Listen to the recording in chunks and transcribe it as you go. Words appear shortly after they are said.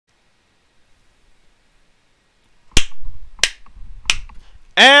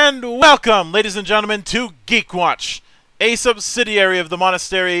And welcome, ladies and gentlemen, to GeekWatch, a subsidiary of the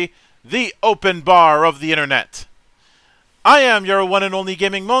monastery, the open bar of the internet. I am your one and only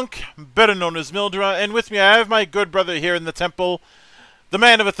gaming monk, better known as Mildra, and with me I have my good brother here in the temple, the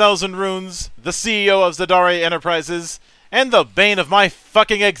man of 1,000 runes, the CEO of Zadare Enterprises, and the bane of my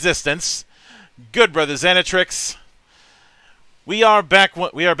fucking existence, good brother Zangetsu. We are back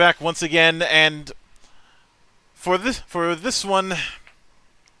once again, and for this one,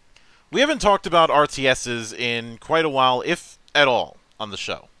 we haven't talked about RTSs in quite a while, if at all, on the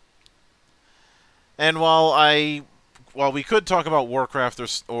show. And while we could talk about Warcraft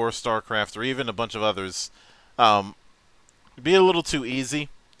or StarCraft or even a bunch of others, it'd be a little too easy.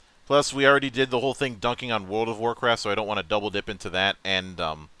 Plus, we already did the whole thing dunking on World of Warcraft, so I don't want to double dip into that. And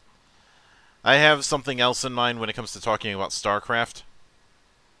I have something else in mind when it comes to talking about StarCraft.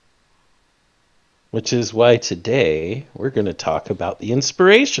 Which is why today we're going to talk about the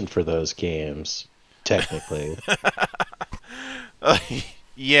inspiration for those games, technically.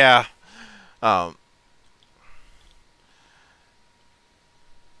 Yeah. Yeah,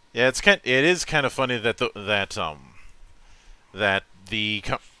 it is kind of funny that the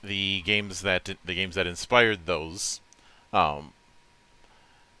games that inspired those, and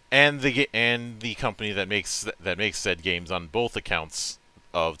the company that makes said games on both accounts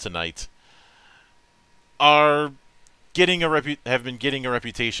of tonight have been getting a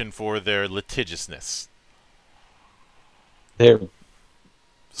reputation for their litigiousness. Their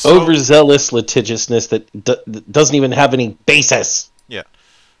overzealous litigiousness that doesn't even have any basis. Yeah.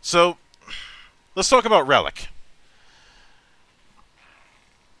 So, let's talk about Relic.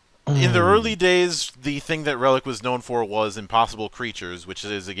 In the early days, the thing that Relic was known for was Impossible Creatures, which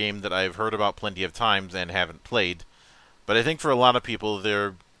is a game that I've heard about plenty of times and haven't played. But I think for a lot of people,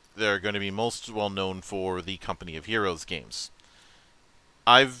 they're going to be most well known for the Company of Heroes games.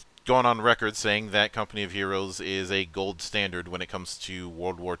 I've gone on record saying that Company of Heroes is a gold standard when it comes to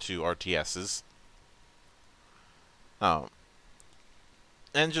World War II RTSs. And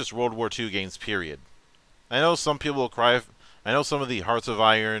just World War II games, period. I know some people will cry. I know some of the Hearts of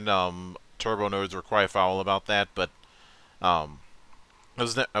Iron turbo nerds will cry foul about that, but I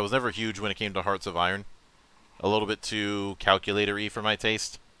was never huge when it came to Hearts of Iron. A little bit too calculator-y for my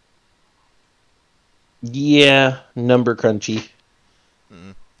taste. Yeah, number crunchy.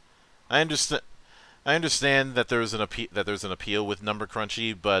 I understand that there's an appeal with number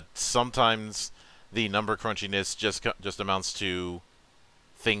crunchy, but sometimes the number crunchiness just amounts to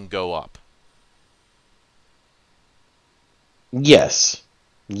thing go up. Yes.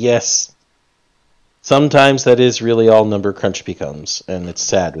 Sometimes that is really all number crunch becomes, and it's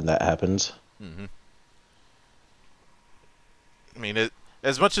sad when that happens. I mean,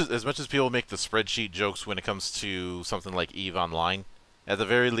 as much as people make the spreadsheet jokes when it comes to something like EVE Online, at the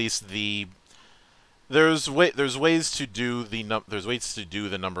very least, there's ways to do the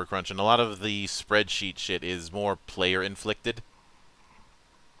number crunch, and a lot of the spreadsheet shit is more player inflicted.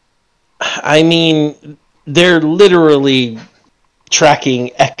 I mean, they're literally tracking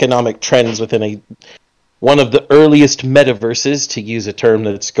economic trends within one of the earliest metaverses, to use a term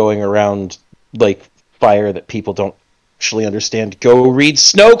that's going around like fire that people don't actually understand. Go read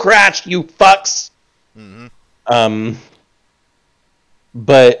Snow Crash, you fucks!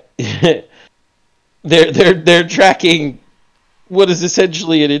 But they're tracking what is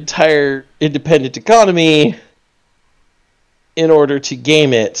essentially an entire independent economy in order to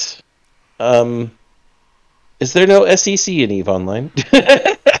game it. Is there no SEC in EVE Online?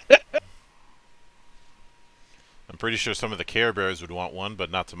 I'm pretty sure some of the Care Bears would want one, but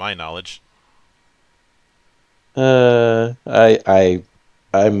not to my knowledge. I'm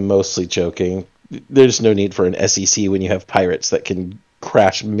mostly joking. There's no need for an SEC when you have pirates that can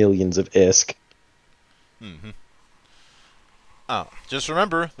crash millions of ISK. Oh, just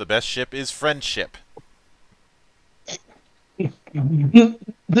remember, the best ship is friendship.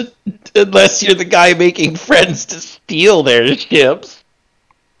 Unless you're the guy making friends to steal their ships.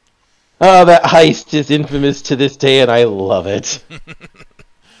 Oh, that heist is infamous to this day, and I love it.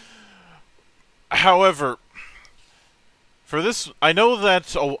 However, for this, I know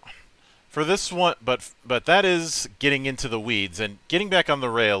that for this one, but that is getting into the weeds and getting back on the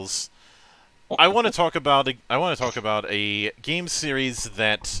rails. I want to talk about a game series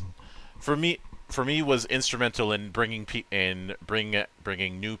that, for me, was instrumental in bringing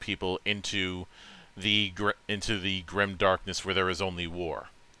new people into the grim darkness where there is only war.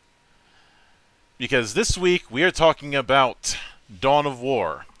 Because this week we are talking about Dawn of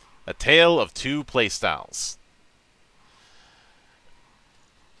War, A Tale of Two Playstyles.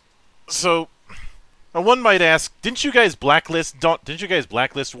 So, One might ask, didn't you guys blacklist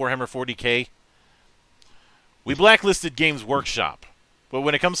Warhammer 40K? We blacklisted Games Workshop, but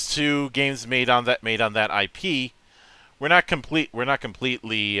when it comes to games made on that IP, we're not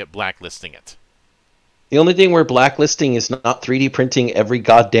completely blacklisting it. The only thing we're blacklisting is not 3D printing every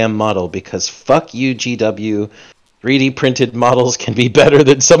goddamn model, because fuck you, GW. 3D printed models can be better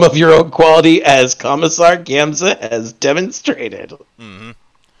than some of your own quality, as Commissar Gamza has demonstrated. Mm-hmm.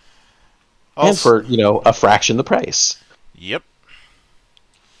 And for, a fraction the price. Yep.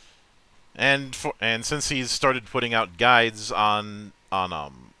 And since he's started putting out guides on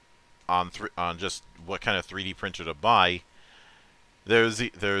just what kind of 3D printer to buy, there's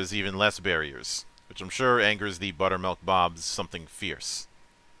even less barriers, which I'm sure angers the Buttermilk Bobs something fierce.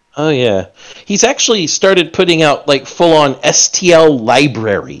 Oh yeah, he's actually started putting out like full-on STL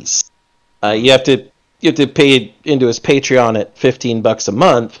libraries. You have to pay into his Patreon at $15 a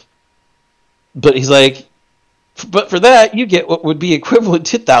month, but he's like, but for that you get what would be equivalent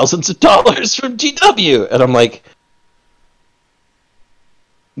to thousands of dollars from GW, and I'm like,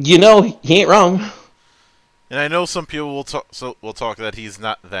 he ain't wrong. And I know some people will talk that he's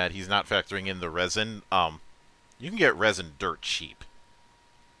not factoring in the resin. You can get resin dirt cheap.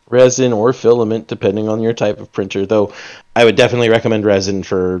 Resin or filament, depending on your type of printer. Though, I would definitely recommend resin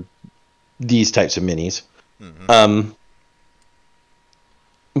for these types of minis. Mm-hmm.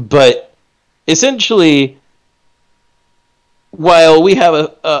 But essentially, while we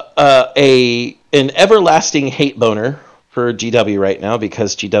have an everlasting hate boner for GW right now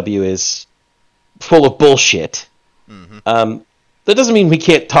because GW is full of bullshit, that doesn't mean we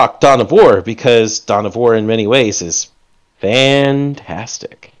can't talk Dawn of War, because Dawn of War in many ways is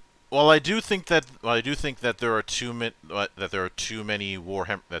fantastic. Well, I do think that there are too many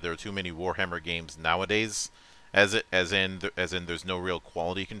Warhammer games nowadays, as in there's no real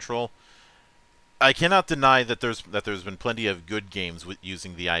quality control. I cannot deny that there's been plenty of good games with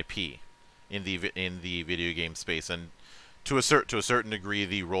using the IP in the video game space, and to a certain degree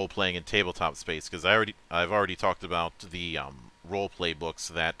the role playing and tabletop space, because I've already talked about the role play books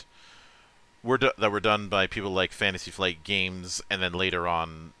that were done by people like Fantasy Flight Games, and then later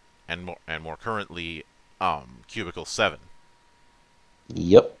on and more currently Cubicle 7.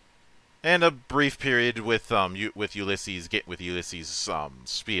 Yep. And a brief period with Ulysses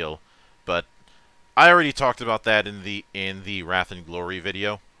Spiel, but I already talked about that in the Wrath and Glory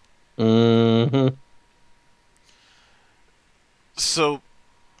video. Mm-hmm. So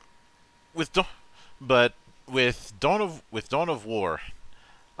with Dawn of War,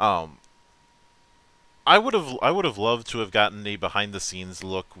 I would have loved to have gotten a behind the scenes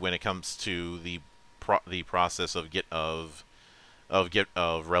look when it comes to the process of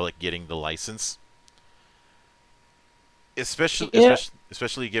Relic getting the license,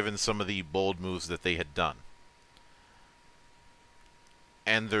 especially given some of the bold moves that they had done.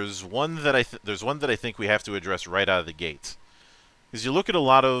 And there's one that I think we have to address right out of the gate. Because you look at a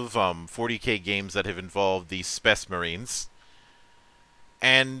lot of 40K games that have involved the Spec Marines,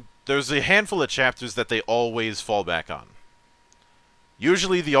 and there's a handful of chapters that they always fall back on.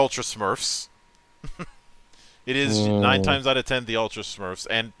 Usually the Ultra Smurfs. It is 9 times out of 10 the Ultra Smurfs,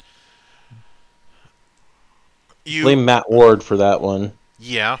 and blame Matt Ward for that one.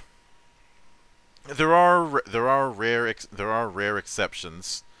 Yeah, there are rare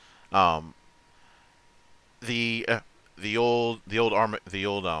exceptions. The old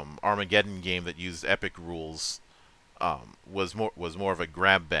Armageddon game that used epic rules was more of a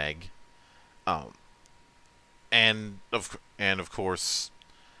grab bag, and of course,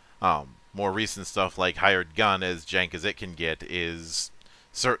 more recent stuff like Hired Gun, as jank as it can get, is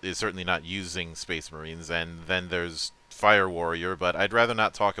certainly not using Space Marines. And then there's Fire Warrior, but I'd rather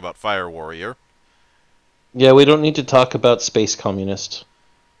not talk about Fire Warrior. Yeah, we don't need to talk about Space Communist.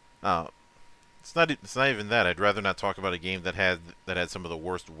 It's not even that. I'd rather not talk about a game that had some of the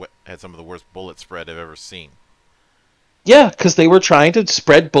worst bullet spread I've ever seen. Yeah, because they were trying to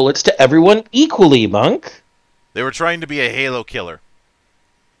spread bullets to everyone equally, Monk. They were trying to be a Halo killer.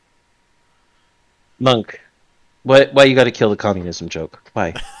 Monk, why you got to kill the communism joke?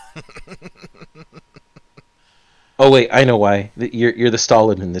 Why? Oh wait, I know why. You're the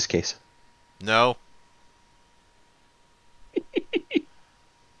Stalin in this case. No.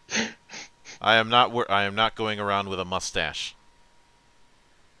 I am not going around with a mustache.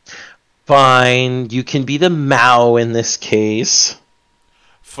 Fine, you can be the Mao in this case.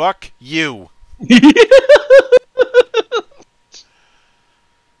 Fuck you.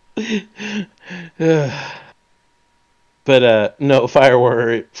 But no, Fire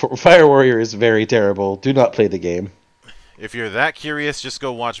Warrior is very terrible. Do not play the game. If you're that curious, just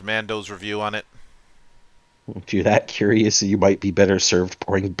go watch Mando's review on it. If you're that curious, you might be better served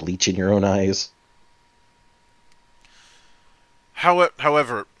pouring bleach in your own eyes.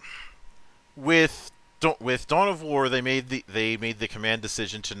 However, with Dawn of War, they made the command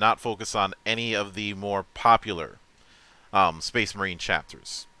decision to not focus on any of the more popular Space Marine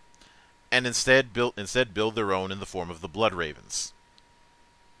chapters, and instead build their own in the form of the Blood Ravens,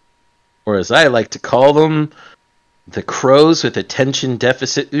 or as I like to call them, the crows with attention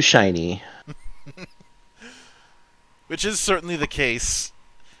deficit Ushiny. Which is certainly the case,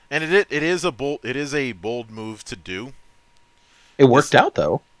 and it is a bold move to do. It worked out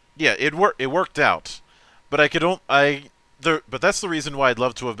though. Yeah, it worked out, but but that's the reason why I'd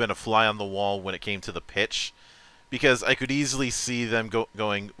love to have been a fly on the wall when it came to the pitch, because I could easily see them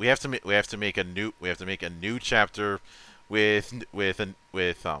going. We have to make a new chapter with a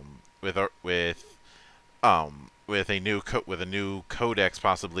new codex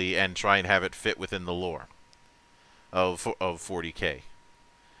possibly, and try and have it fit within the lore of 40K.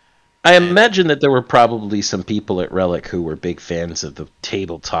 I imagine that there were probably some people at Relic who were big fans of the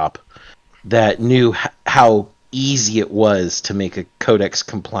tabletop that knew how easy it was to make a codex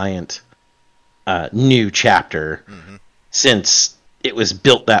compliant new chapter, since it was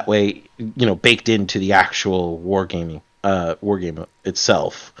built that way, baked into the actual wargame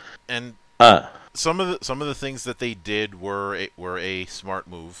itself. And some of the things that they did were a smart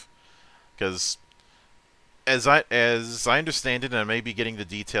move, because as I understand it, and I may be getting the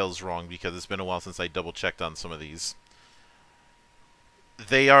details wrong because it's been a while since I double checked on some of these.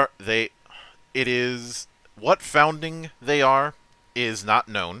 It is what founding they are is not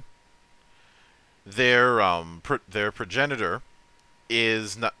known. Their progenitor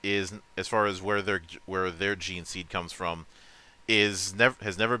is as far as where their gene seed comes from has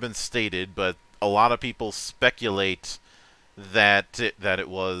never been stated, but a lot of people speculate that it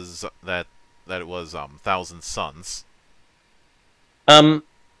was Thousand Sons. A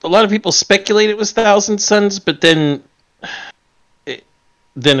lot of people speculate it was Thousand Sons, but then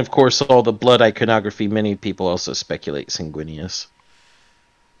of course all the blood iconography. Many people also speculate Sanguinius.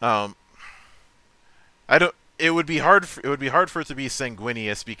 It would be hard for it to be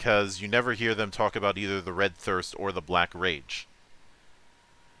Sanguinius, because you never hear them talk about either the Red Thirst or the Black Rage.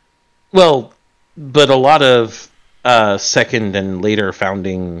 Well, but a lot of second and later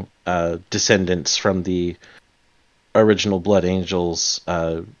founding descendants from the original Blood Angels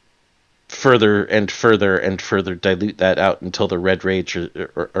further and further and further dilute that out until the Red Rage or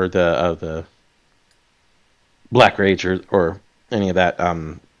the Black Rage or any of that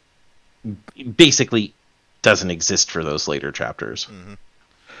basically doesn't exist for those later chapters.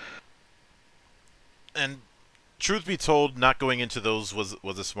 And truth be told, not going into those was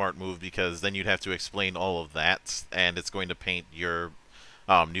a smart move, because then you'd have to explain all of that, and it's going to paint your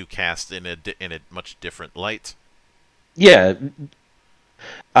new cast in a much different light. Yeah,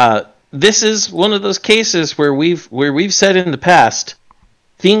 this is one of those cases where we've said in the past,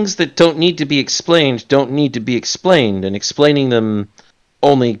 things that don't need to be explained don't need to be explained, and explaining them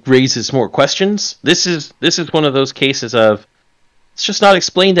only raises more questions. This is one of those cases of, let's just not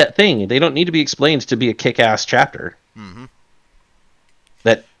explain that thing. They don't need to be explained to be a kick-ass chapter.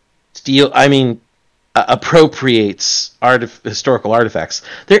 That appropriates historical artifacts.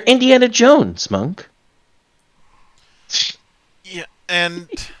 They're Indiana Jones, Monk. Yeah, and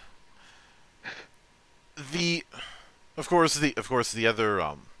of course the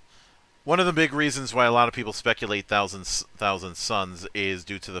other one of the big reasons why a lot of people speculate Thousand Sons is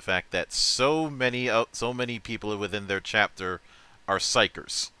due to the fact that so many people within their chapter are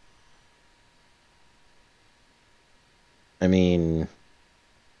psychers. I mean,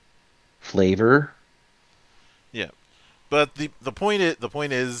 flavor. Yeah, but the point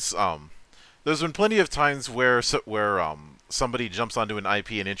is there's been plenty of times where somebody jumps onto an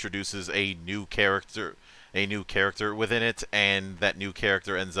IP and introduces a new character within it, and that new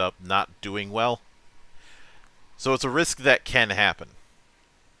character ends up not doing well. So it's a risk that can happen.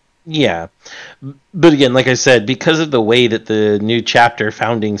 Yeah, but again, like I said, because of the way that the new chapter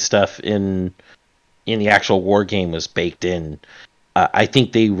founding stuff in the actual war game was baked in, I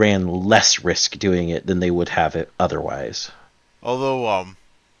think they ran less risk doing it than they would have it otherwise. Although,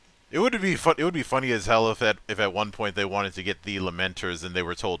 it would be funny as hell if at one point they wanted to get the Lamenters and they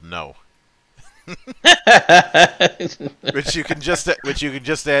were told no. which you can just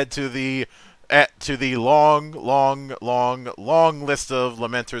add to the long list of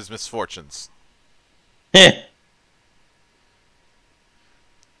Lamenters' misfortunes.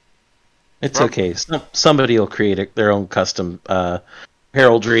 It's okay. Somebody will create their own custom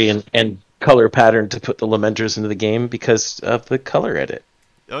heraldry and color pattern to put the Lamenters into the game because of the color edit.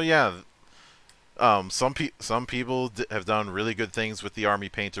 Oh yeah. Some people have done really good things with the army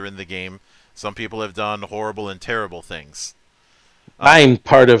painter in the game. Some people have done horrible and terrible things. I'm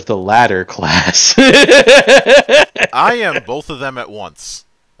part of the latter class. I am both of them at once.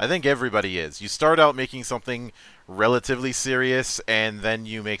 I think everybody is. You start out making something relatively serious, and then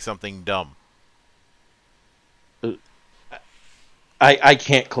you make something dumb. I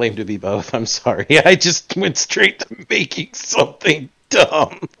can't claim to be both. I'm sorry. I just went straight to making something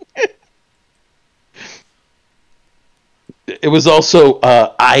dumb. It was also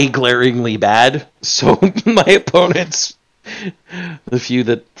eye-glaringly bad, so my opponents,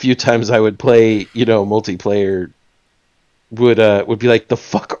 the few times I would play, multiplayer, would be like, "The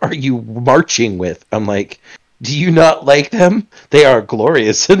fuck are you marching with?" I'm like, "Do you not like them? They are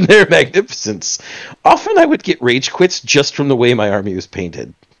glorious in their magnificence." Often I would get rage quits just from the way my army was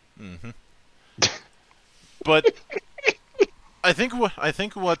painted. Mm-hmm. But I think what I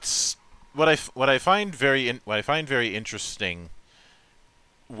find very interesting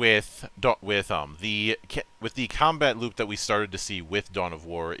with the combat loop that we started to see with Dawn of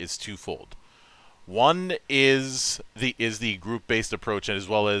War is twofold. One is the group-based approach, as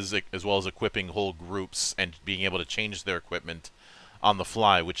well as equipping whole groups and being able to change their equipment on the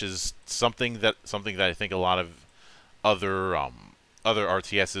fly, which is something that I think a lot of other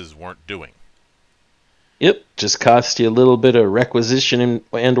RTSs weren't doing. Yep, just cost you a little bit of requisition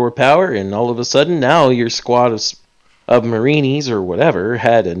and/or power, and all of a sudden now your squad of Marines or whatever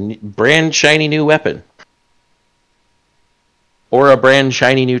had a brand shiny new weapon, or a brand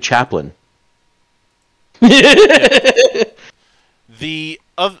shiny new chaplain. The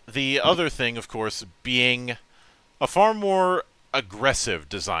other thing, of course, being a far more aggressive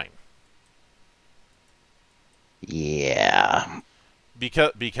design. Yeah.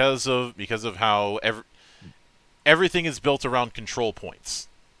 Because of how everything is built around control points.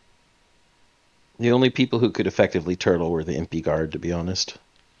 The only people who could effectively turtle were the MP Guard, to be honest.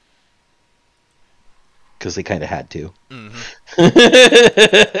 Because they kind of had to. Mm-hmm.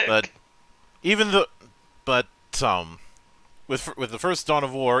 But with the first Dawn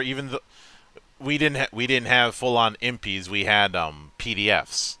of War, even though we didn't have full on impies, we had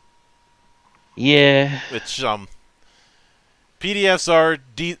PDFs. Yeah. Which PDFs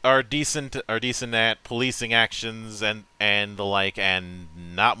are decent at policing actions and the like, and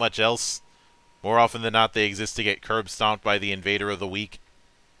not much else. More often than not, they exist to get curb stomped by the invader of the week.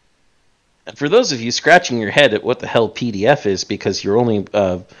 For those of you scratching your head at what the hell PDF is, because your only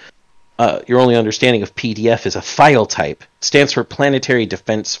understanding of PDF is a file type, stands for Planetary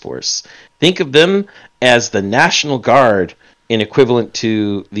Defense Force. Think of them as the National Guard, in equivalent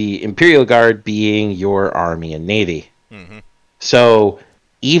to the Imperial Guard being your Army and Navy. Mm-hmm. So,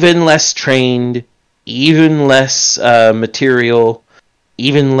 even less trained, even less material,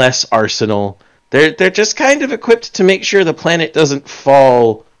 even less arsenal. They're just kind of equipped to make sure the planet doesn't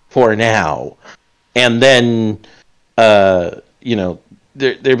fall for now. And then, they're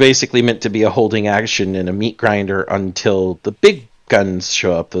basically meant to be a holding action and a meat grinder until the big guns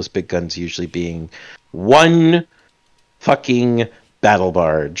show up. Those big guns usually being one fucking battle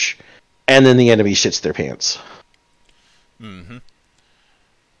barge. And then the enemy shits their pants. Mm-hmm.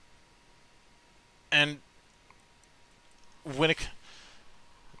 And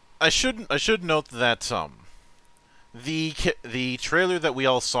I should note that the trailer that we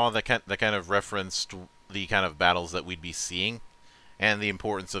all saw that kind of referenced the kind of battles that we'd be seeing, and the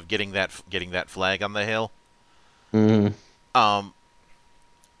importance of getting that flag on the hill. Mm.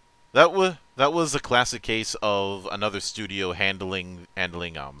 That was a classic case of another studio handling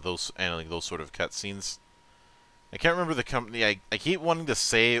those sort of cutscenes. I can't remember the company. I keep wanting to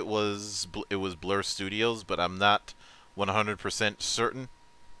say it was Blur Studios, but I'm not 100% certain.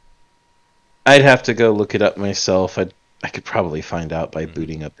 I'd have to go look it up myself. I could probably find out by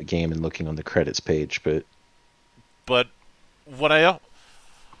booting up the game and looking on the credits page, but what I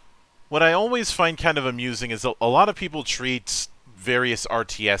always find kind of amusing is a lot of people treat various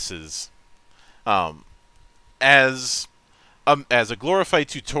RTSs as a glorified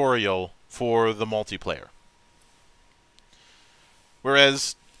tutorial for the multiplayer.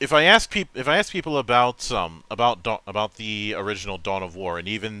 Whereas if I ask people about the original Dawn of War and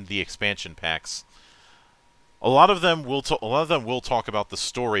even the expansion packs, a lot of them will talk about the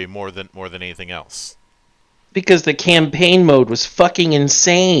story more than anything else. Because the campaign mode was fucking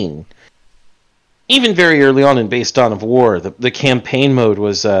insane. Even very early on in base Dawn of War, the campaign mode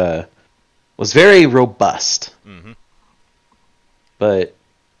was very robust. Mm-hmm. But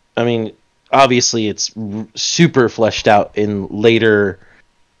I mean, obviously it's super fleshed out in later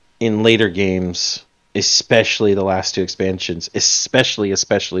games, especially the last two expansions, especially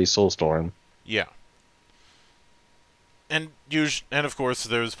Soulstorm. Yeah. And of course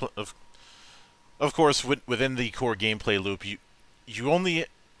there's of course within the core gameplay loop you only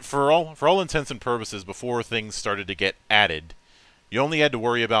for all intents and purposes before things started to get added, you only had to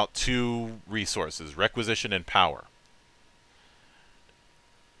worry about two resources, requisition and power.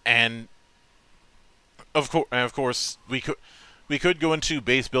 And of course we could go into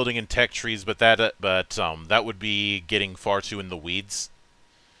base building and tech trees, but that would be getting far too in the weeds.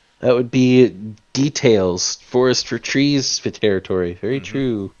 That would be details, forest for trees for territory. Very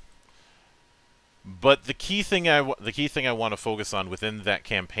true. But the key thing I want to focus on within that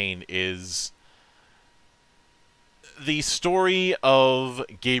campaign is the story of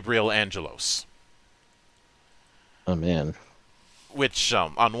Gabriel Angelos. Oh man. Which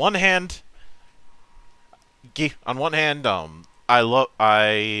on one hand, I love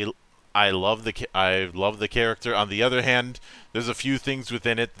the character. On the other hand, there's a few things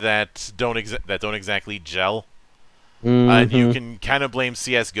within it that don't exactly gel. And you can kind of blame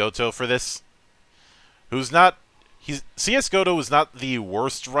CS Goto for this. CS Goto is not the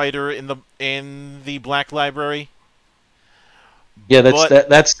worst writer in the Black Library. Yeah,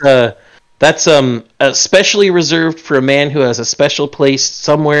 that's especially reserved for a man who has a special place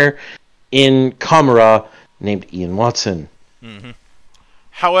somewhere in Kamara named Ian Watson.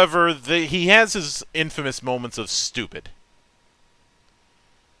 However, he has his infamous moments of stupid.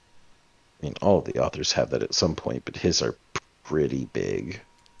 I mean, all the authors have that at some point, but his are pretty big.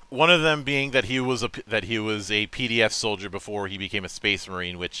 One of them being that he was a PDF soldier before he became a Space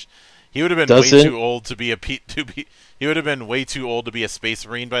Marine, which he would have been way too old to be he would have been way too old to be a Space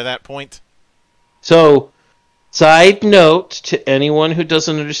Marine by that point. So, side note to anyone who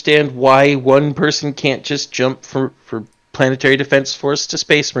doesn't understand why one person can't just jump for Planetary Defense Force to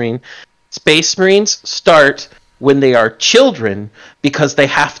Space Marine. Space Marines start when they are children because they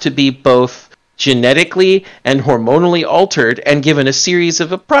have to be both genetically and hormonally altered and given a series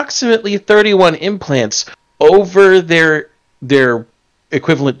of approximately 31 implants over their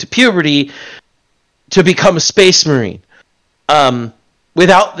equivalent to puberty to become a Space Marine.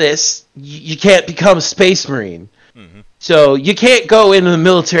 Without this, you can't become a Space Marine. So you can't go into the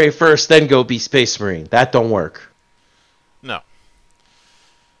military first, then go be Space Marine. That don't work. No.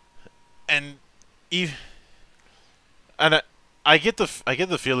 And I get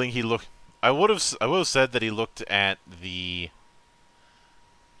the feeling he looked. I would have said that he looked at the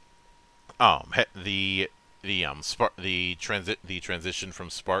transition from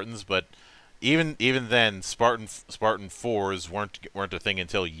Spartans, but even then, Spartan 4s weren't a thing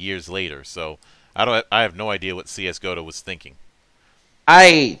until years later. So I have no idea what CS Goto was thinking.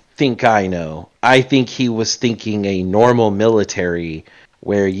 I think I know. I think he was thinking a normal military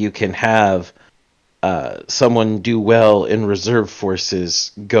where you can have someone do well in reserve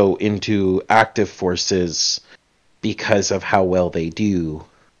forces go into active forces because of how well they do.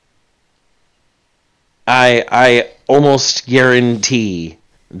 I almost guarantee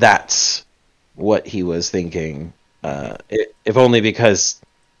that's what he was thinking. If only because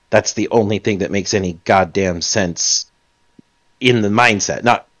that's the only thing that makes any goddamn sense in the mindset,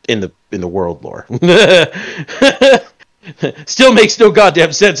 not in the world lore. Still makes no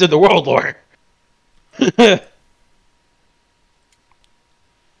goddamn sense in the world lore.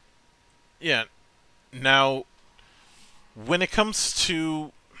 Yeah. Now, when it comes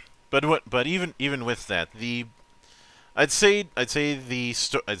to, but even with that, I'd say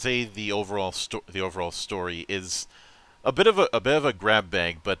the overall story is a bit of a grab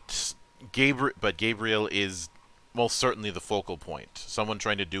bag, but Gabriel is most certainly the focal point. Someone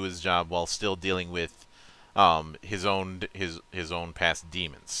trying to do his job while still dealing with his own past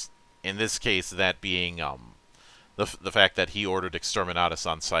demons. In this case, that being the fact that he ordered exterminatus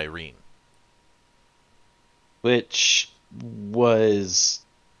on Cyrene, which was,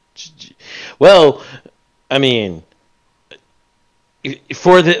 well, I mean,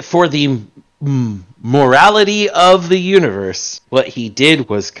 for the morality of the universe, what he did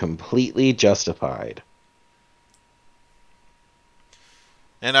was completely justified.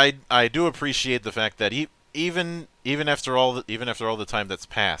 And I do appreciate the fact that even after all the time that's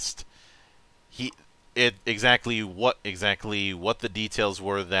passed, exactly what the details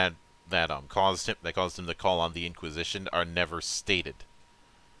were that caused him to call on the Inquisition are never stated.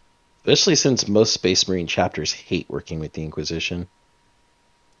 Especially since most Space Marine chapters hate working with the Inquisition.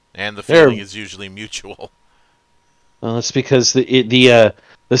 And the feeling is usually mutual. Well, it's because the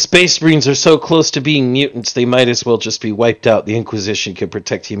Space Marines are so close to being mutants, they might as well just be wiped out. The Inquisition can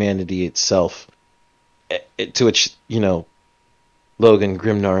protect humanity itself. To which, Logan,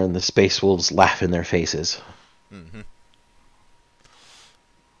 Grimnar, and the Space Wolves laugh in their faces.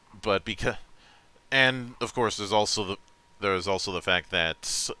 But And of course, there's also the fact that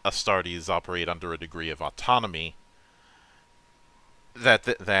Astartes operate under a degree of autonomy that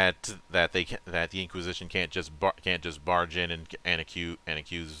the Inquisition can't just barge in and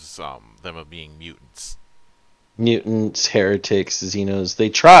accuse them of being mutants. Mutants, heretics, Xenos. They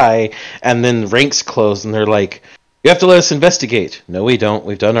try, and then ranks close, and they're like, "You have to let us investigate." No, we don't.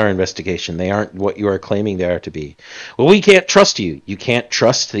 We've done our investigation. They aren't what you are claiming they are to be. Well, we can't trust you. You can't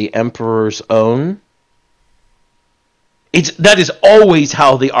trust the Emperor's own. That is always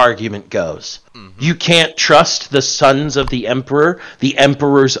how the argument goes. Mm-hmm. You can't trust the sons of the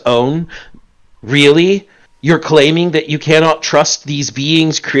Emperor's own? Really? You're claiming that you cannot trust these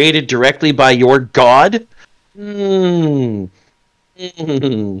beings created directly by your god? Man,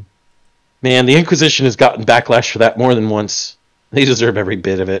 the Inquisition has gotten backlash for that more than once. They deserve every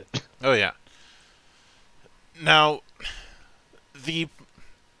bit of it. Oh, yeah. Now,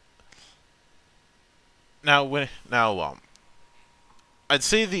 I'd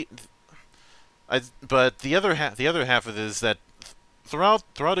say but the other half of it is that throughout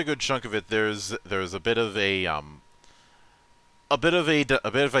a good chunk of it, there's a bit of a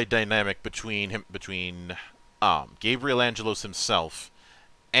dynamic between Gabriel Angelos himself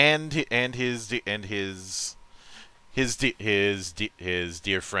and his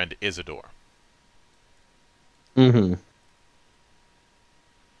dear friend Isidore. Mm-hmm.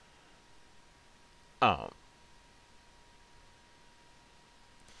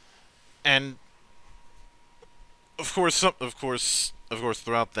 And of course,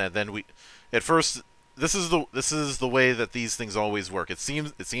 throughout that, then at first, this is the way that these things always work. It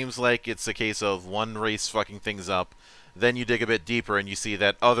seems like it's a case of one race fucking things up, then you dig a bit deeper and you see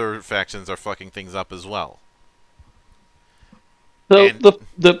that other factions are fucking things up as well. So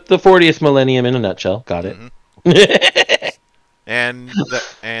the 40th millennium in a nutshell. Got it. Mm-hmm. and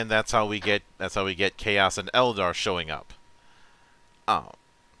that's how we get Chaos and Eldar showing up.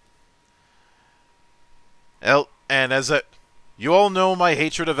 You all know my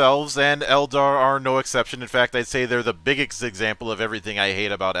hatred of elves, and Eldar are no exception. In fact, I'd say they're the biggest example of everything I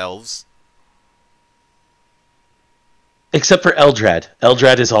hate about elves. Except for Eldrad.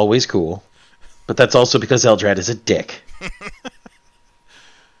 Eldrad is always cool. But that's also because Eldrad is a dick.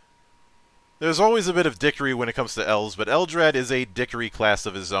 There's always a bit of dickery when it comes to elves, but Eldrad is a dickery class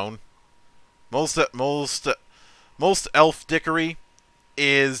of his own. Most elf dickery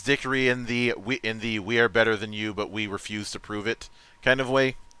is dickery in the we are better than you, but we refuse to prove it kind of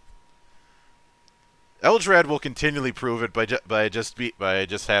way. Eldrad will continually prove it by just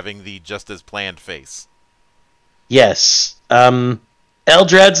having the just as planned face. Yes.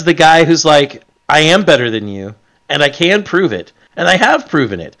 Eldrad's the guy who's like, I am better than you, and I can prove it, and I have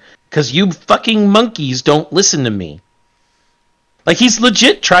proven it, because you fucking monkeys don't listen to me. Like, he's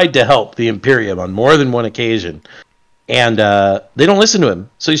legit tried to help the Imperium on more than one occasion, and they don't listen to him.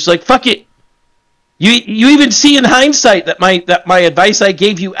 So he's like, fuck it. You even see in hindsight that my advice I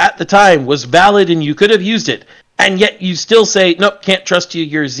gave you at the time was valid and you could have used it, and yet you still say, nope, can't trust you,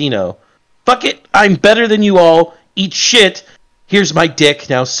 you're Xeno. Fuck it, I'm better than you all, eat shit, here's my dick,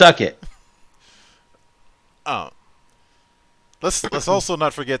 now suck it. Let's also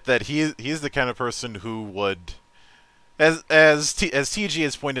not forget that he is the kind of person who would, as TG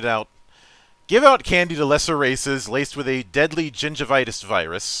has pointed out, give out candy to lesser races laced with a deadly gingivitis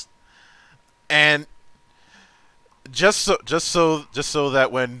virus, and just so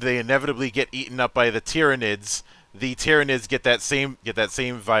that when they inevitably get eaten up by the Tyranids get that same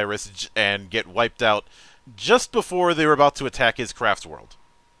virus and get wiped out just before they were about to attack his crafts world.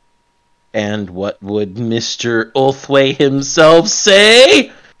 And what would Mr. Ulthway himself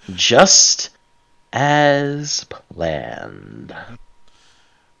say? Just as planned.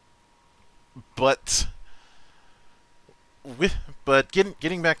 But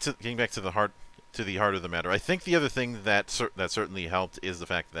getting back to the heart of the matter, I think the other thing that certainly helped is the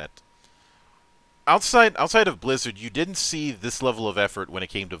fact that outside of Blizzard, you didn't see this level of effort when it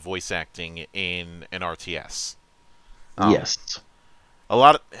came to voice acting in an RTS. Yes.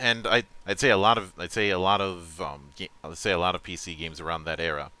 I'd say a lot of PC games around that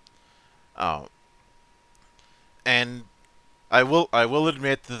era. And I will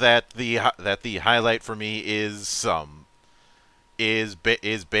admit that the highlight for me is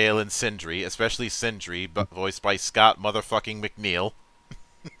Bale and Sindri, especially Sindri, but voiced by Scott motherfucking McNeil.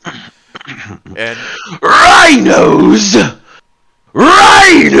 And Rhinos!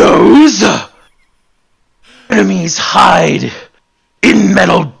 Enemies hide in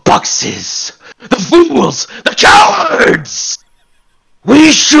metal boxes! The fools! The cowards!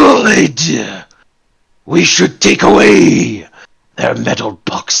 We should take away their metal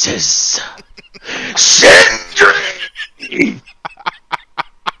boxes. Sindri!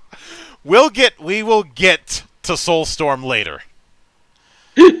 We will get to Soulstorm later.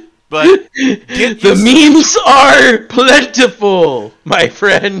 But the memes are plentiful, my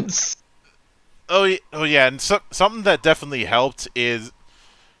friends. Oh yeah, and something that definitely helped is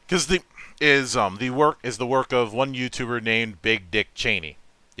because the work of one YouTuber named Big Dick Cheney.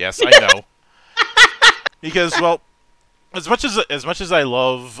 Yes, I know. Because well, as much as I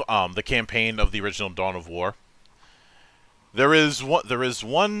love the campaign of the original Dawn of War, there is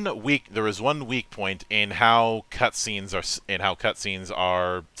one weak point in how cutscenes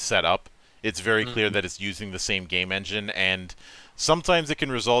are set up. It's very clear that it's using the same game engine, and sometimes it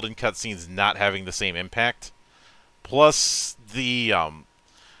can result in cutscenes not having the same impact. Plus, the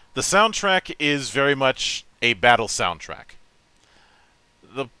soundtrack is very much a battle soundtrack.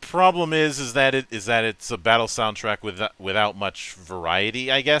 The problem is that it's a battle soundtrack without much variety,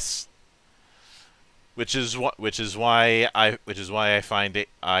 I guess. Which is why I find it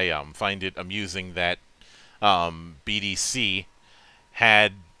amusing that BDC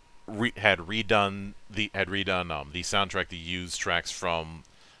had redone the soundtrack to use tracks from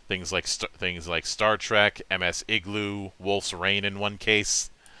things like Star Trek, MS Igloo, Wolf's Rain in one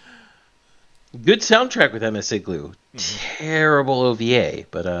case. Good soundtrack with MS Igloo. Terrible OVA,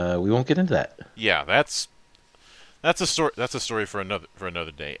 but we won't get into that. Yeah, that's a story for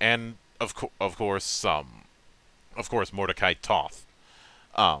another day. And of course Mordecai Toth,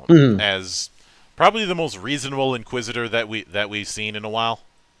 as probably the most reasonable Inquisitor that we've seen in a while.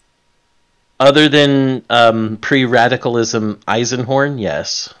 Other than pre-radicalism Eisenhorn,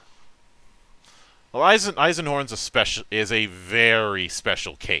 yes. Well, Eisenhorn's is a very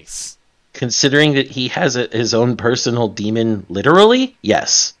special case. Considering that he has his own personal demon, literally,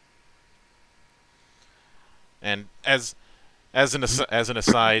 yes. And as an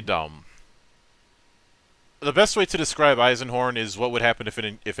aside, the best way to describe Eisenhorn is what would happen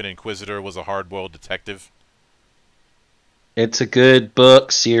if an Inquisitor was a hard-boiled detective. It's a good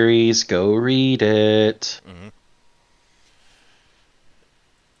book series. Go read it. Mm-hmm.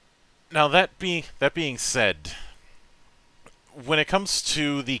 Now that being said, when it comes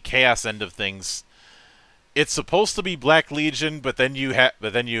to the chaos end of things, it's supposed to be Black Legion, but then you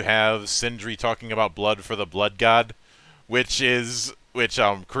have Sindri talking about blood for the Blood God, which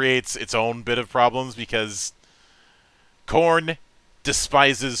creates its own bit of problems because Khorne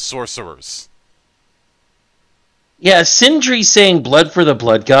despises sorcerers. Yeah, Sindri saying blood for the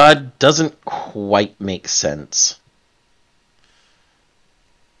Blood God doesn't quite make sense.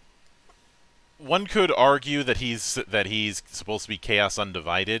 One could argue that he's supposed to be Chaos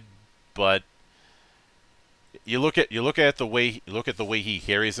Undivided, but you look at the way he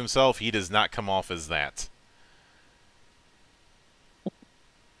carries himself, he does not come off as that.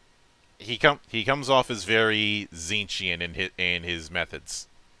 He comes off as very Zinchian in his methods.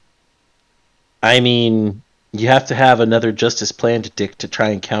 I mean, you have to have another Justice Plan dick to try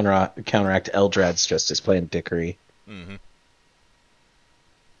and counteract Eldrad's Justice Plan dickery. Mm-hmm.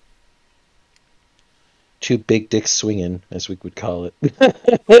 Two big dicks swinging, as we would call it.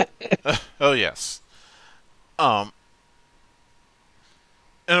 Oh yes. And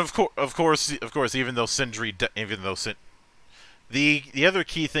of course, even though the other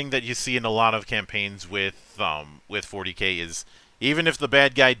key thing that you see in a lot of campaigns with 40K is even if the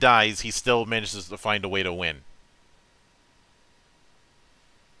bad guy dies, he still manages to find a way to win.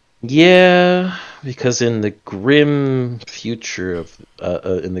 Yeah, because in the grim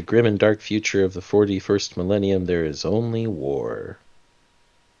and dark future of the 41st millennium, there is only war.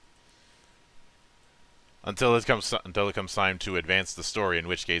 Until it comes time to advance the story, in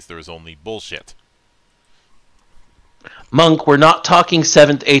which case there is only bullshit. Monk, we're not talking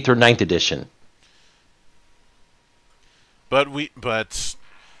 7th, 8th, or 9th edition. But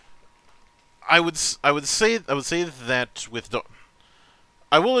I would say that with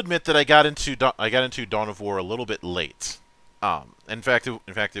I will admit that I got into Dawn of War a little bit late. In fact,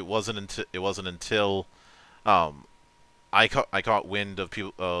 it wasn't until I caught wind of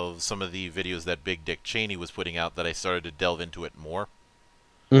some of the videos that Big Dick Cheney was putting out that I started to delve into it more.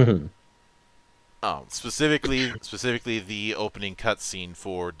 Mm-hmm. Specifically the opening cutscene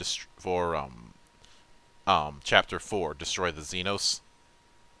for Chapter 4, Destroy the Xenos.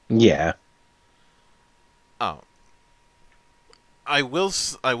 Yeah. I will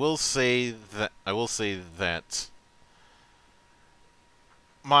say that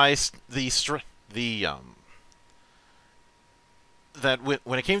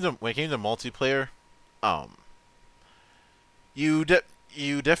when it came to multiplayer,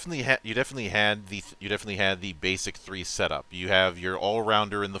 you definitely had the basic three setup. You have your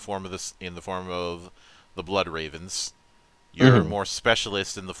all-rounder in the form of the Blood Ravens, your more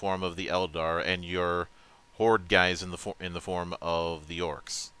specialist in the form of the Eldar, and your horde guys in the form of the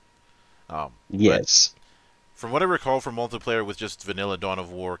Orcs. Yes. From what I recall from multiplayer with just vanilla Dawn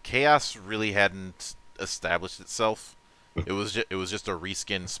of War, Chaos really hadn't established itself. It was just a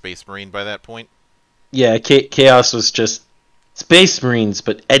reskin Space Marine by that point. Yeah, Chaos was just Space Marines,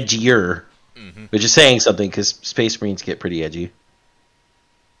 but edgier. Which is saying something, because Space Marines get pretty edgy.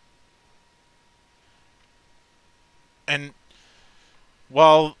 And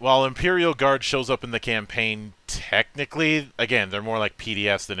while Imperial Guard shows up in the campaign, technically, again, they're more like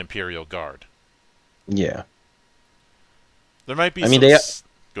PDFs than Imperial Guard. Yeah. There might be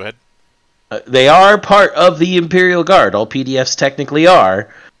Go ahead. They are part of the Imperial Guard. All PDFs technically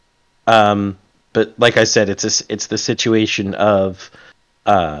are. But like I said, it's the situation of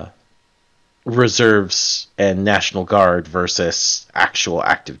reserves and National Guard versus actual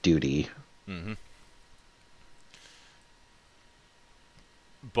active duty.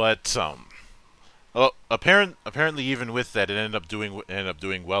 But apparently, even with that, it ended up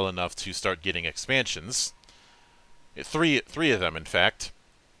doing well enough to start getting expansions. Three of them, in fact,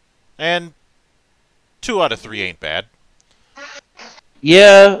 and 2 out of 3 ain't bad.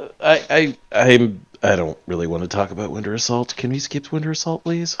 Yeah, I don't really want to talk about Winter Assault. Can we skip Winter Assault,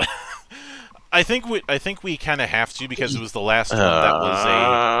 please? I think we kind of have to, because it was the last one that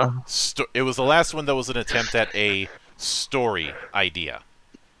was it was the last one that was an attempt at a story idea,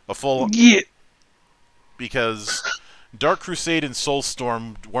 a full because Dark Crusade and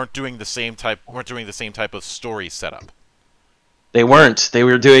Soulstorm weren't doing the same type of story setup. They weren't. They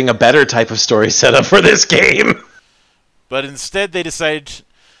were doing a better type of story setup for this game. But instead, they decided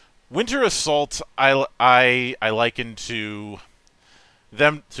Winter Assault. I liken to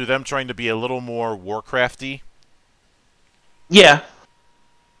them trying to be a little more Warcrafty. Yeah,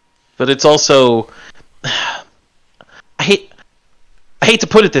 but it's also I hate to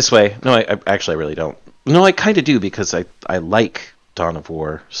put it this way. No, I actually really don't. No, I kind of do, because I like Dawn of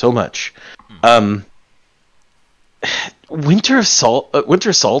War so much. Winter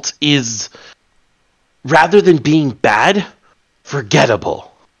Assault is, rather than being bad,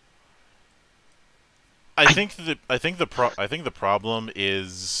 forgettable. I think the problem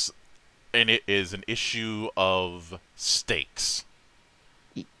is an issue of stakes.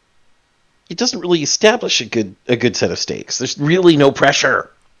 It doesn't really establish a good set of stakes. There's really no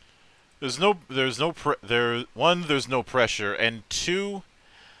pressure. There's no pressure, and 2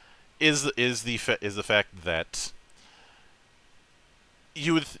 is the fact that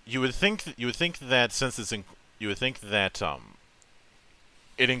you would think that since it's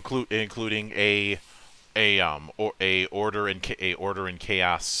including a order and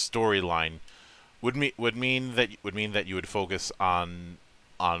chaos storyline would mean that you would focus on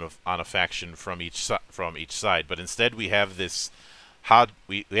a faction from each side, but instead we have this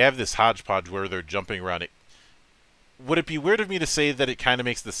hodgepodge where they're jumping around. Would it be weird of me to say that it kind of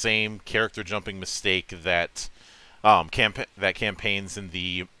makes the same character jumping mistake that campaigns in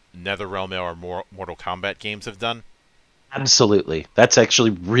the NetherRealm or Mortal Kombat games have done? Absolutely, that's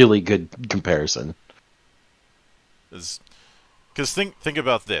actually really good comparison. Because think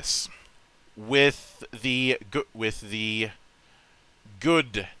about this: with the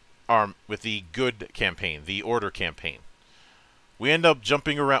good campaign, the Order campaign, we end up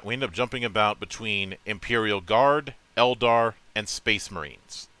jumping about between Imperial Guard, Eldar, and Space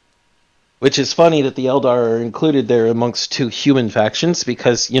Marines. Which is funny that the Eldar are included there amongst 2 human factions,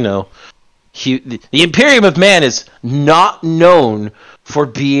 because, you know, the Imperium of Man is not known for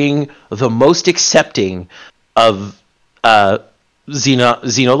being the most accepting of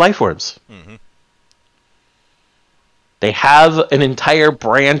Xeno lifeforms. They have an entire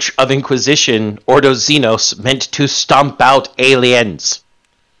branch of Inquisition, Ordo Xenos, meant to stomp out aliens.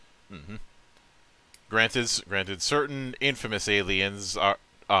 Granted, certain infamous aliens are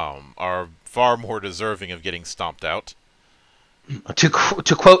far more deserving of getting stomped out. To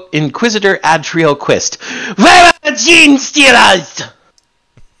quote Inquisitor Adriel Quist, "Where are the gene stealers?"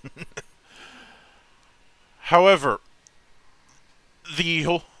 However,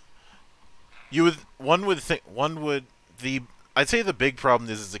 I'd say the big problem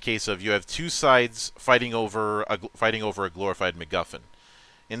is a case of you have 2 sides fighting over a glorified MacGuffin.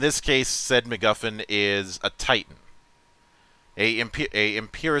 In this case, said MacGuffin is a Titan, I think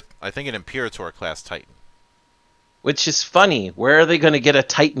an Imperator class Titan. Which is funny. Where are they going to get a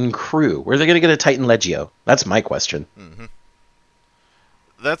Titan crew? Where are they going to get a Titan Legio? That's my question.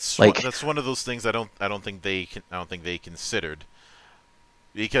 That's one of those things I don't think they considered.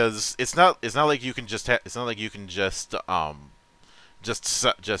 because it's not like you can just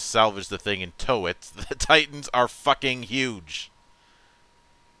just salvage the thing and tow it. The Titans are fucking huge.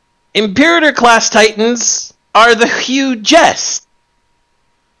 Imperator-class Titans are the hugest.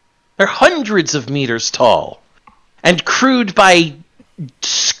 They're hundreds of meters tall, and crewed by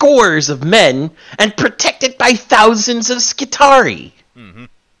scores of men, and protected by thousands of Skitari. Mm-hmm.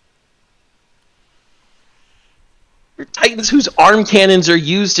 They're Titans whose arm cannons are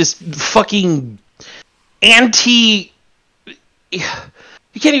used as fucking anti... You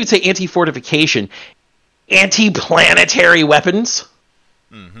can't even say anti-fortification. Anti-planetary weapons.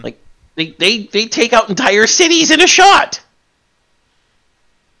 Mm-hmm. Like, they take out entire cities in a shot!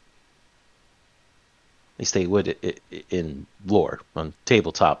 At least they would in lore. On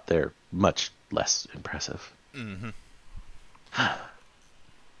tabletop, they're much less impressive. Mm-hmm.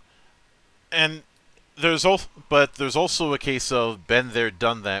 And there's also a case of been there,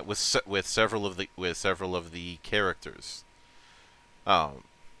 done that with several of the characters.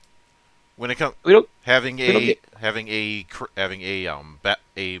 When it comes having a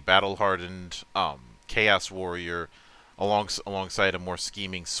battle hardened chaos warrior alongside a more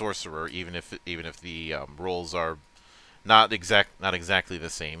scheming sorcerer, even if the roles are not exactly the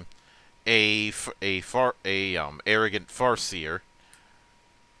same, arrogant farseer,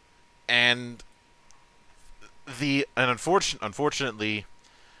 and unfortunately,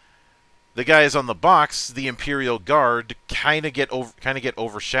 the guys on the box, the Imperial Guard, kind of get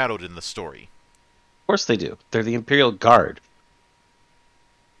overshadowed in the story. Of course they do. They're the Imperial Guard.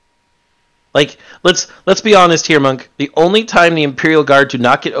 Like, let's be honest here, Monk. The only time the Imperial Guard do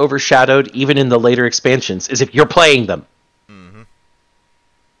not get overshadowed, even in the later expansions, is if you're playing them. Mm-hmm.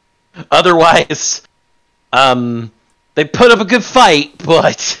 Otherwise, they put up a good fight,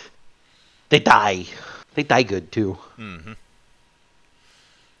 but they die. They die good too. Mm-hmm.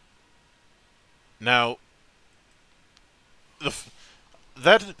 Now,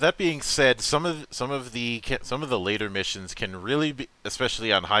 that being said, some of the later missions can really be,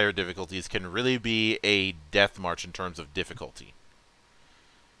 especially on higher difficulties, can really be a death march in terms of difficulty.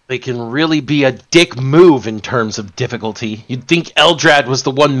 They can really be a dick move in terms of difficulty. You'd think Eldrad was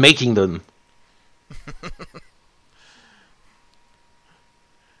the one making them.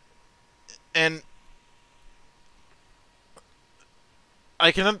 And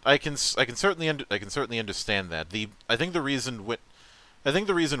I can certainly understand that. I think the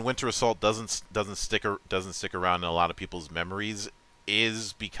reason Winter Assault doesn't stick around in a lot of people's memories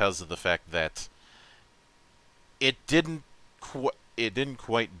is because of the fact that it didn't quite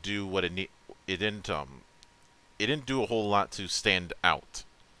do what it didn't do a whole lot to stand out.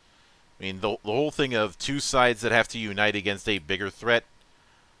 I mean, the whole thing of two sides that have to unite against a bigger threat.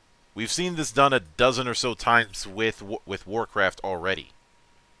 We've seen this done a dozen or so times with Warcraft already.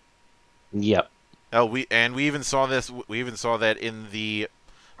 Yep. We even saw this. We even saw that in the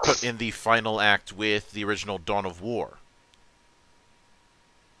final act with the original Dawn of War.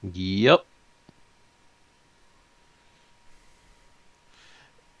 Yep.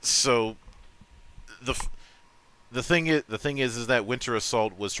 So the thing is that Winter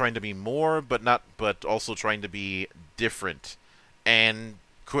Assault was trying to be more, but also trying to be different, and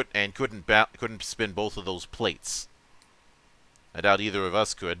couldn't spin both of those plates. I doubt either of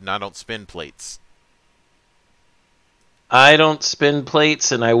us could, and I don't spin plates. I don't spin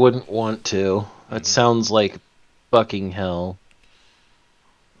plates, and I wouldn't want to. That sounds like fucking hell.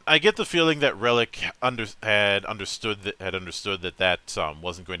 I get the feeling that Relic had understood that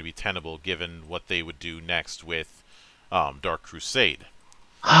wasn't going to be tenable, given what they would do next with Dark Crusade.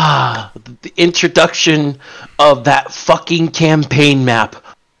 The introduction of that fucking campaign map.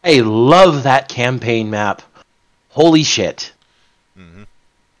 I love that campaign map. Holy shit. Mm-hmm.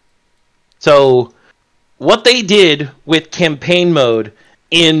 So, what they did with campaign mode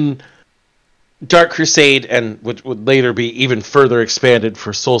in Dark Crusade, and which would later be even further expanded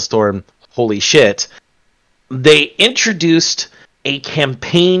for Soulstorm, holy shit, they introduced a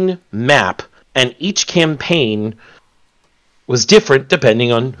campaign map, and each campaign was different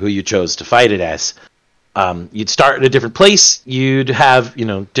depending on who you chose to fight it as. You'd start in a different place, you'd have,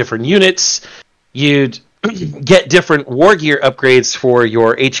 different units, you'd get different war gear upgrades for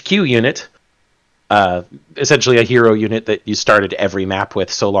your HQ unit, essentially a hero unit that you started every map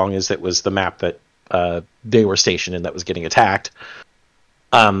with, so long as it was the map that they were stationed in that was getting attacked.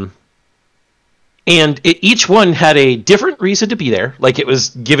 And each one had a different reason to be there, like it was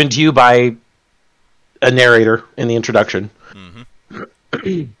given to you by a narrator in the introduction.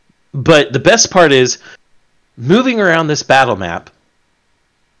 Mm-hmm. But the best part is, moving around this battle map,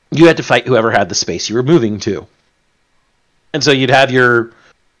 you had to fight whoever had the space you were moving to. And so you'd have your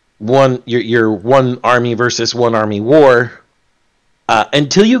your one army versus one army war,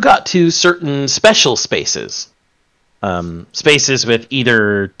 until you got to certain special spaces. Spaces with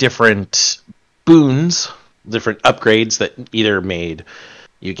either different boons, different upgrades that either made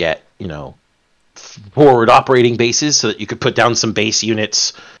you get, forward operating bases so that you could put down some base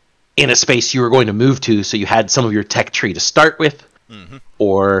units in a space you were going to move to, so you had some of your tech tree to start with. Mm-hmm.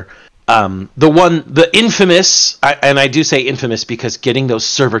 Or the infamous, and I do say infamous because getting those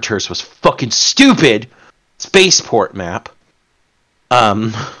servitors was fucking stupid, spaceport map,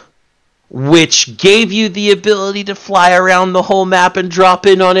 which gave you the ability to fly around the whole map and drop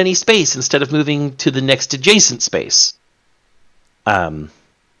in on any space instead of moving to the next adjacent space. And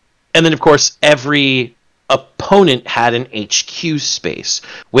then, of course, every opponent had an HQ space,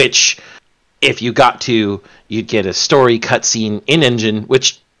 which, if you got to, you'd get a story cutscene in-engine,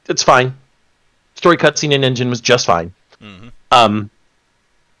 which, it's fine. Story cutscene in-engine was just fine. Mm-hmm.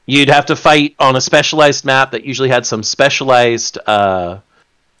 You'd have to fight on a specialized map that usually had some specialized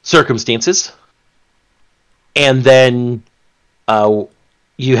circumstances. And then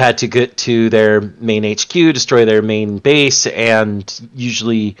you had to get to their main HQ, destroy their main base, and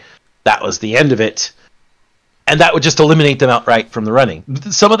usually that was the end of it. And that would just eliminate them outright from the running.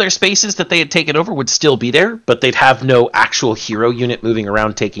 Some of their spaces that they had taken over would still be there, but they'd have no actual hero unit moving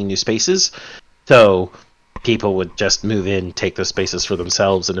around taking new spaces. So people would just move in, take those spaces for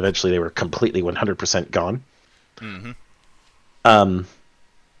themselves, and eventually they were completely 100% gone. Mm-hmm.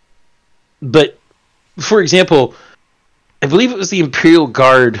 But, for example, I believe it was the Imperial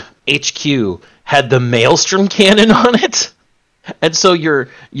Guard HQ had the Maelstrom cannon on it. And so your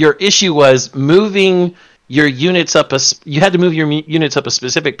issue was moving your units up you had to move your units up a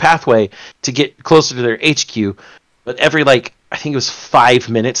specific pathway to get closer to their HQ, but every, I think it was 5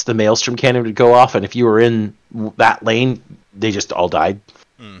 minutes, the Maelstrom cannon would go off, and if you were in that lane, they just all died.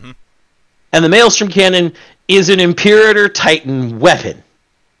 Mm-hmm. And the Maelstrom cannon is an Imperator Titan weapon.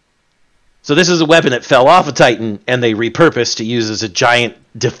 So this is a weapon that fell off a Titan, and they repurposed to use as a giant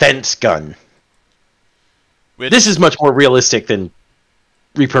defense gun. This is much more realistic than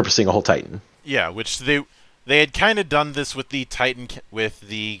repurposing a whole Titan. Yeah, which they had kind of done this with the Titan with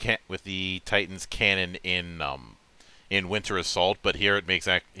the Titan's cannon in Winter Assault, but here it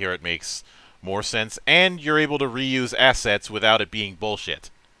makes more sense, and you're able to reuse assets without it being bullshit.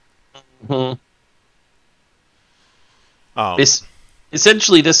 Mm-hmm.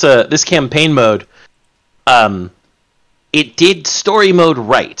 Essentially, this campaign mode, it did story mode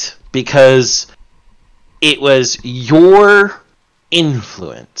right because it was your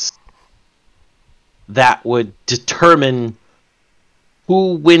influence that would determine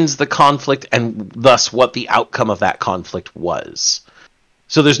who wins the conflict and thus what the outcome of that conflict was.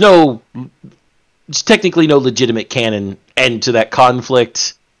 So there's technically no legitimate canon end to that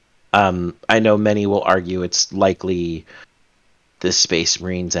conflict. I know many will argue it's likely the Space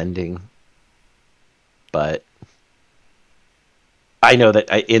Marines ending, but I know that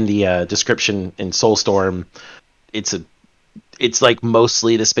in the description in Soulstorm, it's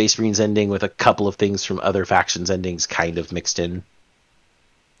mostly the Space Marines ending with a couple of things from other factions endings kind of mixed in.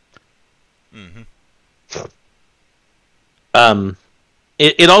 Mm-hmm.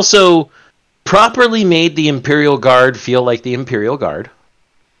 It also properly made the Imperial Guard feel like the Imperial Guard.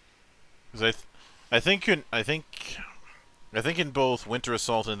 Because I think in both Winter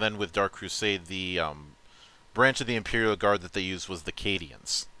Assault and then with Dark Crusade, the branch of the Imperial Guard that they used was the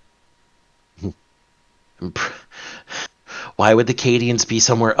Cadians. Why would the Cadians be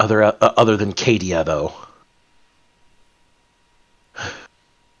somewhere other than Cadia, though?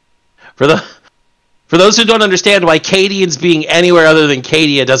 For those who don't understand why Cadians being anywhere other than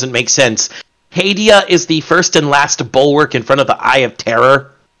Cadia doesn't make sense, Cadia is the first and last bulwark in front of the Eye of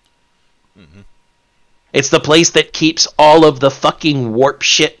Terror. Mm-hmm. It's the place that keeps all of the fucking warp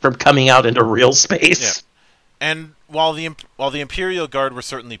shit from coming out into real space. Yeah. And while the Imperial Guard were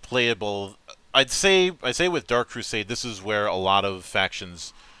certainly playable, I'd say with Dark Crusade, this is where a lot of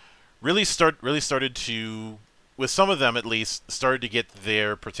factions really started to, with some of them at least, started to get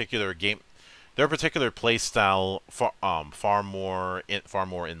their particular play style far more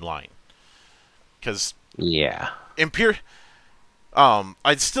in line. Because yeah,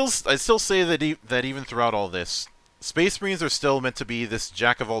 I'd still say that even throughout all this, Space Marines are still meant to be this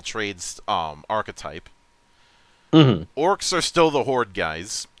jack of all trades archetype. Mm-hmm. Orcs are still the Horde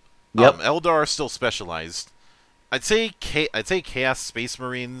guys. Yep. Eldar are still specialized. I'd say Chaos Space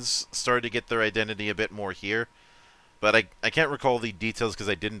Marines started to get their identity a bit more here, but I can't recall the details because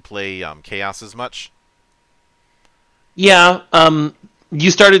I didn't play Chaos as much. Yeah,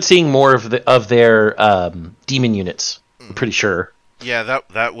 you started seeing more of their demon units. I'm pretty sure. Yeah,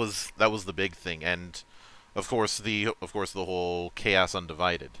 that was the big thing, and of course the whole Chaos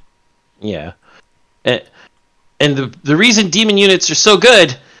Undivided. Yeah, and the reason demon units are so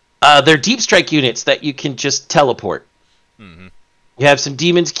good, they're deep strike units that you can just teleport. Mm-hmm. You have some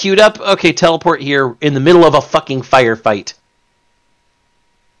demons queued up. Okay, teleport here in the middle of a fucking firefight.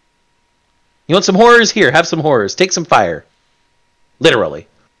 You want some horrors? Here, have some horrors. Take some fire. Literally.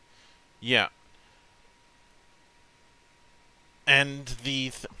 Yeah. And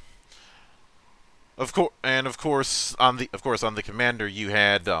of course on the commander you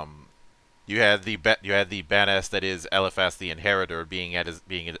had the badass that is Eliphas the Inheritor being at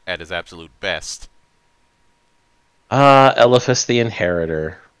his absolute best. Eliphas the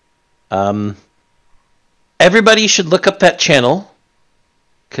Inheritor. Everybody should look up that channel,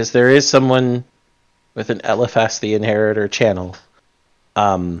 because there is someone with an Eliphas the Inheritor channel.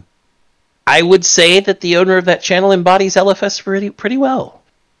 I would say that the owner of that channel embodies Eliphas pretty well.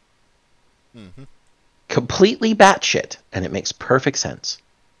 Mm-hmm. Completely batshit, and it makes perfect sense.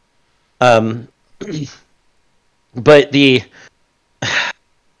 But the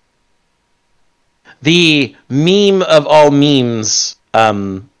meme of all memes,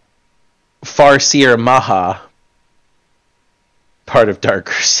 Farseer Maha, part of Dark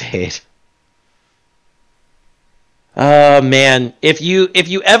Crusade. Oh man, if you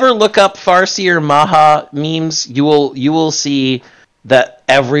ever look up Farseer Maha memes, you will see that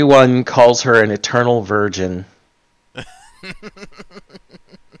everyone calls her an eternal virgin.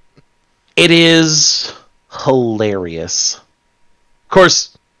 It is hilarious. Of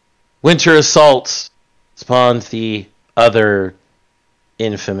course, Winter Assault spawned the other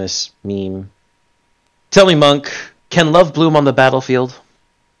infamous meme. Tell me, Monk, can love bloom on the battlefield?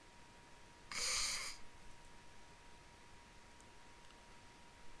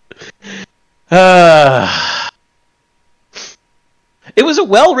 It was a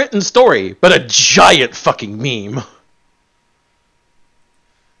well-written story, but a giant fucking meme.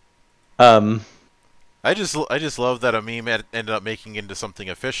 I just love that a meme ended up making into something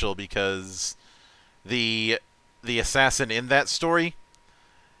official, because the assassin in that story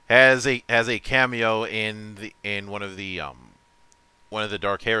has a cameo in one of the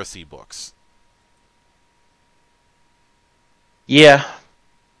Dark Heresy books. Yeah,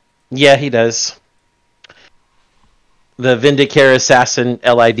 he does. The Vindicare Assassin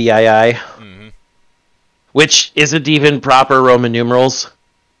Livii, mm-hmm. which isn't even proper Roman numerals.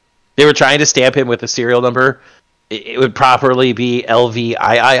 They were trying to stamp him with a serial number. It would properly be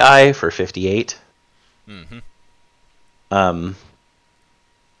LVIII for 58. Mm-hmm. And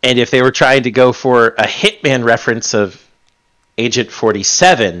if they were trying to go for a Hitman reference of Agent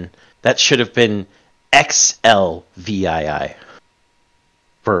 47, that should have been XLVII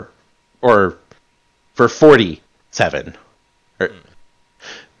for 47. But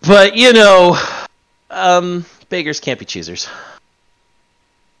beggars can't be choosers.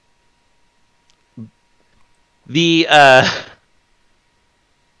 The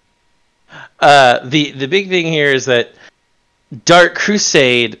big thing here is that Dark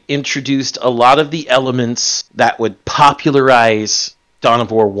Crusade introduced a lot of the elements that would popularize Dawn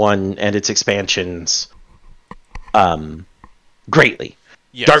of War 1 and its expansions greatly.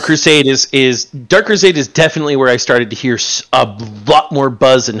 Yes. Dark Crusade is definitely where I started to hear a lot more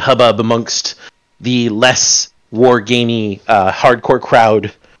buzz and hubbub amongst the less war-gamey hardcore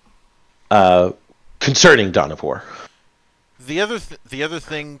crowd concerning Dawn of War. The other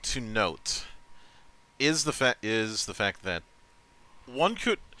thing to note is the fact that one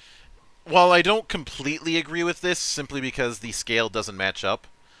could, while I don't completely agree with this, simply because the scale doesn't match up,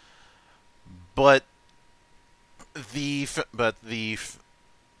 but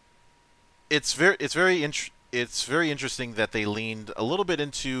it's very interesting that they leaned a little bit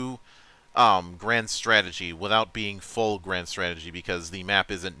into grand strategy without being full grand strategy, because the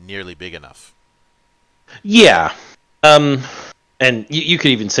map isn't nearly big enough. Yeah. And you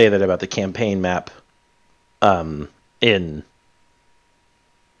could even say that about the campaign map in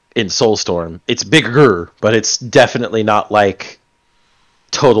Soulstorm. It's bigger, but it's definitely not like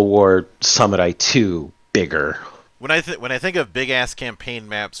Total War Samurai 2 bigger. When I think of big-ass campaign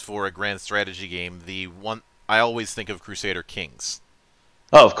maps for a grand strategy game, I always think of Crusader Kings.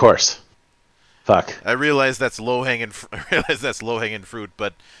 Oh, of course. Fuck. I realize that's low-hanging fruit,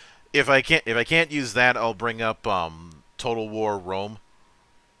 but if I can't use that, I'll bring up Total War Rome.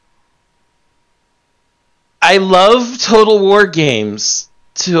 I love Total War games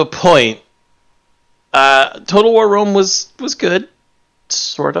to a point. Total War Rome was good,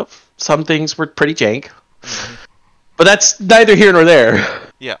 sort of. Some things were pretty jank. Mm-hmm. But that's neither here nor there.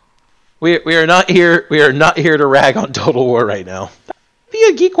 Yeah. We are not here to rag on Total War right now. be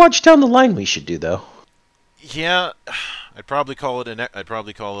a Geek Watch down the line we should do, though. Yeah, I'd probably call it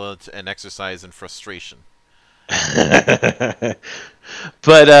an exercise in frustration.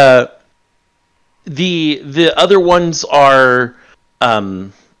 But the other ones are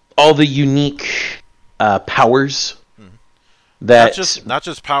all the unique powers that not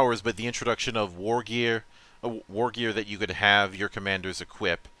just powers, but the introduction of war gear that you could have your commanders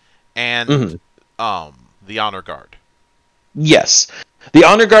equip, and the honor guard. Yes. The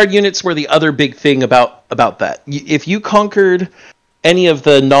Honor Guard units were the other big thing about that. If you conquered any of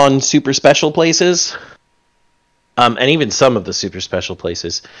the non-super special places, and even some of the super special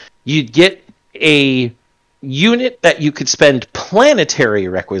places, you'd get a unit that you could spend planetary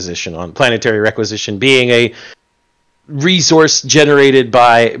requisition on. Planetary requisition being a resource generated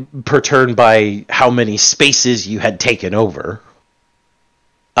per turn by how many spaces you had taken over.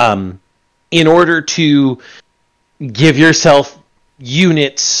 In order to give yourself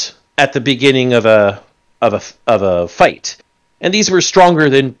units at the beginning of a fight, and these were stronger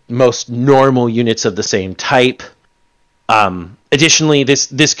than most normal units of the same type. Additionally,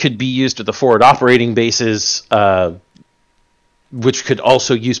 this could be used with the forward operating bases, which could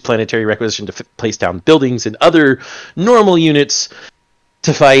also use planetary requisition to place down buildings and other normal units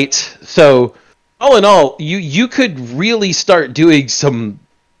to fight. So, all in all, you could really start doing some,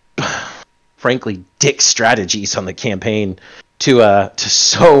 frankly, dick strategies on the campaign to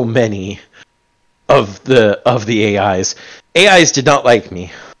so many of the AIs. AIs did not like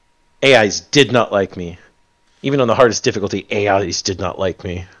me. AIs did not like me. Even on the hardest difficulty, AIs did not like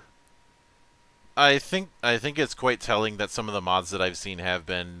me. I think it's quite telling that some of the mods that I've seen have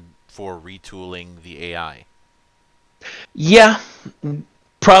been for retooling the AI. Yeah,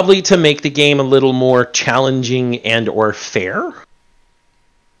 probably to make the game a little more challenging and or fair,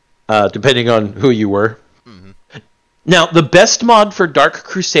 depending on who you were. Now, the best mod for Dark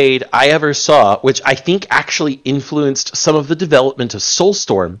Crusade I ever saw, which I think actually influenced some of the development of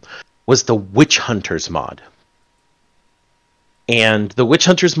Soulstorm, was the Witch Hunters mod. And the Witch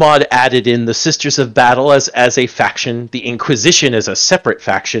Hunters mod added in the Sisters of Battle as a faction, the Inquisition as a separate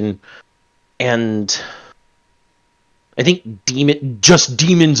faction, and I think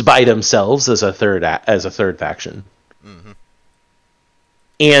demons by themselves as a third faction.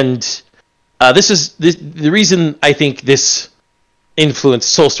 And the reason I think this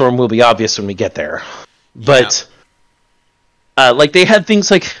influenced Soulstorm will be obvious when we get there. But like they had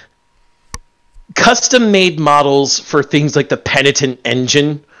things like custom-made models for things like the Penitent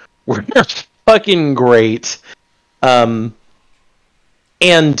Engine were fucking great. And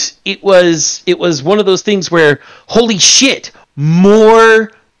it was one of those things where, holy shit,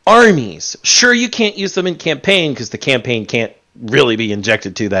 more armies. Sure, you can't use them in campaign because the campaign can't really be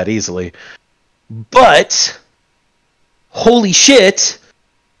injected to that easily. But holy shit,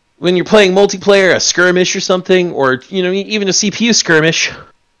 when you're playing multiplayer, a skirmish or something, or even a CPU skirmish,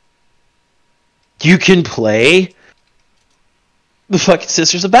 you can play the fucking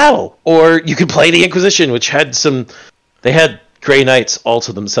Sisters of Battle, or you can play the Inquisition, which had they had Grey Knights all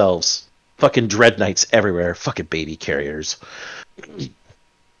to themselves, fucking Dread Knights everywhere, fucking baby carriers.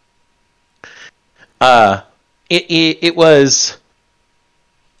 It was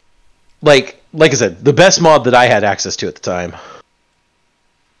like I said, the best mod that I had access to at the time.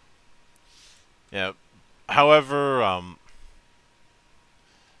 Yeah. However,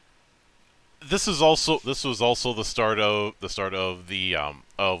 this was also the start of the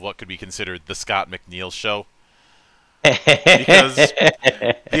of what could be considered the Scott McNeil show. Because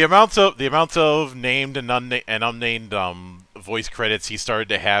the amount of named and unnamed voice credits he started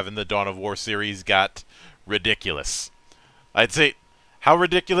to have in the Dawn of War series got ridiculous. I'd say, how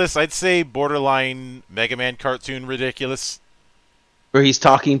ridiculous? I'd say borderline Mega Man cartoon ridiculous. Where he's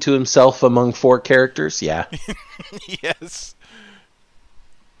talking to himself among 4 characters? Yeah. Yes.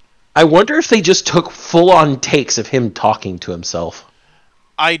 I wonder if they just took full-on takes of him talking to himself.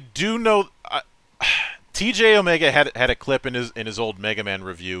 I do know... TJ Omega had a clip in his old Mega Man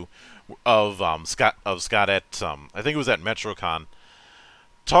review of Scott at I think it was at MetroCon,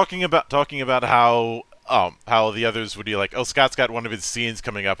 talking about how the others would be like, oh, Scott's got one of his scenes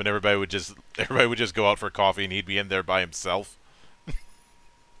coming up, and everybody would just go out for coffee, and he'd be in there by himself.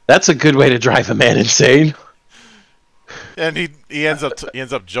 That's a good way to drive a man insane. And he ends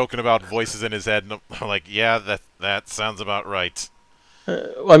up joking about voices in his head, and I'm like, yeah, that sounds about right.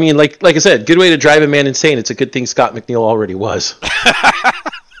 I mean, like I said, good way to drive a man insane. It's a good thing Scott McNeil already was.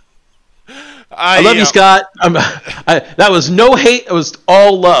 I love you, Scott. That was no hate. It was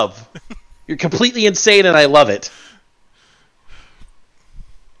all love. You're completely insane, and I love it.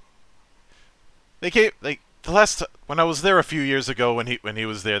 When I was there a few years ago, when he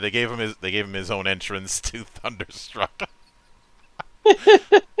was there, they gave him his own entrance to Thunderstruck.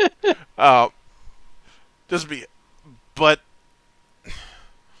 Just be, but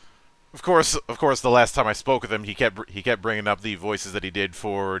of course, the last time I spoke with him, he kept bringing up the voices that he did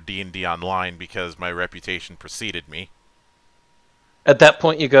for D&D Online because my reputation preceded me. At that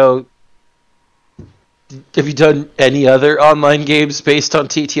point, you go, have you done any other online games based on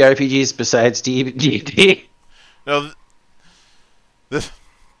TTRPGs besides D&D? No, this,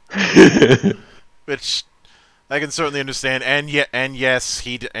 which I can certainly understand, and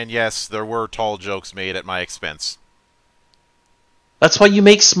yes, there were tall jokes made at my expense. That's why you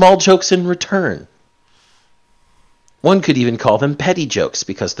make small jokes in return. One could even call them petty jokes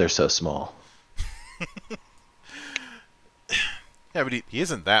because they're so small. Yeah, but he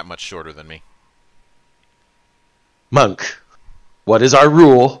isn't that much shorter than me. Monk, what is our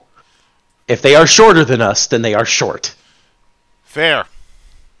rule? If they are shorter than us, then they are short. Fair.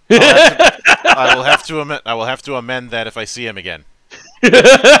 I will have to amend that if I see him again.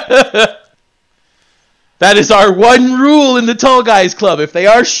 That is our one rule in the Tall Guys Club. If they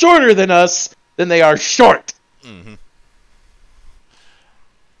are shorter than us, then they are short. Mm-hmm.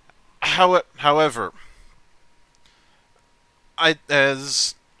 However,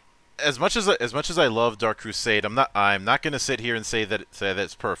 as much as I love Dark Crusade, I'm not going to sit here and say that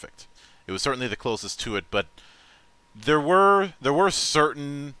it's perfect. It was certainly the closest to it, but there were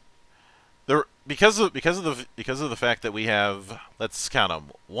certain because of the fact that we have, let's count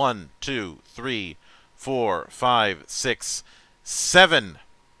them, 1, 2, 3, 4, 5, 6, 7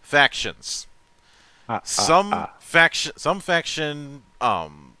 factions. Some faction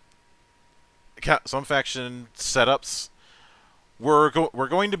setups were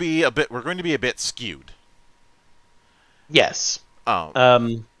going to be a bit skewed. Yes.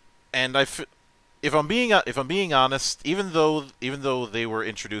 And if I'm being honest, even though they were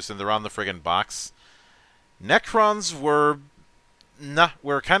introduced and they're on the friggin' box, Necrons were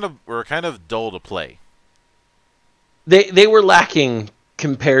kind of dull to play. They were lacking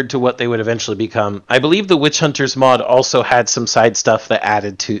compared to what they would eventually become. I believe the Witch Hunters mod also had some side stuff that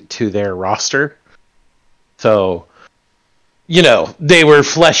added to their roster. So, they were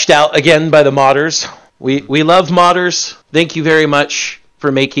fleshed out again by the modders. We love modders. Thank you very much for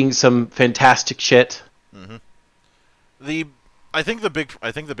making some fantastic shit. Mm-hmm. I think the big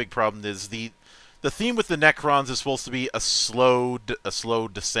problem is the theme with the Necrons is supposed to be a slow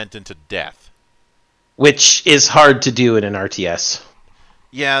descent into death, which is hard to do in an RTS.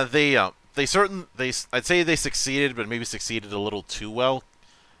 Yeah, I'd say they succeeded, but maybe succeeded a little too well.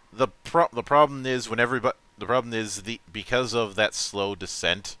 The problem is because of that slow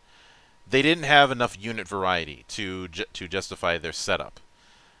descent, they didn't have enough unit variety to justify their setup.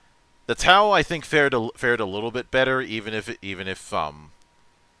 The Tau, I think, fared a little bit better, even if the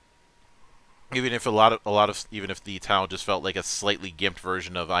Tau just felt like a slightly gimped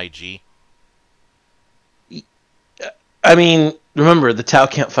version of IG. I mean, remember, the Tau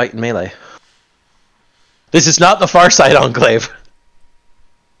can't fight in melee. This is not the Farside Enclave.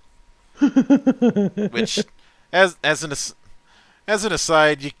 Which, as an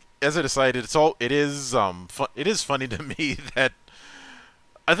aside, it is funny to me that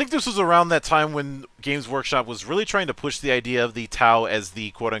I think this was around that time when Games Workshop was really trying to push the idea of the Tau as the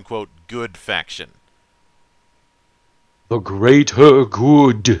quote-unquote good faction. The greater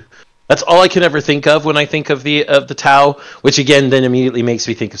good. That's all I can ever think of when I think of the Tau, which again then immediately makes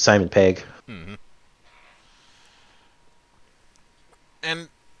me think of Simon Pegg. Mm-hmm. And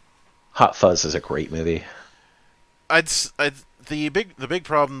Hot Fuzz is a great movie. The big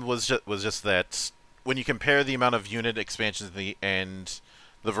problem was just that when you compare the amount of unit expansions and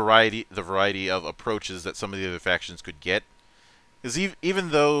the variety of approaches that some of the other factions could get, is even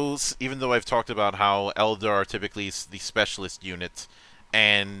though I've talked about how Eldar are typically the specialist unit,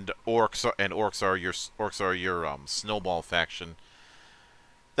 and orcs are your snowball faction.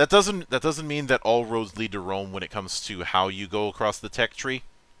 That doesn't mean that all roads lead to Rome when it comes to how you go across the tech tree.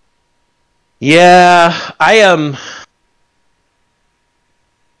 Yeah, I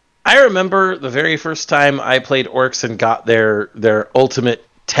remember the very first time I played orcs and got their ultimate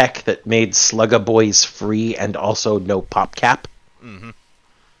tech that made Slugga Boys free and also no pop cap. Mm-hmm.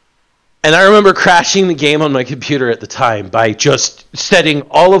 And I remember crashing the game on my computer at the time by just setting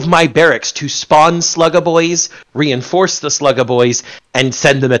all of my barracks to spawn Slugga Boys, reinforce the Slugga Boys, and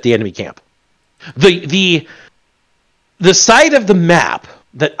send them at the enemy camp. The side of the map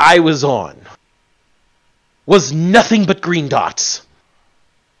that I was on was nothing but green dots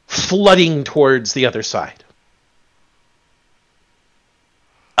flooding towards the other side.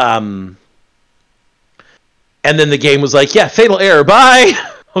 And then the game was like, yeah, fatal error, bye!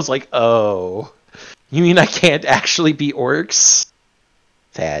 I was like, oh. You mean I can't actually be orcs?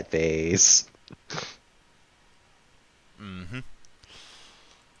 Sad face. Mm-hmm.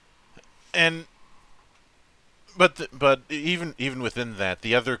 And but even within that,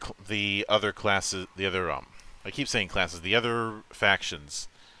 the other classes, I keep saying classes, the other factions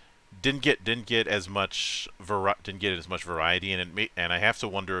didn't get as much variety, and I have to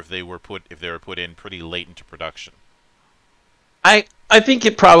wonder if they were put in pretty late into production. I think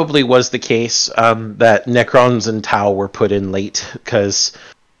it probably was the case that Necrons and Tau were put in late, because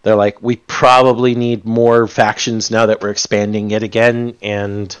they're like, we probably need more factions now that we're expanding yet again,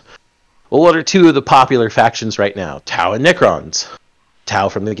 and well, what are two of the popular factions right now? Tau and Necrons. Tau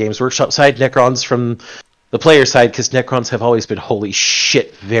from the Games Workshop side, Necrons from the player side, because Necrons have always been, holy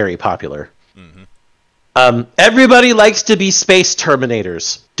shit, very popular. Mm-hmm. Everybody likes to be space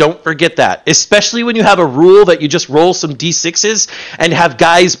Terminators. Don't forget that. Especially when you have a rule that you just roll some D6s and have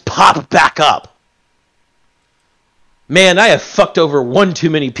guys pop back up. Man, I have fucked over one too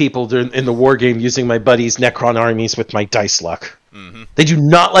many people in the war game using my buddies' Necron armies with my dice luck. Mm-hmm. They do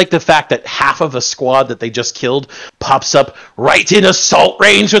not like the fact that half of a squad that they just killed pops up right in assault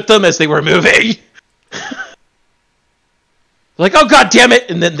range with them as they were moving. Like, oh god damn it!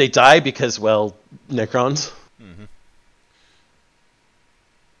 And then they die because, well, Necrons. Mm-hmm.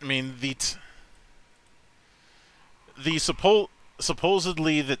 I mean,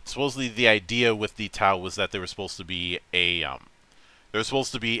 supposedly the idea with the Tau was that they were supposed to be a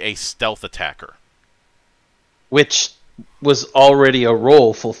stealth attacker, which was already a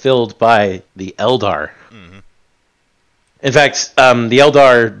role fulfilled by the Eldar. Mm-hmm. In fact, the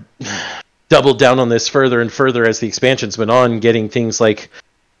Eldar doubled down on this further and further as the expansions went on, getting things like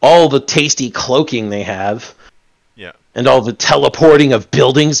all the tasty cloaking they have, and all the teleporting of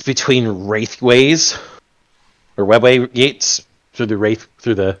buildings between wraithways or webway gates through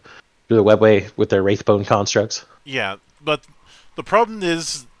the webway with their wraithbone constructs. Yeah, but the problem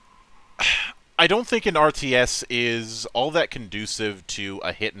is, I don't think an RTS is all that conducive to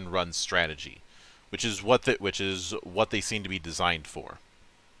a hit and run strategy, which is what they seem to be designed for.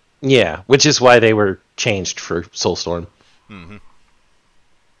 Yeah, which is why they were changed for Soulstorm. Mm-hmm.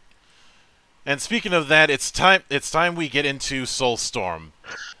 And speaking of that, it's time we get into Soulstorm.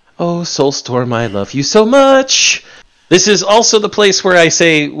 Oh, Soulstorm, I love you so much! This is also the place where I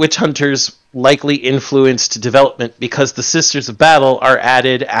say Witch Hunters likely influenced development, because the Sisters of Battle are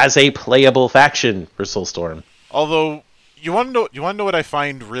added as a playable faction for Soulstorm. Although, you want to know what I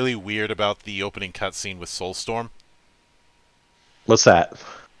find really weird about the opening cutscene with Soulstorm? What's that?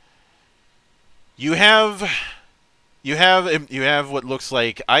 You have what looks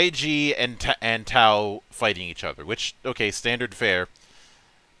like IG and Tau fighting each other, which, okay, standard fare.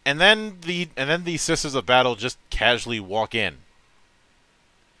 And then the Sisters of Battle just casually walk in.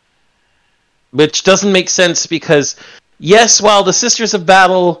 Which doesn't make sense, because yes, while the Sisters of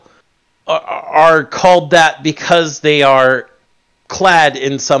Battle are called that because they are clad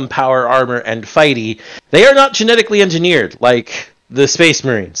in some power armor and fighty, they are not genetically engineered like the Space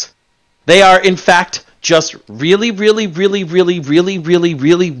Marines. They are, in fact, just really, really, really, really, really,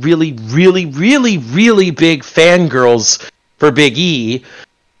 really, really, really, really, really, really big fangirls for Big E,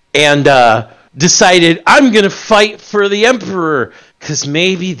 and decided, I'm going to fight for the Emperor, because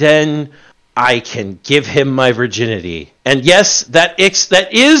maybe then I can give him my virginity. And yes, that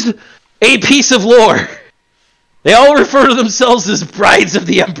is a piece of lore. They all refer to themselves as brides of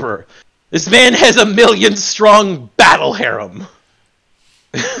the Emperor. This man has a 1,000,000-strong battle harem.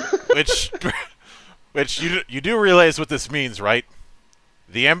 Which you do realize what this means, right?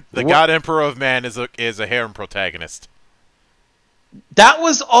 The God Emperor of Man is a harem protagonist. That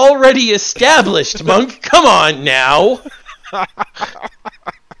was already established, Monk. Come on now.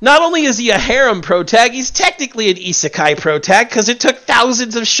 Not only is he a harem protag, he's technically an isekai protag, because it took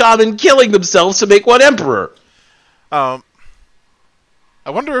thousands of shaman killing themselves to make one emperor. I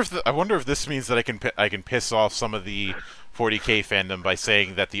wonder if this means that I can piss off some of the 40K fandom by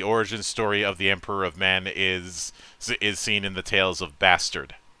saying that the origin story of the Emperor of Man is seen in the Tales of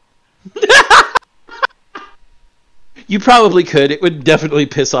Bastard. You probably could. It would definitely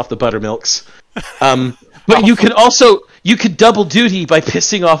piss off the Buttermilks. But you could double duty by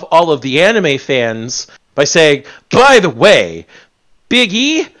pissing off all of the anime fans by saying, by the way, Big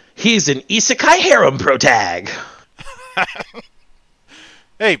E, he's an isekai harem protag.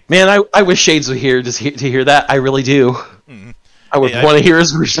 Hey, man, I wish Shades were here to hear that. I really do. Mm-hmm. I would want to hear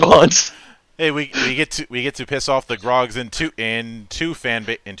his response. Hey, we get to piss off the Grogs in two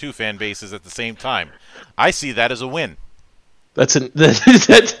fan bases at the same time. I see that as a win.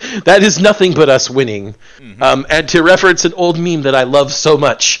 That is nothing but us winning. Mm-hmm. And to reference an old meme that I love so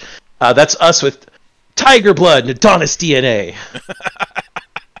much, that's us with tiger blood and Adonis DNA.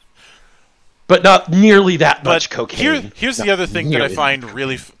 But not nearly that much cocaine. Here's the other thing that I find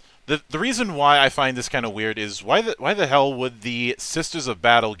really... The reason why I find this kind of weird is why the hell would the Sisters of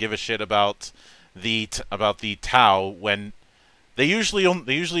Battle give a shit about the Tau when they usually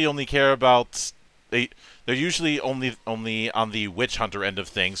only care about... They're usually only on the witch hunter end of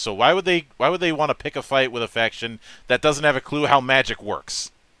things. So why would they want to pick a fight with a faction that doesn't have a clue how magic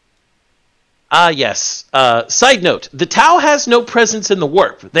works? Yes. Side note, the Tau has no presence in the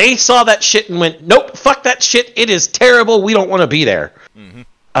warp. They saw that shit and went, nope, fuck that shit, it is terrible, we don't want to be there. Mm-hmm.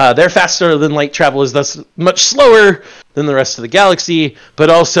 Their faster than light travel is thus much slower than the rest of the galaxy, but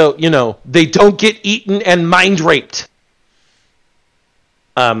also, you know, they don't get eaten and mind raped.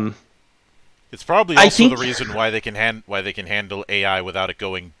 It's probably also the reason why they can handle AI without it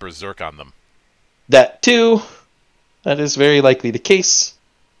going berserk on them. That too. That is very likely the case.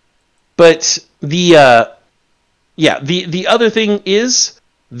 But the other thing is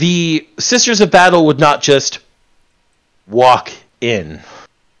the Sisters of Battle would not just walk in.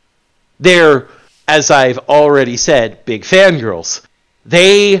 They're, as I've already said, big fangirls.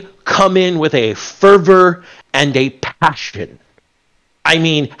 They come in with a fervor and a passion. I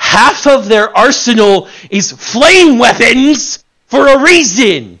mean, half of their arsenal is flame weapons for a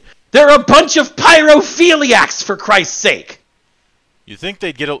reason. They're a bunch of pyrophiliacs, for Christ's sake. You think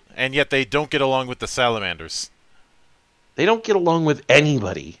they'd and yet they don't get along with the salamanders. They don't get along with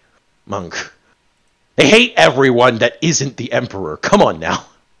anybody, Monk. They hate everyone that isn't the Emperor. Come on now.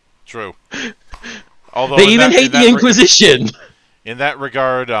 True. Although they even hate the Inquisition. In that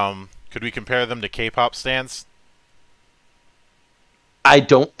regard, could we compare them to K-pop stans? I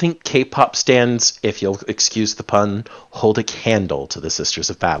don't think K-pop stans, if you'll excuse the pun, hold a candle to the Sisters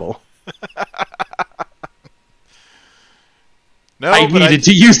of Battle. No, I needed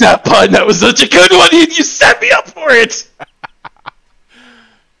to use that pun. That was such a good one. You set me up for it.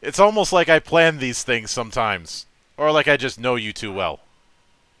 It's almost like I plan these things sometimes. Or like I just know you too well.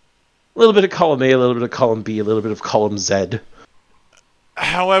 A little bit of column A, a little bit of column B, a little bit of column Z.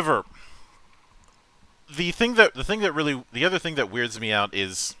 However, the other thing that weirds me out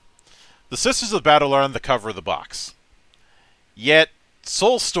is the Sisters of Battle are on the cover of the box. Yet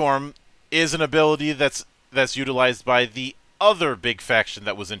Soulstorm is an ability that's utilized by the other big faction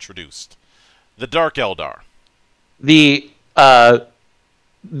that was introduced, the Dark Eldar. The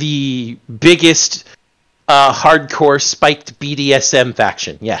biggest hardcore spiked BDSM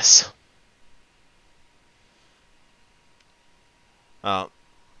faction, yes.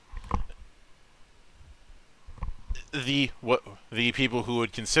 The people who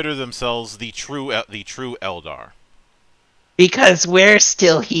would consider themselves the true Eldar. Because we're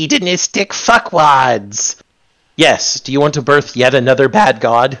still hedonistic fuckwads. Yes, do you want to birth yet another bad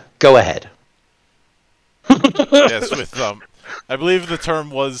god? Go ahead. Yes, with I believe the term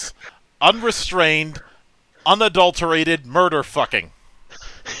was unrestrained, unadulterated murder fucking.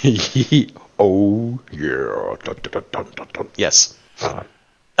 Oh yeah. Dun, dun, dun, dun, dun. Yes.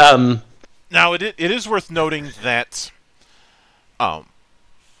 Now it is worth noting that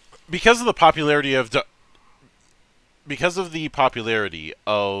because of the popularity of Dark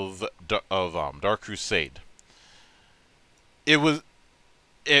Crusade,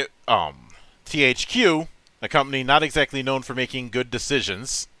 THQ, a company not exactly known for making good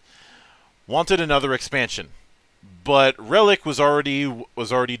decisions, wanted another expansion, but Relic was already in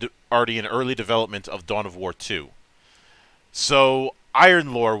early development of Dawn of War 2. So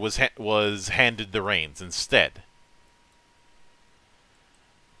Iron Lore was handed the reins instead.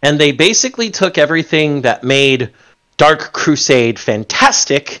 And they basically took everything that made Dark Crusade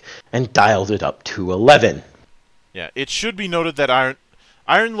fantastic and dialed it up to 11. Yeah, it should be noted that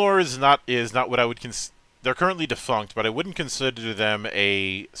Iron Lore is not what I would consider. They're currently defunct, but I wouldn't consider them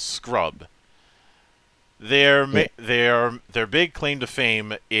a scrub. Their big claim to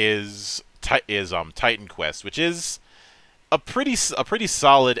fame is Titan Quest, which is a pretty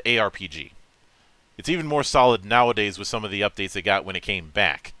solid ARPG. It's even more solid nowadays with some of the updates it got when it came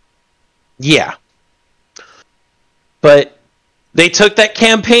back. Yeah. But they took that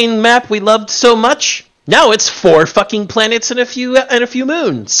campaign map we loved so much. Now it's 4 fucking planets and a few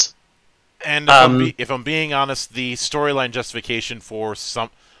moons. And if I'm being honest, the storyline justification for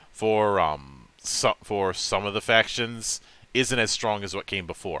some of the factions isn't as strong as what came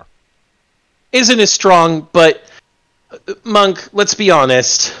before. Isn't as strong, but Monk, let's be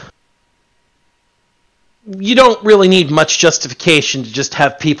honest. You don't really need much justification to just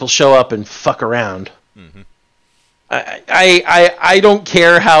have people show up and fuck around. Mm-hmm. I don't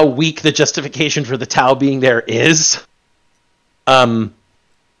care how weak the justification for the Tau being there is. They're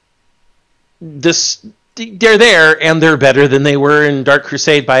there, and they're better than they were in Dark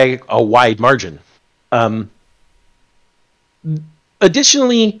Crusade by a wide margin.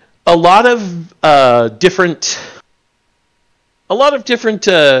 Additionally, a lot of different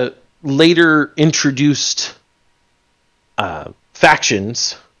later introduced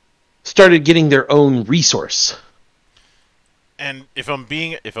factions started getting their own resource. And if I'm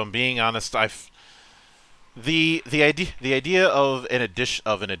being honest, the idea of an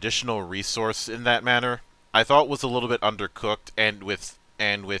additional resource in that manner, I thought was a little bit undercooked, and with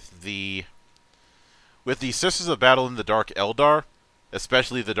the Sisters of Battle in the Dark Eldar,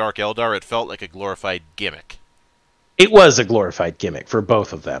 especially the Dark Eldar, it felt like a glorified gimmick. It was a glorified gimmick for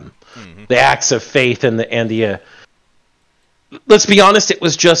both of them. Mm-hmm. The Acts of Faith and the let's be honest, it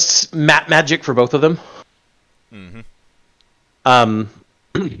was just map magic for both of them. Mm-hmm.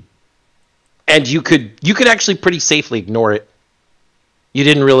 And you could actually pretty safely ignore it. You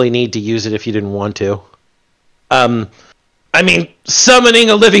didn't really need to use it if you didn't want to. I mean, summoning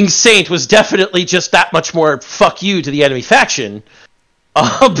a living saint was definitely just that much more fuck you to the enemy faction.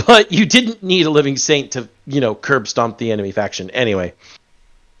 But you didn't need a living saint to, curb stomp the enemy faction. Anyway.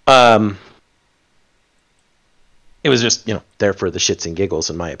 It was just, there for the shits and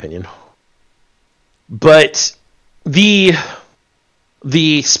giggles, in my opinion. But the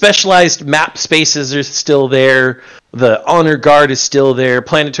specialized map spaces are still there. The Honor Guard is still there.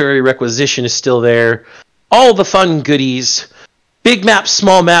 Planetary Requisition is still there. All the fun goodies. Big maps,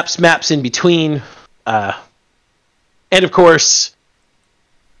 small maps, maps in between. And of course,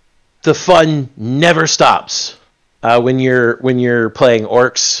 the fun never stops when you're playing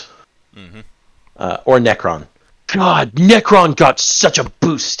Orcs or Necron. God, Necron got such a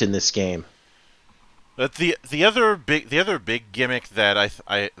boost in this game. But the other big gimmick that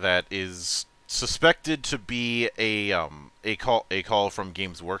that is suspected to be a call from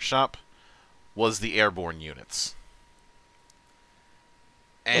Games Workshop was the airborne units.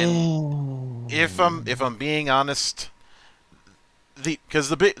 And if I'm being honest, because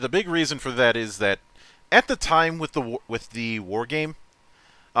the big reason for that is that at the time with the war game,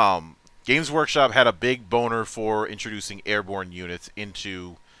 Games Workshop had a big boner for introducing airborne units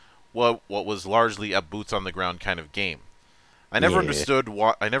into what was largely a boots on the ground kind of game. I never understood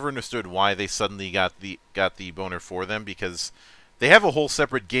why they suddenly got the boner for them, because they have a whole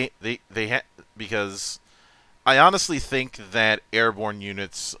separate game. Because I honestly think that airborne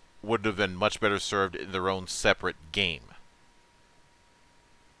units would have been much better served in their own separate game.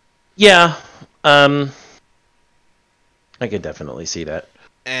 Yeah, I could definitely see that.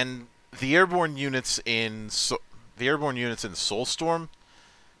 And the airborne units in Soulstorm,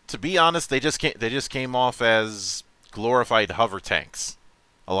 to be honest, they just came off as glorified hover tanks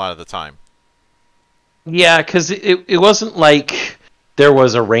a lot of the time. Yeah, because it wasn't like there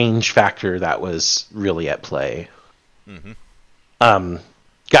was a range factor that was really at play. Mm-hmm.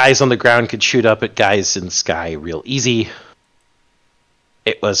 Guys on the ground could shoot up at guys in the sky real easy.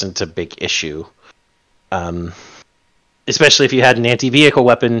 It wasn't a big issue. Especially if you had an anti-vehicle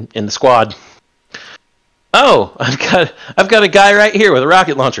weapon in the squad. Oh, I've got a guy right here with a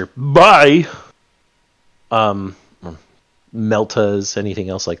rocket launcher. Bye. Meltas, anything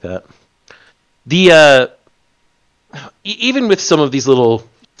else like that. The even with some of these little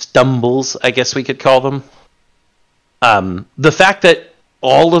stumbles, I guess we could call them, the fact that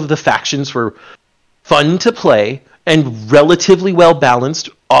all of the factions were fun to play and relatively well balanced,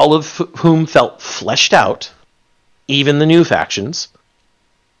 all of whom felt fleshed out, even the new factions,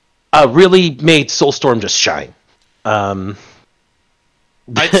 really made Soulstorm just shine. I'd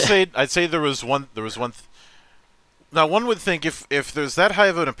say there was one. Now, one would think if there's that high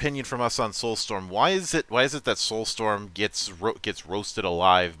of an opinion from us on Soulstorm, why is it that Soulstorm gets roasted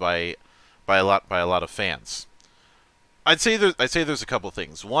alive by a lot of fans? I'd say there's a couple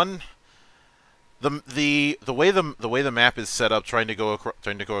things. One, the way the map is set up, trying to go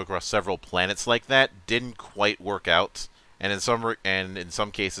across several planets like that, didn't quite work out, and in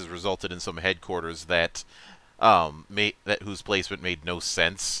some cases resulted in some headquarters that whose placement made no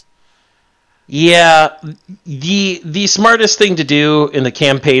sense. Yeah, the smartest thing to do in the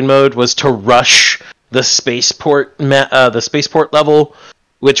campaign mode was to rush the spaceport level,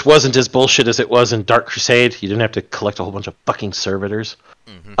 which wasn't as bullshit as it was in Dark Crusade. You didn't have to collect a whole bunch of fucking servitors.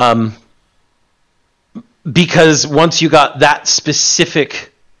 Mm-hmm. Because once you got that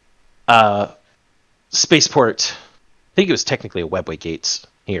specific spaceport, I think it was technically a webway gates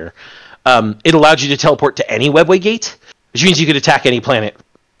here, it allowed you to teleport to any webway gate, which means you could attack any planet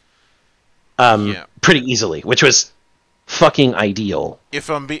pretty easily, which was fucking ideal. If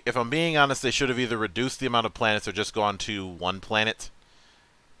I'm being honest, they should have either reduced the amount of planets or just gone to one planet.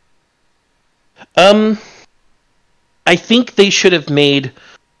 I think they should have made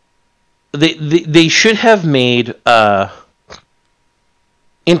they should have made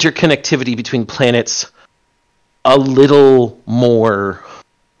interconnectivity between planets a little more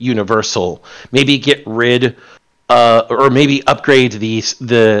universal. Maybe get rid or maybe upgrade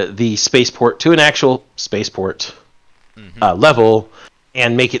the spaceport to an actual spaceport level,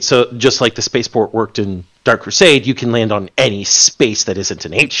 and make it so, just like the spaceport worked in Dark Crusade, you can land on any space that isn't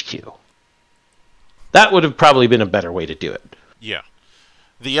an HQ. That would have probably been a better way to do it. Yeah.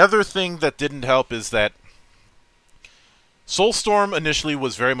 The other thing that didn't help is that Soulstorm initially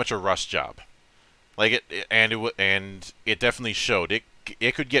was very much a rush job. Like it definitely showed. It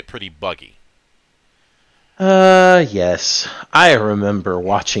could get pretty buggy. Yes. I remember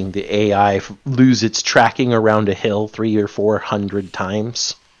watching the AI lose its tracking around a hill 300 or 400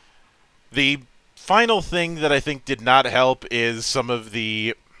 times. The final thing that I think did not help is some of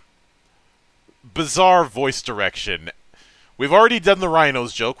the bizarre voice direction. We've already done the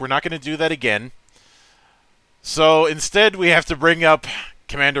rhinos joke. We're not going to do that again. So instead, we have to bring up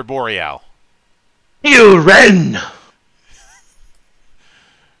Commander Boreal. You Ren!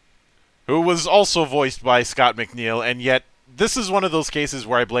 Who was also voiced by Scott McNeil, and yet this is one of those cases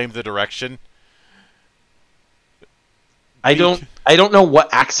where I blame the direction. I don't know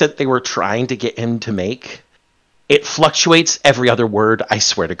what accent they were trying to get him to make. It fluctuates every other word, I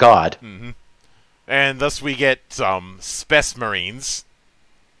swear to God. Mm-hmm. And thus we get Spess Marines.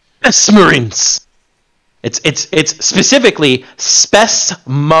 Spess Marines! It's specifically Spess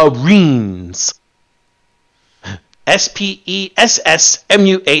Marines. SPESSMUHREENS.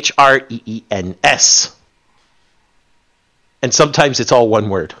 And sometimes it's all one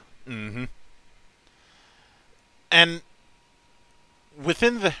word. Mm-hmm. And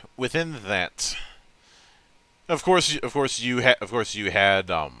within that, of course you had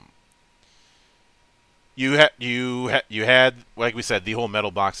like we said, the whole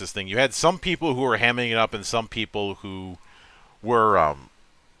metal boxes thing. You had some people who were hamming it up and some people who were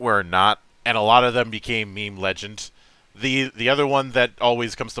not, and a lot of them became meme legend. The other one that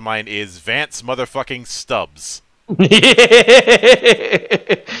always comes to mind is Vance motherfucking Stubbs.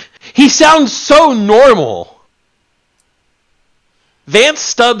 He sounds so normal. Vance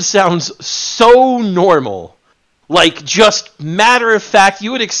Stubbs sounds so normal. Like, just matter of fact,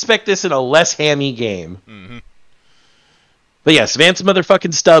 you would expect this in a less hammy game. Mm-hmm. But yes, Vance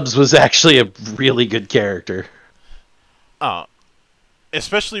motherfucking Stubbs was actually a really good character.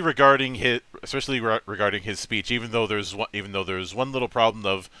 Especially regarding his speech. Even though there's one little problem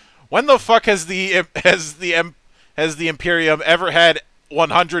of, when the fuck has the Imperium ever had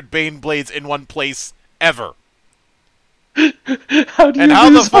 100 Bane blades in one place ever? How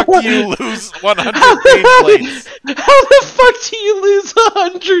the fuck do you lose 100 Bane blades? How the fuck do you lose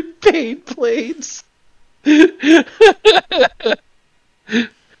 100 Bane blades?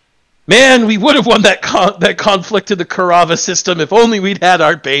 Man, we would have won that conflict in the Karava system if only we'd had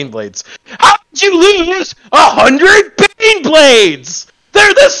our Bane blades. How did you lose 100 Bane blades?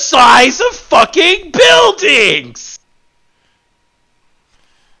 They're the size of fucking buildings!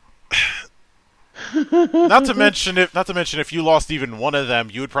 Not to mention if you lost even one of them,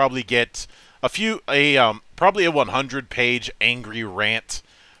 you would probably get probably a 100-page angry rant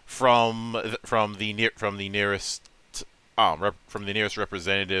from the nearest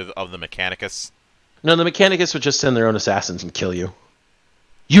representative of the Mechanicus. No, the Mechanicus would just send their own assassins and kill you.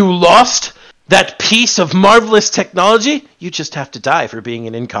 You lost that piece of marvelous technology? You just have to die for being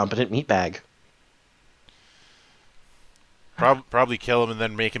an incompetent meatbag. Probably kill him and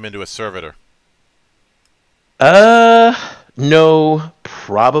then make him into a servitor. No,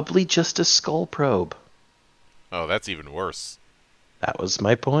 probably just a skull probe. Oh, that's even worse. That was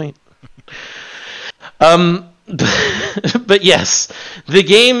my point. But yes, the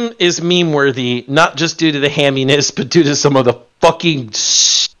game is meme-worthy, not just due to the hamminess, but due to some of the fucking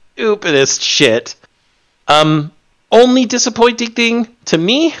stupidest shit. Only disappointing thing to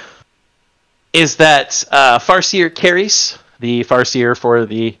me is that Farseer carries, the Farseer for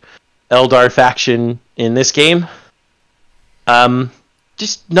the Eldar faction in this game,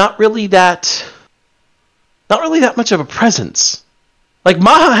 just not really that much of a presence. Like,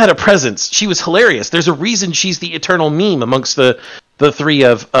 Maha had a presence. She was hilarious. There's a reason she's the eternal meme amongst the three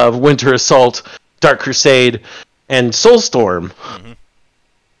of Winter Assault, Dark Crusade, and Soulstorm. Mm-hmm.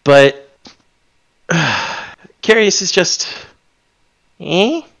 But Carius is just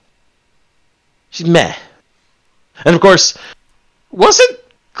she's meh. And of course, wasn't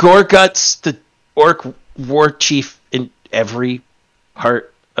Gorguts the Orc war chief every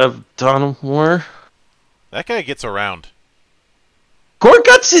part of Dawn of War. That guy gets around.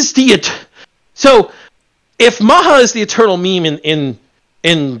 Gorguts is so if Maha is the eternal meme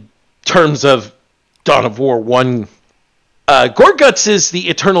in terms of Dawn of War 1, Gorguts is the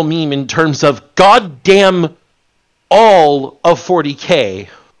eternal meme in terms of goddamn all of 40k.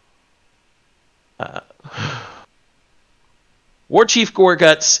 War Chief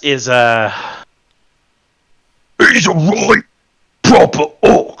Gorguts is he's a right proper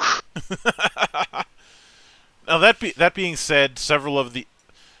orc. Now that being said, several of the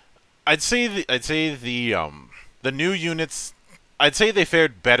I'd say the new units, I'd say they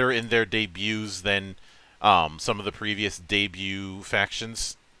fared better in their debuts than some of the previous debut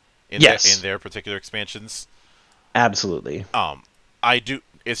factions in their particular expansions. Absolutely. I do.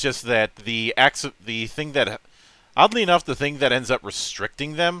 It's just that the thing that, oddly enough, the thing that ends up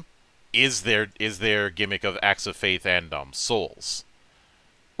restricting them is their gimmick of Acts of Faith and souls.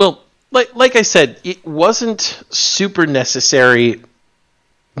 Well, like I said, it wasn't super necessary.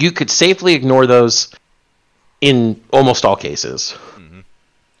 You could safely ignore those in almost all cases. Mm-hmm.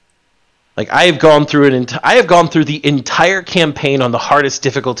 Like I have gone through the entire campaign on the hardest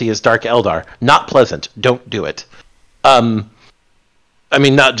difficulty as Dark Eldar. Not pleasant. Don't do it. I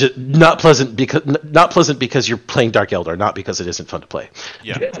mean, not pleasant because you're playing Dark Eldar, not because it isn't fun to play.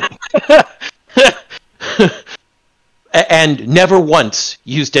 Yeah. And never once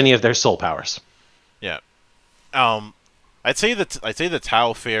used any of their soul powers. Yeah. I'd say the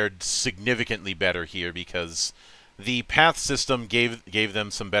Tau fared significantly better here because the path system gave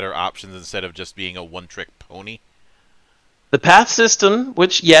them some better options instead of just being a one-trick pony. The path system,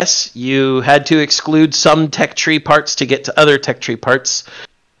 which, yes, you had to exclude some tech tree parts to get to other tech tree parts,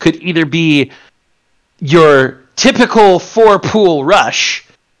 could either be your typical 4-pool rush.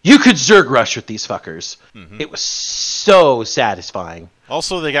 You could Zerg rush with these fuckers. Mm-hmm. It was so satisfying.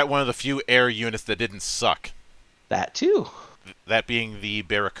 Also, they got one of the few air units that didn't suck. That too. That being the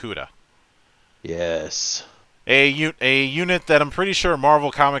Barracuda. Yes. A unit that I'm pretty sure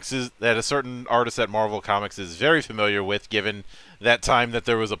that a certain artist at Marvel Comics is very familiar with, given that time that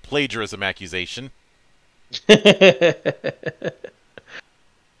there was a plagiarism accusation. But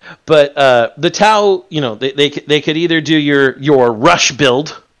the Tau, they could either do your rush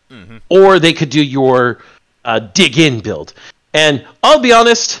build, mm-hmm. or they could do your dig in build. And I'll be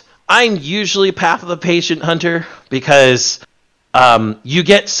honest, I'm usually a Path of the Patient Hunter because you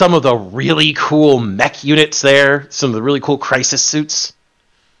get some of the really cool mech units there, some of the really cool crisis suits.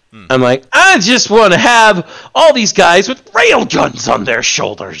 I'm like, I just want to have all these guys with railguns on their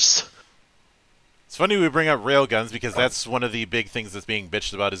shoulders. It's funny we bring up railguns because that's one of the big things that's being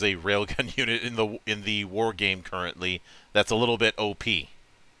bitched about is a railgun unit in the war game currently that's a little bit OP.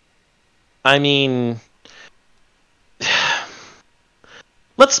 I mean,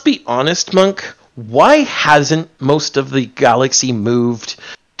 let's be honest, Monk. Why hasn't most of the galaxy moved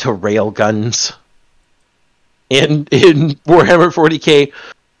to railguns? In Warhammer 40k,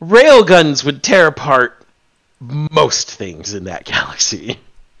 railguns would tear apart most things in that galaxy.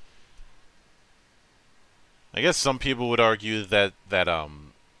 I guess some people would argue that the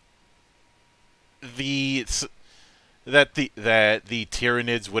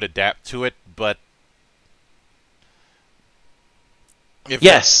Tyranids would adapt to it, but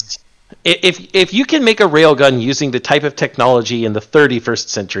if you can make a railgun using the type of technology in the 31st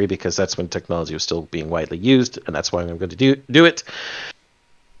century, because that's when technology was still being widely used, and that's why I'm going to do it.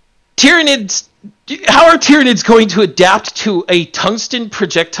 Tyranids, how are Tyranids going to adapt to a tungsten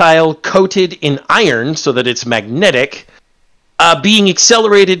projectile coated in iron so that it's magnetic, being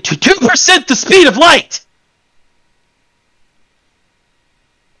accelerated to 2% the speed of light?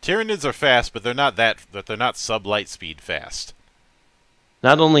 Tyranids are fast, but they're not sub-light speed fast.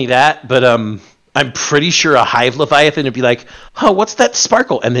 Not only that, but I'm pretty sure a Hive Leviathan would be like, "Oh, what's that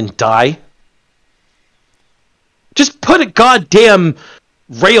sparkle?" and then die. Just put a goddamn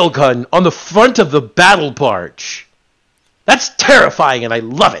railgun on the front of the battle barge. That's terrifying, and I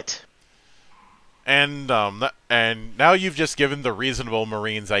love it. And now you've just given the reasonable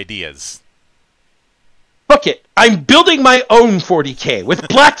Marines ideas. Fuck it. I'm building my own 40k with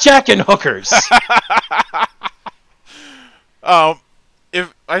blackjack and hookers.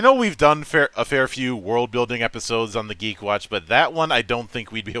 If I know we've done a fair few world-building episodes on the Geek Watch, but that one I don't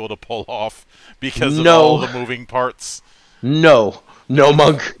think we'd be able to pull off because of all the moving parts. No,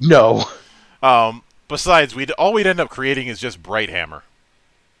 Monk, no. Besides, all we'd end up creating is just Brighthammer.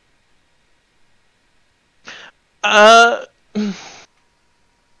 I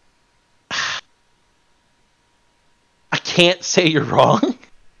can't say you're wrong.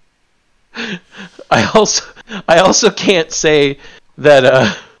 I I also can't say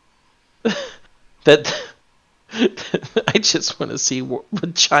that that I just want to see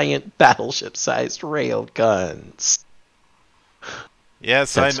giant battleship-sized rail guns.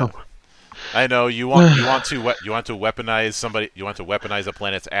 Yes, I know. I know you want to weaponize somebody. You want to weaponize a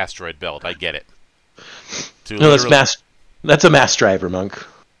planet's asteroid belt. I get it. No, that's a mass driver, Monk.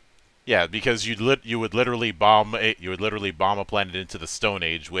 Yeah, because you would literally bomb a planet into the Stone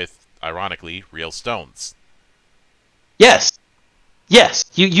Age with, ironically, real stones. Yes.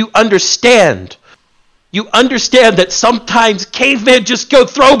 You understand. You understand that sometimes cavemen just go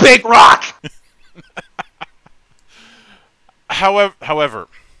throw big rock. However,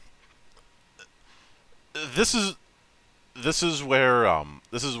 this is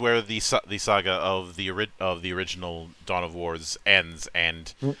where the saga of the original Dawn of Wars ends,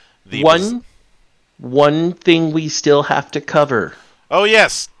 and one thing we still have to cover. Oh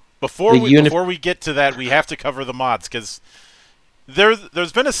yes, before we get to that, we have to cover the mods, because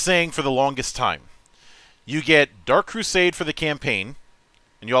there's been a saying for the longest time. You get Dark Crusade for the campaign,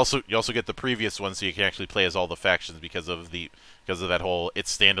 and you also get the previous one, so you can actually play as all the factions because of that whole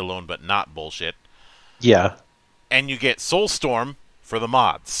it's standalone but not bullshit. Yeah. And you get Soulstorm for the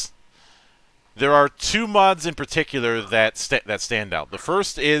mods. There are two mods in particular that stand out. The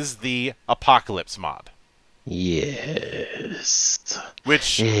first is the Apocalypse mod. Yes.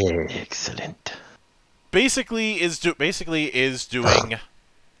 Which excellent. Basically is doing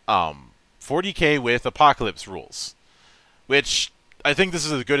 40k with Apocalypse rules. Which I think this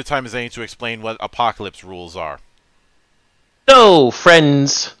is as good a time as any to explain what Apocalypse rules are. So,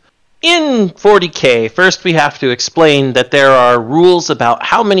 friends, in 40k, first we have to explain that there are rules about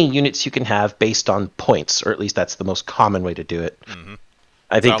how many units you can have based on points, or at least that's the most common way to do it. Mm-hmm.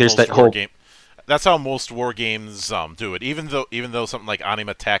 I think there's that whole game. That's how most war games do it. Even though something like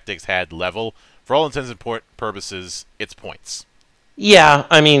Anima Tactics had level, for all intents and purposes, it's points. Yeah,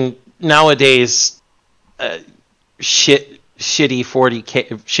 I mean nowadays, shitty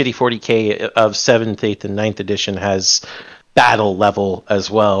 40k of 7th, 8th, and 9th edition has battle level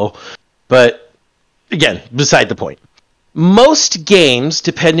as well. But again, beside the point. Most games,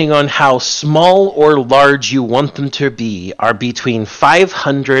 depending on how small or large you want them to be, are between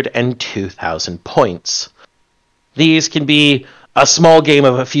 500 and 2,000 points. These can be a small game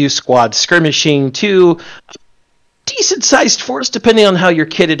of a few squads skirmishing to a decent-sized force, depending on how you're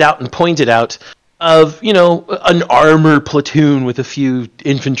kitted out and pointed out, of, an armor platoon with a few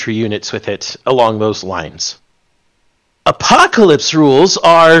infantry units with it, along those lines. Apocalypse rules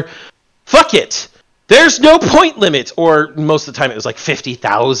are, fuck it! There's no point limit, or most of the time it was like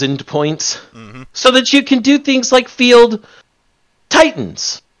 50,000 points, so that you can do things like field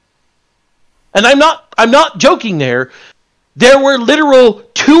Titans. And I'm not joking there. There were literal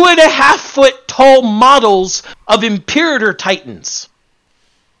 2.5-foot tall models of Imperator Titans.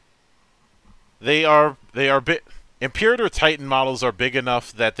 They are big. Imperator Titan models are big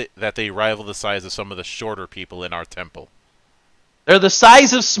enough that they rival the size of some of the shorter people in our temple. They're the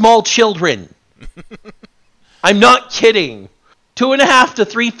size of small children. I'm not kidding. 2.5 to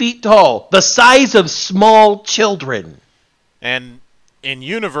 3 feet tall. The size of small children. And in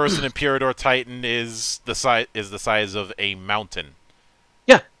universe, an Imperator Titan is the size of a mountain.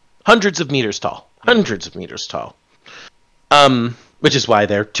 Yeah, hundreds of meters tall. Hundreds of meters tall. Which is why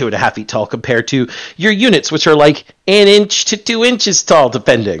they're 2.5 feet tall compared to your units, which are like 1 inch to 2 inches tall,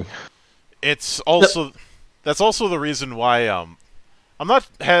 depending. That's also the reason why I'm not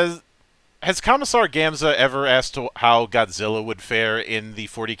Has Commissar Gamza ever asked how Godzilla would fare in the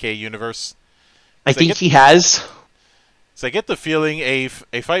 40k universe? I think he has. So I get the feeling a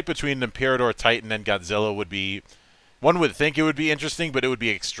fight between Imperator Titan and Godzilla would be... One would think it would be interesting, but it would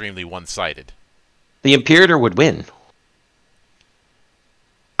be extremely one-sided. The Imperator would win.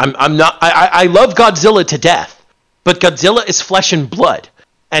 I love Godzilla to death, but Godzilla is flesh and blood.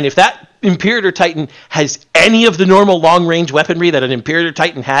 And if that Imperator Titan has any of the normal long-range weaponry that an Imperator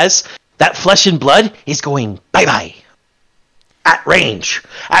Titan has, that flesh and blood is going bye-bye. At range.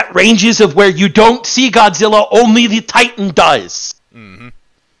 At ranges of where you don't see Godzilla, only the Titan does. Mm-hmm.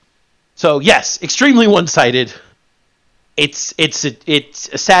 So, yes, extremely one-sided. It's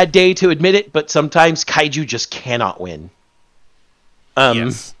a sad day to admit it, but sometimes Kaiju just cannot win.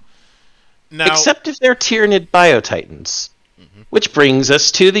 Yes. Now, except if they're Tyranid Biotitans. Mm-hmm. Which brings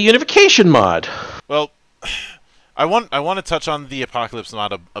us to the Unification mod. Well, I want to touch on the Apocalypse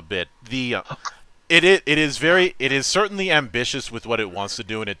mod a bit. It is certainly ambitious with what it wants to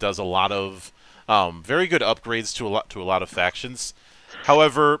do, and it does a lot of very good upgrades to a lot of factions.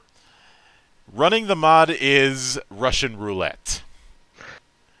 However, running the mod is Russian roulette.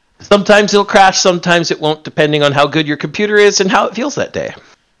 Sometimes it'll crash, sometimes it won't, depending on how good your computer is and how it feels that day.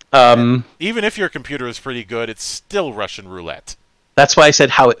 Even if your computer is pretty good, it's still Russian roulette. That's why I said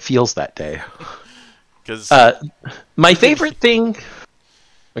how it feels that day. Because my favorite thing...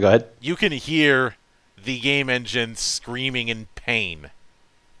 Go ahead. You can hear the game engine screaming in pain.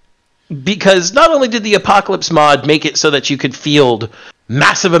 Because not only did the Apocalypse mod make it so that you could field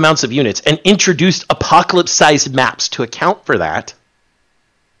massive amounts of units and introduced Apocalypse-sized maps to account for that,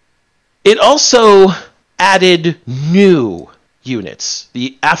 it also added new units.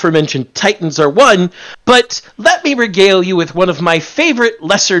 The aforementioned Titans are one, but let me regale you with one of my favorite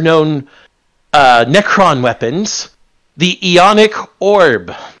lesser-known Necron weapons, the Ionic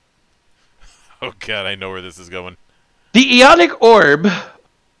Orb. Oh god, I know where this is going. The Ionic Orb,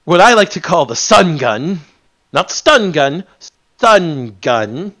 what I like to call the Sun Gun, not Stun Gun, Sun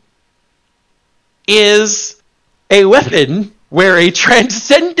Gun, is a weapon where a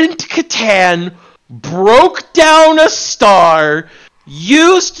transcendent Catan broke down a star,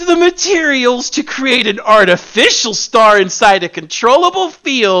 used the materials to create an artificial star inside a controllable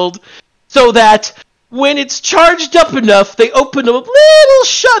field, so that when it's charged up enough, they open a little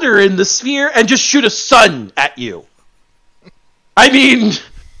shutter in the sphere and just shoot a sun at you. I mean,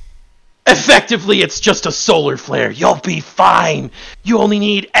 effectively, it's just a solar flare. You'll be fine. You only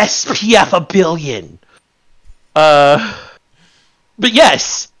need SPF 1 billion. But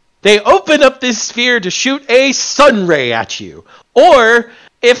yes, they open up this sphere to shoot a sun ray at you. Or,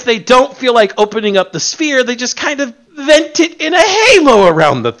 if they don't feel like opening up the sphere, they just kind of vent it in a halo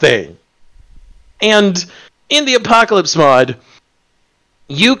around the thing. And in the Apocalypse mod,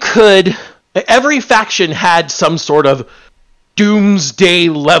 you could... Every faction had some sort of doomsday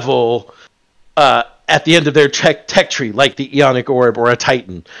level at the end of their tech tree, like the Ionic Orb or a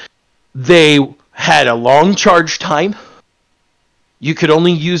Titan. They had a long charge time. You could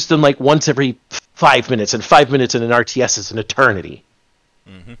only use them like once every 5 minutes, and 5 minutes in an RTS is an eternity.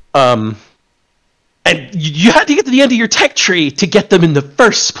 Mm-hmm. And you had to get to the end of your tech tree to get them in the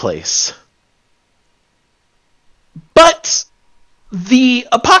first place. But the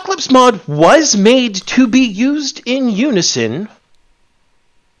Apocalypse mod was made to be used in unison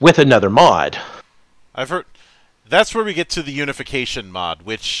with another mod. I've heard that's where we get to the unification mod,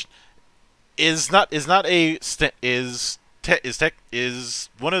 which is one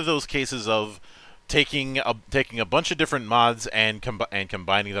of those cases of taking a bunch of different mods and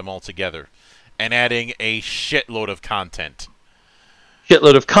combining them all together and adding a shitload of content.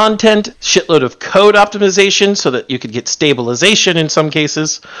 Shitload of content, shitload of code optimization so that you could get stabilization in some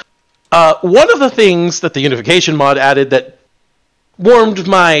cases. One of the things that the unification mod added that warmed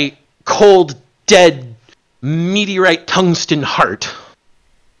my cold, dead, meteorite tungsten heart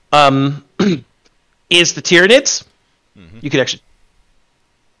is the Tyranids. Mm-hmm. You could actually...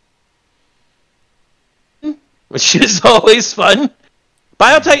 which is always fun.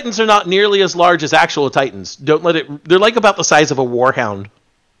 Biotitans are not nearly as large as actual Titans. Don't let it... They're like about the size of a Warhound.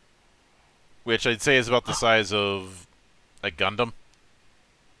 Which I'd say is about the size of a Gundam.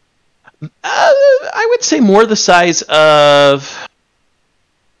 I would say more the size of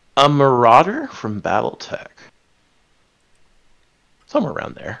a Marauder from BattleTech. Somewhere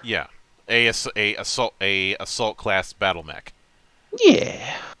around there. Yeah. A assault class battle mech.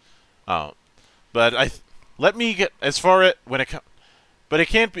 Yeah. But let me get as far as when it comes... But it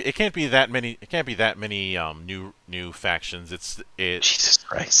can't be that many new factions. Jesus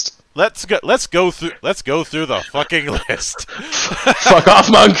Christ. Let's go through the fucking list. Fuck off,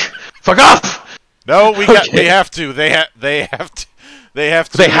 Monk. Fuck off. No, they have to. They have to. They have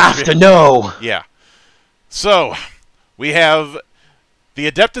to know. Yeah. So, we have the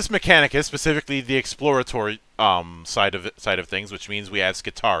Adeptus Mechanicus, specifically the exploratory side of things, which means we have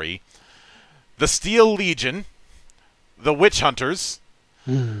Skitarii, the Steel Legion, the Witch Hunters.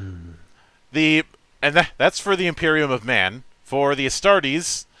 That's for the Imperium of Man. For the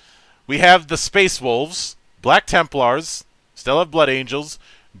Astartes, we have the Space Wolves, Black Templars, Stellar Blood Angels,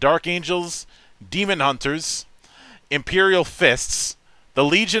 Dark Angels, Demon Hunters, Imperial Fists, the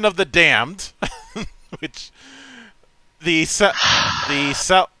Legion of the Damned, which the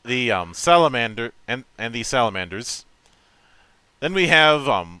Salamander and the Salamanders. Then we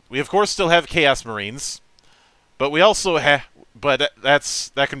of course still have Chaos Marines, but we also have. But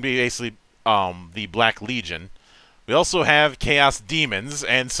that can be basically the Black Legion. We also have Chaos Demons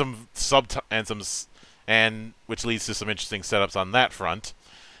and which leads to some interesting setups on that front.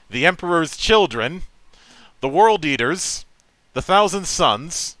 The Emperor's Children, the World Eaters, the Thousand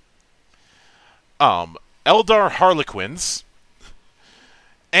Sons, Eldar Harlequins,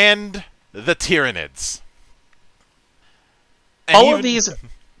 and the Tyranids. And all of these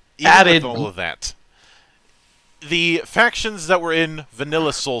with all of that, the factions that were in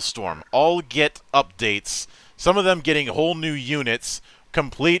Vanilla Soulstorm all get updates, some of them getting whole new units,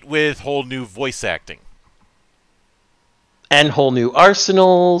 complete with whole new voice acting. And whole new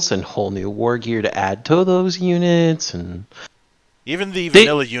arsenals, and whole new war gear to add to those units, and... Even the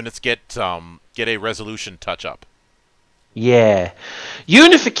vanilla units get a resolution touch-up. Yeah.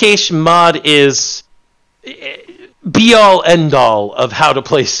 Unification mod is be-all, end-all of how to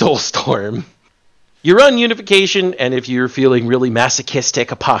play Soulstorm. You run Unification, and if you're feeling really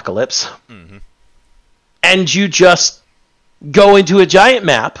masochistic, Apocalypse. Mm-hmm. And you just go into a giant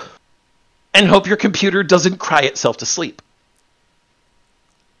map and hope your computer doesn't cry itself to sleep.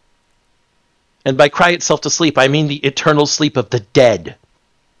 And by cry itself to sleep, I mean the eternal sleep of the dead.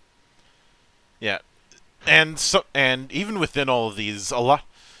 Yeah. And even within all of these,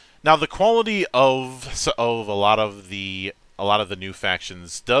 now the quality of a lot of the new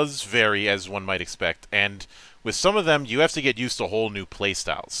factions does vary, as one might expect, and with some of them you have to get used to whole new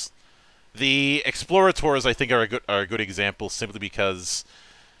playstyles. The Explorators, I think, are a good example, simply because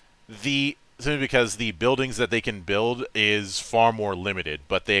the buildings that they can build is far more limited,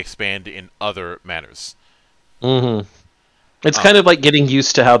 but they expand in other manners. Mm-hmm. It's kind of like getting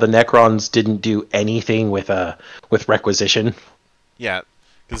used to how the Necrons didn't do anything with Requisition. Yeah,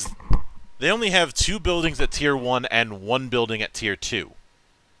 because they only have 2 buildings at Tier 1 and 1 building at Tier 2.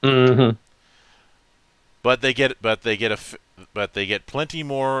 Mm-hmm. But they get plenty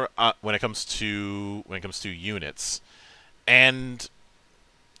more when it comes to units, and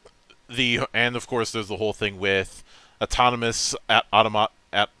of course there's the whole thing with autonomous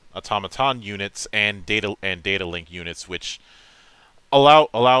automaton units and data link units, which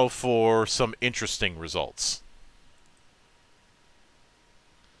allow for some interesting results.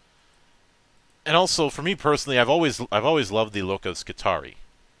 And also, for me personally, I've always loved the Locos Skitarii.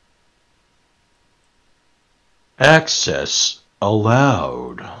 Access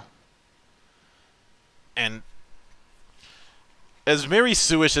allowed. And as Mary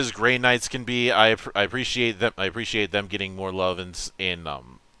Suish as Grey Knights can be, I appreciate them. I appreciate them getting more love in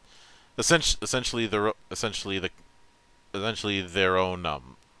essentially their own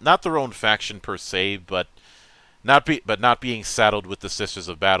not their own faction per se, but not being saddled with the Sisters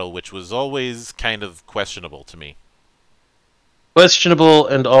of Battle, which was always kind of questionable to me. Questionable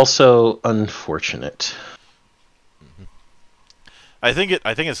and also unfortunate. I think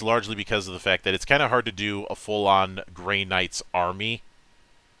it's largely because of the fact that it's kind of hard to do a full-on Grey Knights army.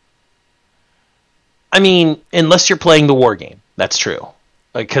 I mean, unless you're playing the war game, that's true.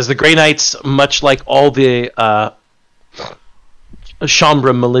 Because the Grey Knights, much like all the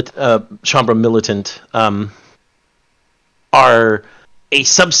Chambre Militant, are a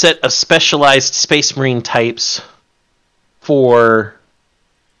subset of specialized Space Marine types for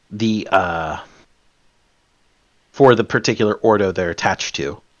the particular ordo they're attached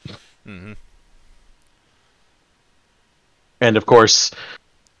to. Mm-hmm. And of course,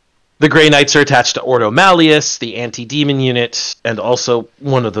 the Grey Knights are attached to Ordo Malleus, the anti-demon unit, and also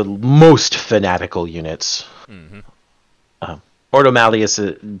one of the most fanatical units. Mm-hmm. Ordo Malleus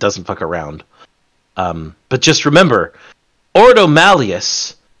doesn't fuck around. But just remember, Ordo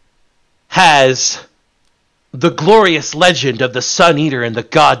Malleus has the glorious legend of the Sun Eater in the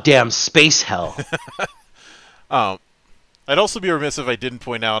goddamn space hell. I'd also be remiss if I didn't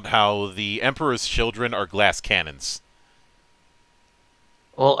point out how the Emperor's children are glass cannons.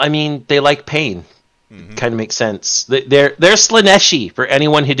 Well, I mean, they like pain. Mm-hmm. Kind of makes sense. They're Slaneshi, for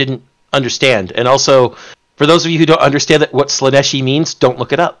anyone who didn't understand. And also, for those of you who don't understand what Slaneshi means, don't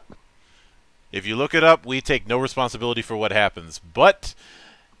look it up. If you look it up, we take no responsibility for what happens. But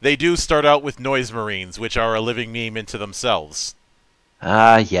they do start out with Noise Marines, which are a living meme into themselves.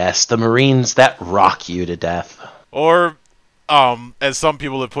 Ah, yes, the Marines that rock you to death. Or, as some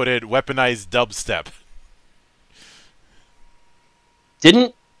people have put it, weaponized dubstep.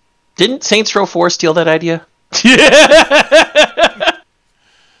 Didn't Saints Row 4 steal that idea?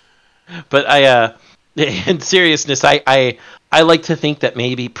 But in seriousness, I like to think that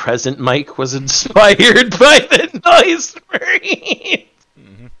maybe Present Mike was inspired by the Noise Marines.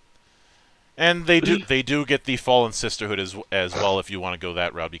 Mm-hmm. And they do get the Fallen Sisterhood as well, if you want to go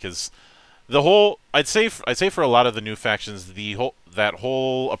that route, because the whole I'd say for a lot of the new factions, that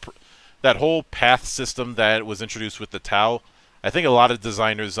whole path system that was introduced with the Tau, I think a lot of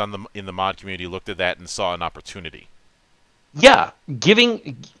designers in the mod community looked at that and saw an opportunity. Yeah,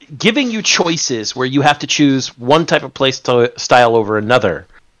 giving you choices where you have to choose one type of play style over another,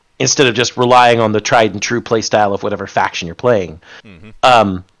 instead of just relying on the tried and true play style of whatever faction you're playing.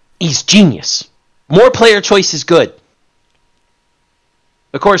 Mm-hmm. He's genius. More player choice is good.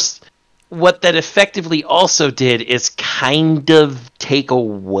 Of course, what that effectively also did is kind of take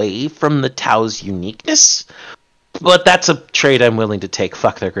away from the Tao's uniqueness, but that's a trade I'm willing to take.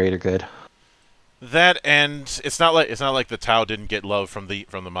 Fuck their greater good. That, and it's not like the Tao didn't get love from the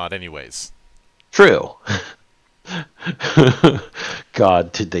mod anyways. True.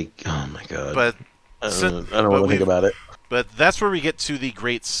 God, did they? Oh my God. But I don't want to think about it. But that's where we get to the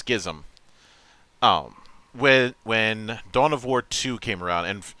Great Schism. When Dawn of War 2 came around,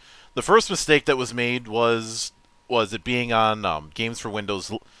 and the first mistake that was made was it being on Games for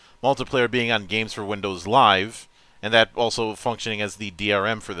Windows multiplayer, being on Games for Windows Live, and that also functioning as the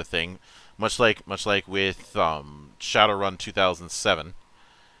DRM for the thing, much like with Shadowrun 2007.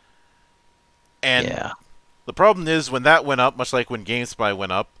 And yeah. The problem is when that went up, much like when GameSpy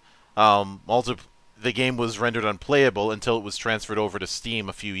went up, the game was rendered unplayable until it was transferred over to Steam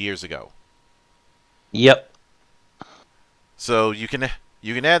a few years ago. Yep. So you can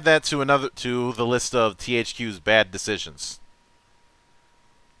add that to the list of THQ's bad decisions.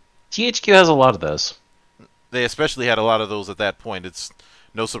 THQ has a lot of those. They especially had a lot of those at that point. It's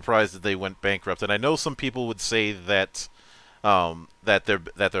no surprise that they went bankrupt. And I know some people would say that that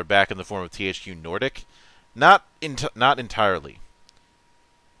they're back in the form of THQ Nordic. Not entirely.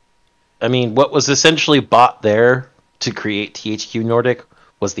 I mean, what was essentially bought there to create THQ Nordic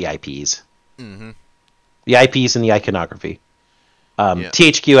was the IPs. Mm-hmm. The IPs and the iconography. Yeah.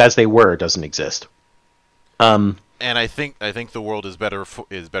 THQ as they were doesn't exist. And I think the world is better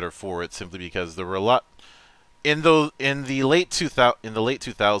for it simply because there were a lot in the late 2000s.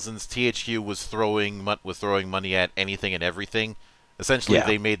 THQ was throwing money at anything and everything. Essentially, Yeah.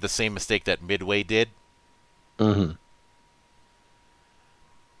 They made the same mistake that Midway did. Mm-hmm.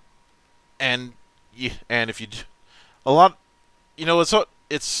 And if you a lot,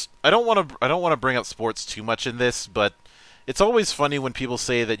 it's I don't want to bring up sports too much in this, but it's always funny when people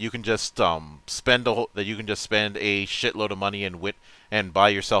say that you can just spend a shitload of money and buy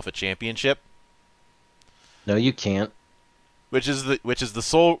yourself a championship. No, you can't. Which is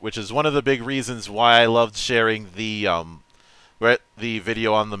one of the big reasons why I loved sharing the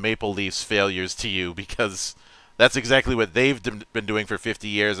video on the Maple Leafs failures to you, because that's exactly what they've been doing for 50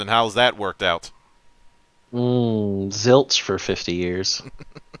 years, and how's that worked out? Zilch for 50 years.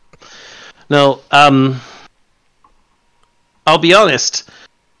 No, I'll be honest.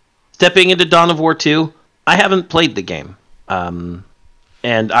 Stepping into Dawn of War 2, I haven't played the game. And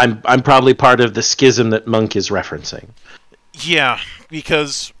I'm probably part of the schism that Monk is referencing. Yeah,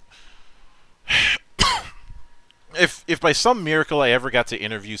 because if by some miracle I ever got to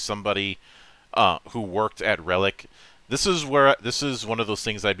interview somebody who worked at Relic, this is one of those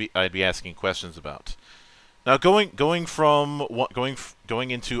things I'd be asking questions about. Now, going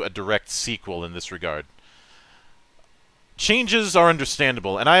into a direct sequel in this regard, changes are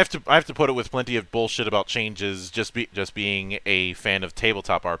understandable, and I have to put it with plenty of bullshit about changes. Just being a fan of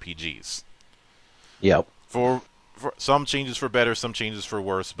tabletop RPGs. Yep. For some changes for better, some changes for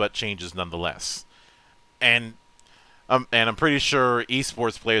worse, but changes nonetheless. And I'm pretty sure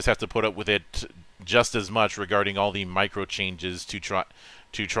esports players have to put up with it just as much regarding all the micro changes to try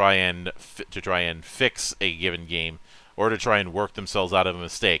and fix a given game, or to try and work themselves out of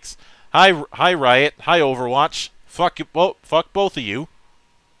mistakes. Hi Riot, hi Overwatch. Fuck both of you.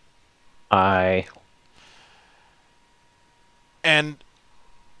 And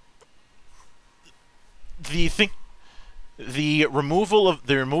the removal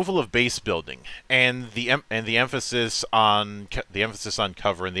of base building and the emphasis on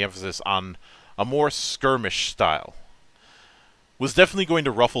cover and the emphasis on a more skirmish style was definitely going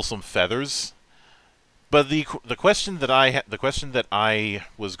to ruffle some feathers. But the question that I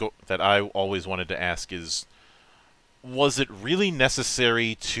always wanted to ask is, was it really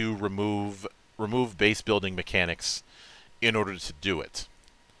necessary to remove base building mechanics in order to do it?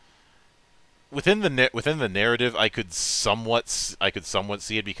 Within the narrative, I could somewhat see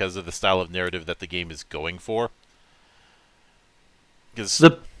it because of the style of narrative that the game is going for.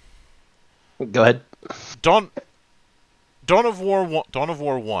 Go ahead. Dawn of War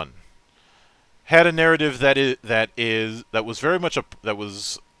 1 had a narrative that was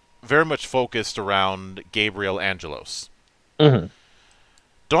very much focused around Gabriel Angelos. Mm-hmm.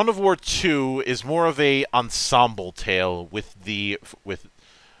 Dawn of War 2 is more of a ensemble tale with the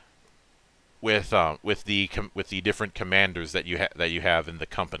different commanders that you have in the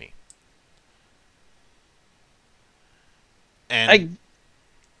company. And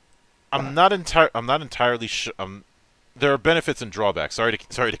I'm not entirely sure. There are benefits and drawbacks. Sorry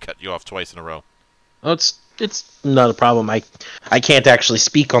to cut you off twice in a row. Oh, it's not a problem. I can't actually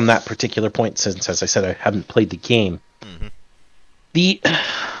speak on that particular point since, as I said, I haven't played the game. Mm-hmm. The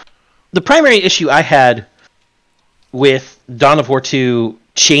the primary issue I had with Dawn of War 2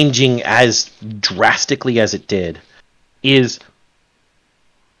 changing as drastically as it did is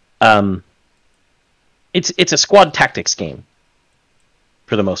it's a squad tactics game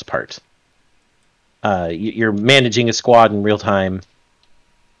for the most part. You're managing a squad in real time,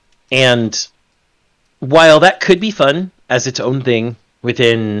 and while that could be fun as its own thing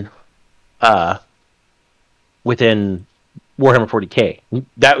within Warhammer 40k,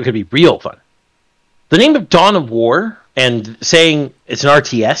 that could be real fun. The name of Dawn of War and saying it's an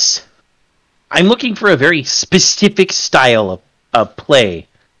RTS, I'm looking for a very specific style of play.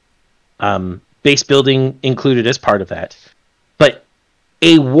 Base building included as part of that. But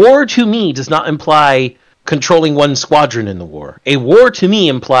a war to me does not imply controlling one squadron in the war. A war to me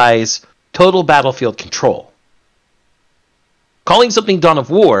implies total battlefield control. Calling something Dawn of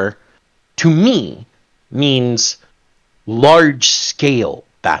War, to me, means large-scale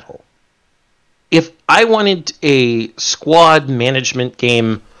battle. If I wanted a squad management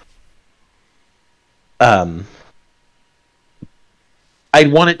game, I'd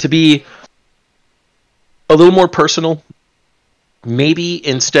want it to be a little more personal. Maybe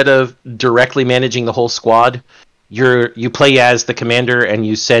instead of directly managing the whole squad, you play as the commander and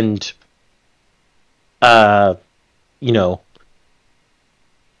you send,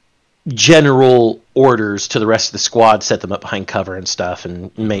 general orders to the rest of the squad, set them up behind cover and stuff,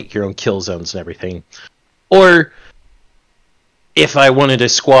 and make your own kill zones and everything. Or if I wanted a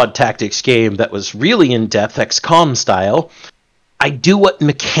squad tactics game that was really in-depth, XCOM style, I do what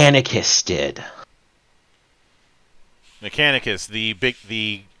Mechanicus did. Mechanicus, the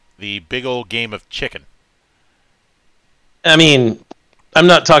big old game of chicken. I mean, I'm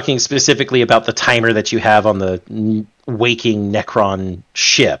not talking specifically about the timer that you have on the waking Necron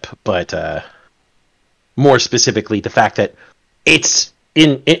ship, but more specifically the fact that it's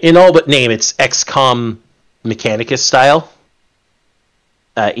in all but name, it's XCOM Mechanicus style.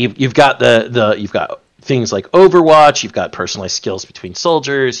 You've got you've got things like Overwatch, you've got personalized skills between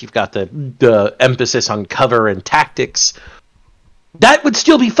soldiers, you've got the emphasis on cover and tactics. That would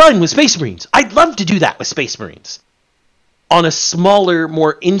still be fun with Space Marines. I'd love to do that with Space Marines. On a smaller,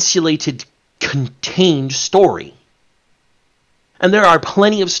 more insulated, contained story. And there are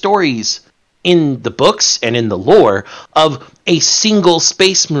plenty of stories in the books and in the lore of a single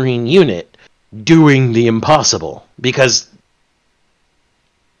Space Marine unit doing the impossible. Because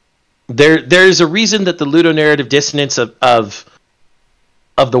there's a reason that the ludonarrative dissonance of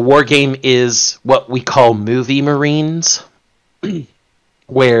the war game is what we call movie Marines,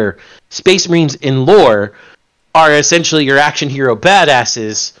 where Space Marines in lore are essentially your action hero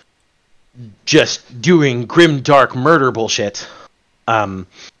badasses just doing grim, dark murder bullshit, and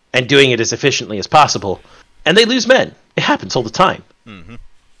doing it as efficiently as possible. And they lose men. It happens all the time. Mm-hmm.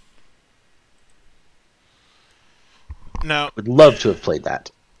 Now, would love to have played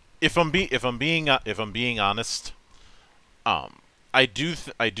that. If I'm being honest, I do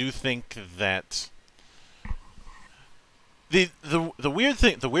think that the weird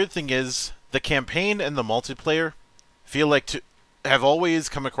thing is the campaign and the multiplayer feel like have always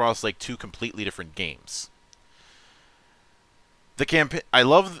come across like two completely different games. The campaign, I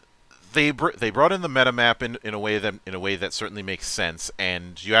love they brought in the meta map in a way that certainly makes sense,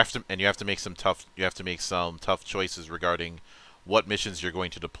 and you have to make some tough choices regarding what missions you're going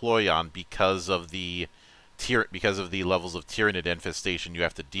to deploy on because of the levels of Tyranid infestation you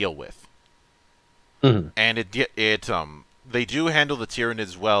have to deal with. Mm-hmm. And they do handle the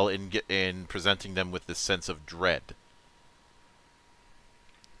Tyranids well in presenting them with this sense of dread.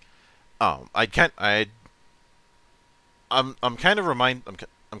 I'm kind of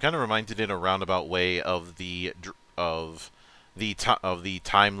reminded in a roundabout way of the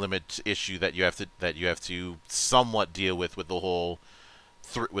time limit issue that you have to somewhat deal with the whole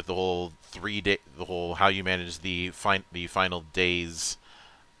how you manage the final days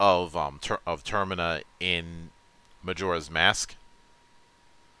of Termina in Majora's Mask.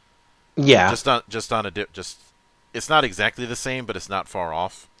 Yeah. It's not exactly the same, but it's not far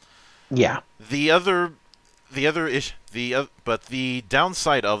off. Yeah. But the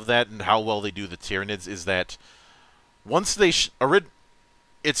downside of that and how well they do the Tyranids is that once they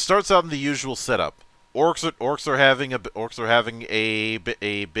it starts out in the usual setup. Orcs are having a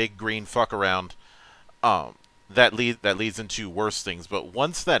big green fuck around. That leads into worse things. But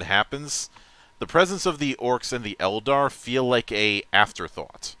once that happens, the presence of the orcs and the Eldar feel like a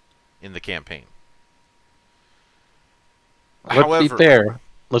afterthought in the campaign.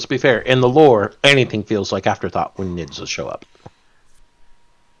 Let's be fair. In the lore, anything feels like afterthought when ninjas show up.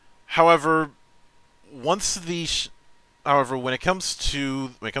 However, once However, when it comes to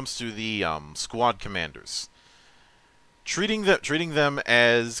the squad commanders, treating them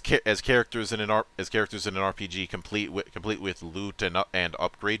as characters in an RPG, complete with loot and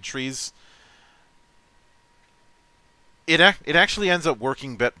upgrade trees, it actually ends up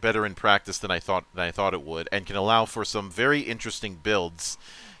working better in practice than I thought it would, and can allow for some very interesting builds,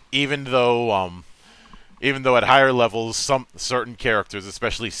 even though at higher levels, some certain characters,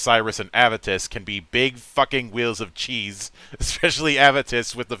 especially Cyrus and Avatis, can be big fucking wheels of cheese. Especially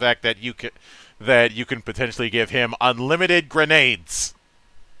Avatis, with the fact that you can potentially give him unlimited grenades.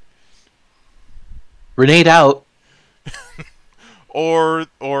 Grenade out. or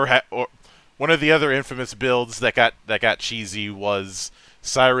one of the other infamous builds that got cheesy was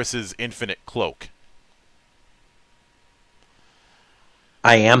Cyrus's infinite cloak.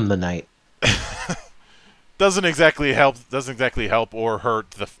 I am the knight. Doesn't exactly help or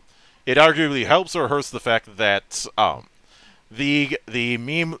hurt it arguably helps or hurts the fact that the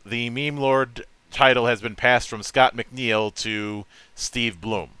meme lord title has been passed from Scott McNeil to Steve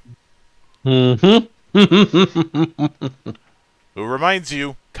Bloom. Mm-hmm. Who reminds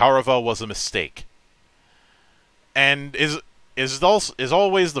you, Caravel was a mistake. And is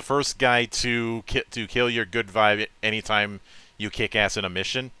always the first guy to kill your good vibe anytime you kick ass in a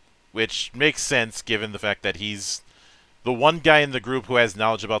mission. Which makes sense, given the fact that he's the one guy in the group who has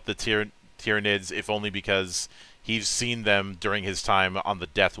knowledge about the Tyranids, if only because he's seen them during his time on the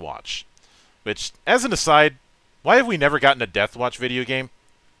Death Watch. Which, as an aside, why have we never gotten a Death Watch video game?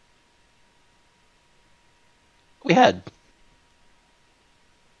 We had.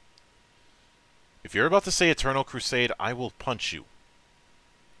 If you're about to say Eternal Crusade, I will punch you.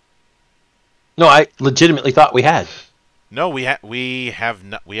 No, I legitimately thought we had. No, we have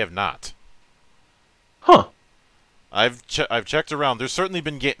not. Huh. I've checked around. There's certainly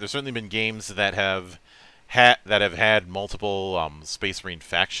been games that have had multiple Space Marine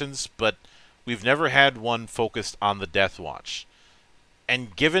factions, but we've never had one focused on the Death Watch.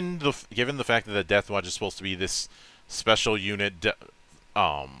 And given the fact that the Death Watch is supposed to be this special unit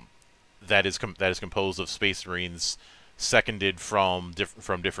that is composed of Space Marines seconded from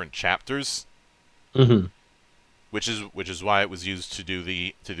different chapters. Mm-hmm. Which is why it was used to do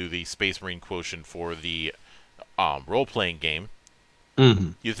the Space Marine quotient for the role playing game.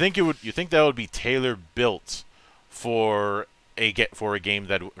 Mm-hmm. You think that would be tailor built for a game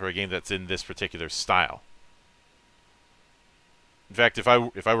that's in this particular style. In fact, if I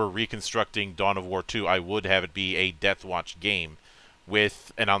were reconstructing Dawn of War 2, I would have it be a Death Watch game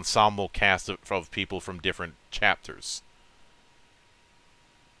with an ensemble cast of people from different chapters.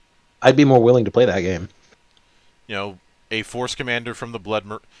 I'd be more willing to play that game. You know, a force commander from the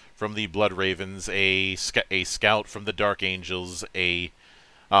Blood Ravens, a scout from the Dark Angels, a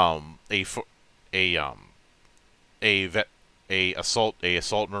assault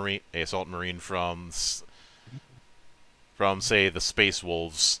marine from say the Space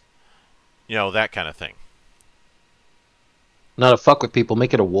Wolves. You know, that kind of thing. Not a fuck with people,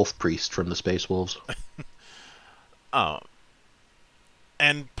 make it a wolf priest from the Space Wolves.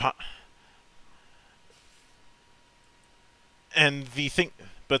 And the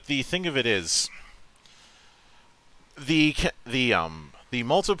thing of it is, the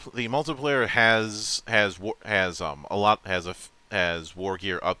multiplayer has war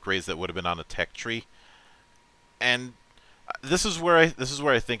gear upgrades that would have been on a tech tree, and this is where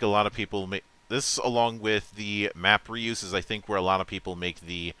I think a lot of people make this, along with the map reuses. I think where a lot of people make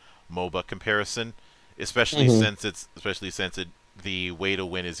the MOBA comparison, especially since the way to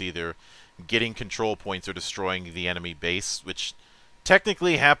win is either getting control points or destroying the enemy base, which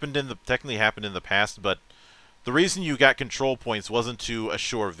technically happened in the past, but the reason you got control points wasn't to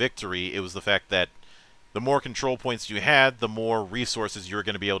assure victory. It was the fact that the more control points you had, the more resources you were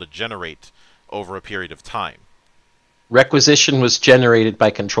going to be able to generate over a period of time. Requisition was generated by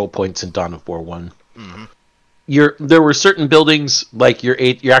control points in Dawn of War 1. Mm-hmm. There were certain buildings, like your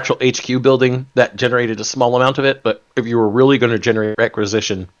actual HQ building, that generated a small amount of it, but if you were really going to generate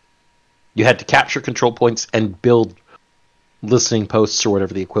requisition, you had to capture control points and build listening posts, or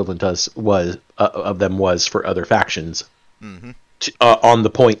whatever the equivalent of them was for other factions, on the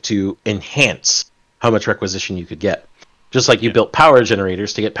point to enhance how much requisition you could get. Just like you built power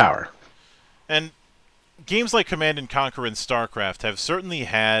generators to get power. And games like Command & Conquer and StarCraft have certainly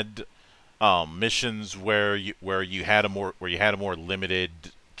had missions where you had a more limited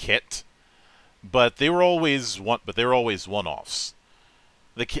kit, but they were always one-offs.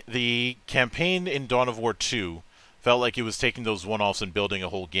 The campaign in Dawn of War 2 felt like it was taking those one-offs and building a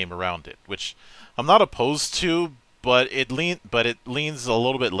whole game around it, which I'm not opposed to, but it leans a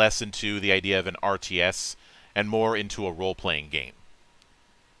little bit less into the idea of an RTS and more into a role-playing game.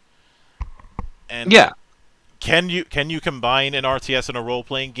 And Yeah. can you combine an RTS and a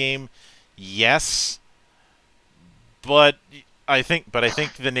role-playing game? Yes, but I think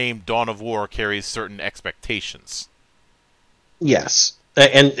the name Dawn of War carries certain expectations. Yes.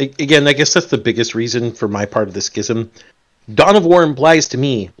 And again, I guess that's the biggest reason for my part of the schism. Dawn of War implies to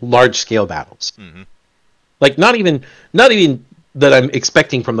me large-scale battles. Mm-hmm. Like, not even that I'm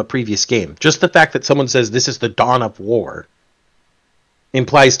expecting from the previous game. Just the fact that someone says this is the Dawn of War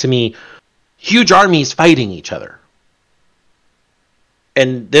implies to me huge armies fighting each other.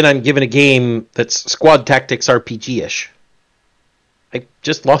 And then I'm given a game that's squad tactics RPG-ish. I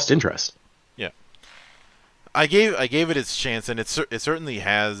just lost interest. Yeah, I gave it its chance, and it certainly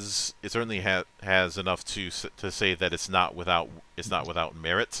has enough to say that it's not without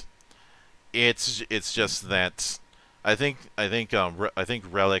merit. It's just that I think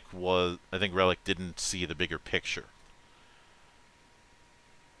Relic didn't see the bigger picture.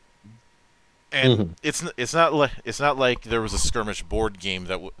 And it's not like there was a skirmish board game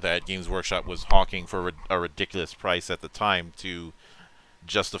that Games Workshop was hawking for a ridiculous price at the time to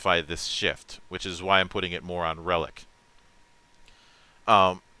justify this shift, which is why I'm putting it more on Relic.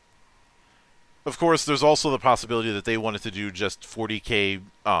 Of course, there's also the possibility that they wanted to do just 40K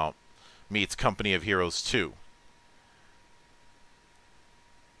meets Company of Heroes 2,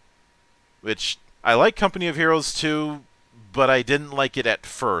 which I like Company of Heroes 2. But I didn't like it at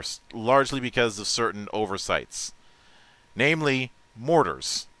first, largely because of certain oversights. Namely,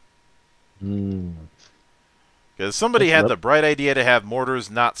 mortars. Because somebody had the bright idea to have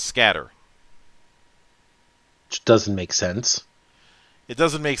mortars not scatter. Which doesn't make sense. It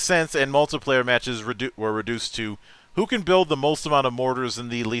doesn't make sense, and multiplayer matches were reduced to who can build the most amount of mortars in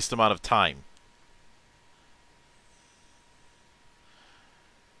the least amount of time.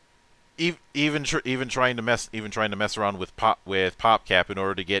 Even trying to mess around with PopCap in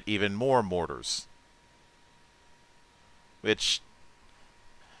order to get even more mortars. Which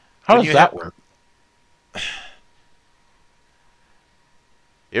how does that work?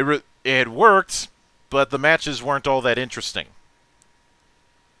 It worked, but the matches weren't all that interesting.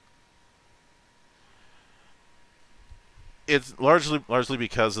 It's largely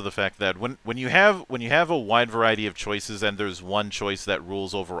because of the fact that when you have a wide variety of choices and there's one choice that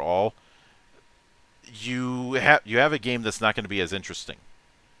rules over all, you have a game that's not going to be as interesting.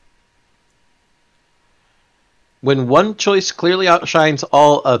 When one choice clearly outshines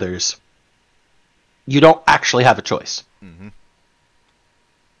all others, you don't actually have a choice. Mm-hmm.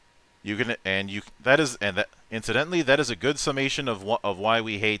 Incidentally, that is a good summation of why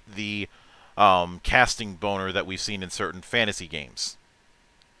we hate the casting boner that we've seen in certain fantasy games.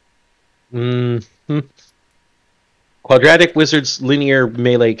 Mm-hmm. Quadratic Wizard's linear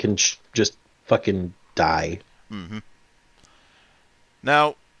melee can just fucking die. Mm-hmm.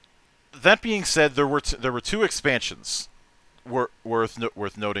 Now, that being said, there were two expansions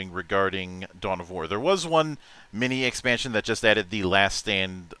worth noting regarding Dawn of War. There was one mini expansion that just added the Last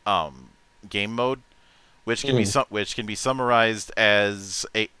Stand game mode, which can be summarized as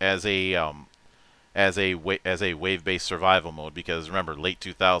a wave-based survival mode, because remember, late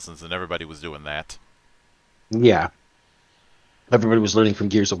 2000s and everybody was doing that. Yeah. Everybody was learning from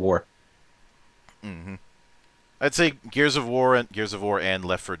Gears of War. Mm-hmm. I'd say Gears of War and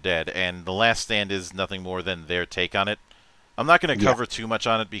Left 4 Dead, and The Last Stand is nothing more than their take on it. I'm not going to cover too much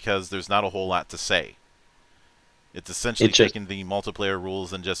on it because there's not a whole lot to say. It's essentially taking the multiplayer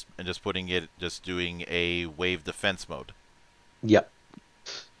rules and just doing a wave defense mode. Yep.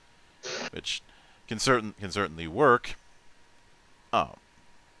 Which can certainly work.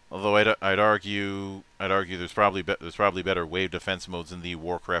 Although I'd argue there's probably better wave defense modes in the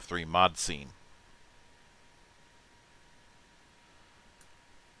Warcraft 3 mod scene.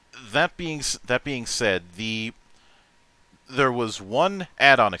 That being said, there was one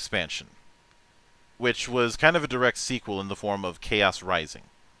add-on expansion, which was kind of a direct sequel in the form of Chaos Rising.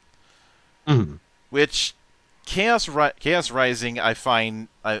 Mm-hmm. Which Chaos Rising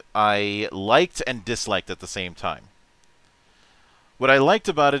I liked and disliked at the same time. What I liked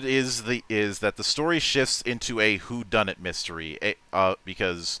about it is that the story shifts into a whodunit mystery,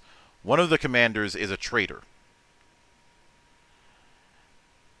 because one of the commanders is a traitor,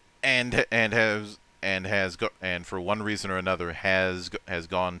 and for one reason or another has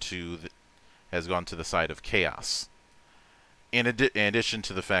gone to the side of Chaos. In addition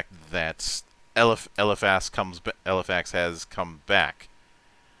to the fact that Elifax has come back.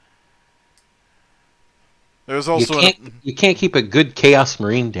 There's also you can't keep a good Chaos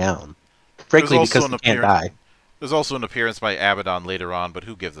Marine down, frankly, because he can't die. There's also an appearance by Abaddon later on, but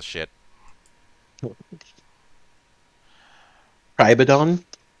who gives a shit? Tribodon,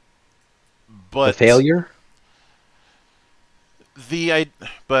 but the failure.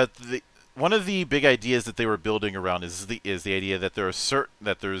 But one of the big ideas that they were building around is the idea that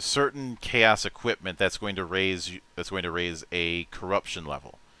there's certain chaos equipment that's going to raise a corruption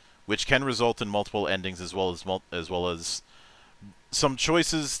level, which can result in multiple endings as well as some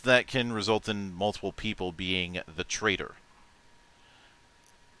choices that can result in multiple people being the traitor.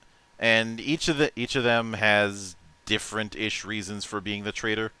 And each of them has different-ish reasons for being the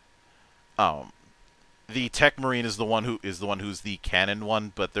traitor. The Tech Marine is the one who's the canon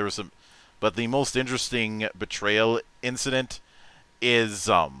one, but the most interesting betrayal incident is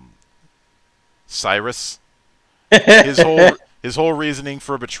Cyrus. His whole reasoning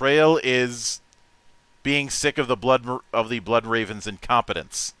for betrayal is being sick of the Blood Raven's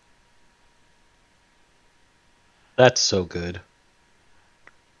incompetence. That's so good.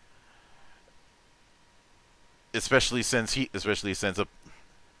 Especially since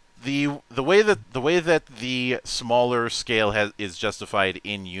the way that the smaller scale is justified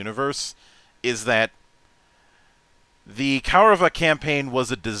in universe is that the Kaurava campaign was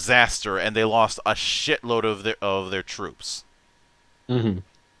a disaster and they lost a shitload of their troops. Mm-hmm.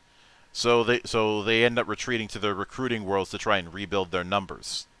 So they end up retreating to their recruiting worlds to try and rebuild their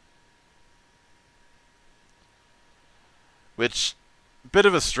numbers. Which, bit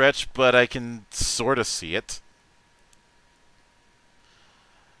of a stretch, but I can sort of see it.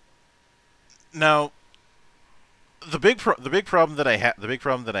 Now, the big problem that I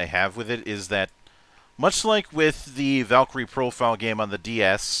have with it is that, much like with the Valkyrie profile game on the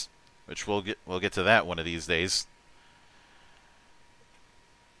DS, which we'll get to that one of these days.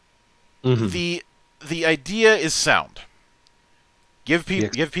 Mm-hmm. The idea is sound. Give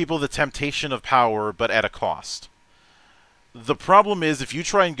people the temptation of power, but at a cost. The problem is, if you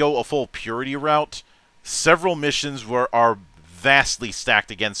try and go a full purity route, several missions are vastly stacked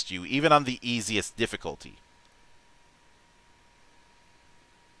against you, even on the easiest difficulty.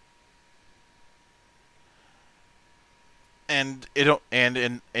 And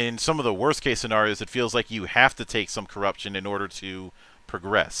in some of the worst case scenarios, it feels like you have to take some corruption in order to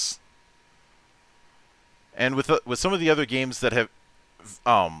progress. And with some of the other games that have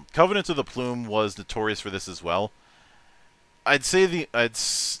Covenant of the Plume was notorious for this as well.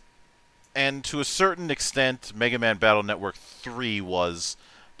 And to a certain extent, Mega Man Battle Network 3 was,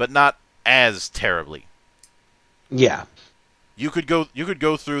 but not as terribly. Yeah. You could go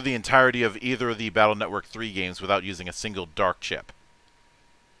through the entirety of either of the Battle Network 3 games without using a single dark chip.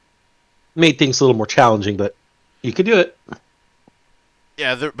 Made things a little more challenging, but you could do it.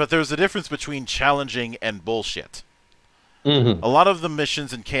 Yeah, but there's a difference between challenging and bullshit. Mm-hmm. A lot of the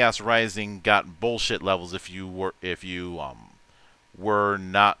missions in Chaos Rising got bullshit levels if you were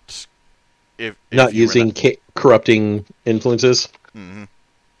not using corrupting influences. Mm-hmm.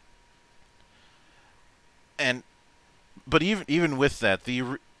 But even with that,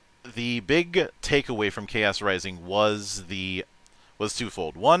 the big takeaway from Chaos Rising was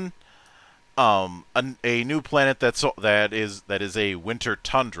twofold. One, a new planet that is a winter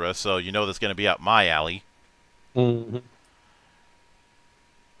tundra, so you know that's going to be up my alley. Mm-hmm.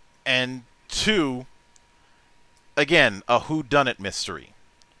 And two, again, a whodunit mystery.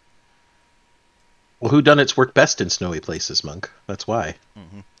 Well, whodunits work best in snowy places, Monk. That's why.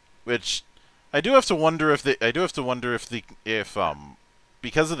 Mm-hmm. Which I do have to wonder if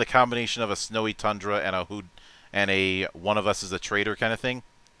because of the combination of a snowy tundra and a one of us is a traitor kind of thing.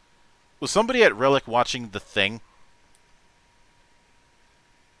 Was somebody at Relic watching The Thing?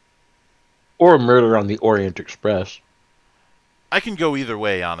 Or a Murder on the Orient Express. I can go either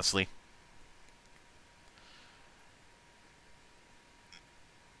way, honestly.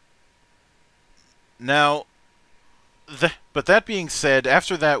 Now, but that being said,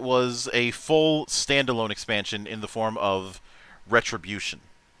 after that was a full standalone expansion in the form of Retribution,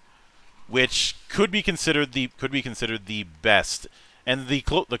 which could be considered the best and the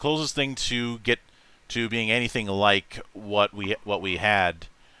closest thing to being anything like what we had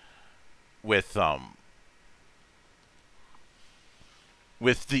with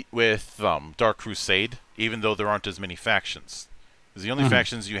Dark Crusade, even though there aren't as many factions. Because the only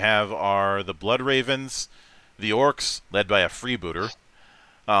factions you have are the Blood Ravens, the Orcs, led by a freebooter,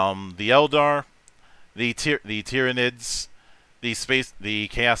 the Eldar, the Tyranids, the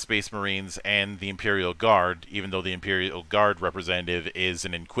Chaos Space Marines, and the Imperial Guard, even though the Imperial Guard representative is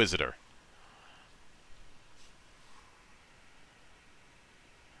an Inquisitor.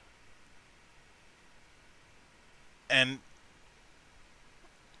 And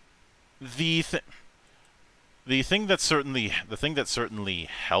the thing that certainly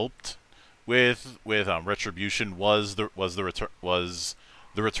helped with Retribution was the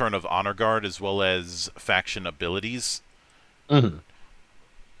return of Honor Guard as well as faction abilities, Mm-hmm.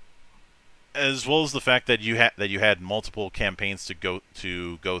 as well as the fact that you had multiple campaigns to go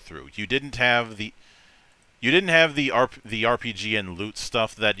through. You didn't have the RPG and loot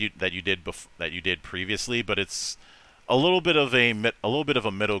stuff that you did previously, but it's a little bit of a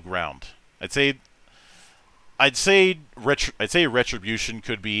middle ground. I'd say Retribution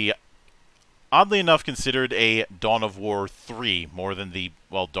could be, oddly enough, considered a Dawn of War 3 more than the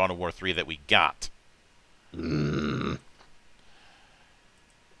Dawn of War 3 that we got. Mm.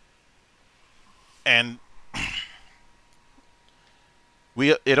 And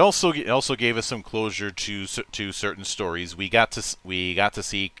it also gave us some closure to certain stories. We got to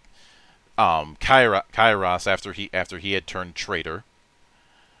see Kairos after he had turned traitor,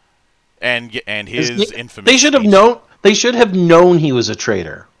 and his infamous. They should have known. They should have known he was a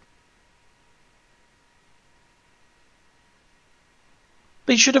traitor.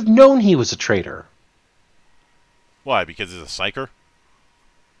 They should have known he was a traitor. Why? Because he's a psyker?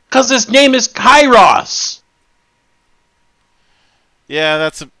 Because his name is Kairos! Yeah,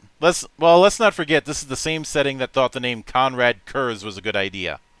 let's not forget, this is the same setting that thought the name Conrad Kurz was a good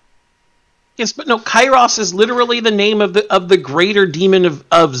idea. Yes, but no, Kairos is literally the name of the greater demon of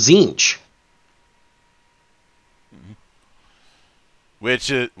Tzeentch.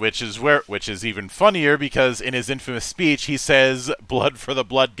 Which is even funnier because in his infamous speech he says, "Blood for the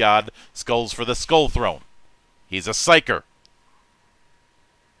Blood God, skulls for the Skull Throne." He's a psyker.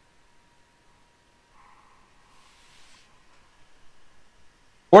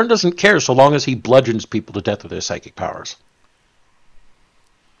 Horn doesn't care so long as he bludgeons people to death with his psychic powers.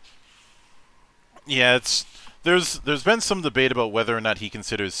 Yeah, there's been some debate about whether or not he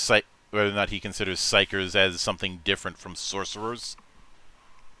considers psychers as something different from sorcerers.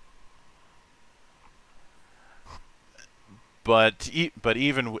 But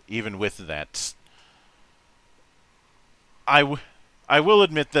even with that, I will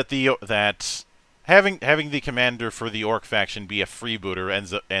admit that having the commander for the Orc faction be a freebooter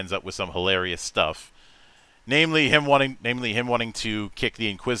ends up with some hilarious stuff. Namely him wanting to kick the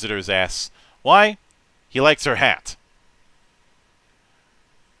Inquisitor's ass. Why? He likes her hat.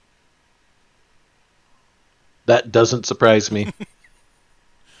 That doesn't surprise me.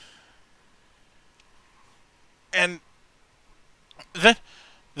 And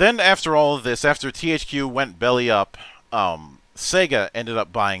then after all of this, after THQ went belly up, Sega ended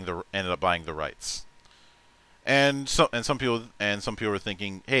up buying the rights. And some people were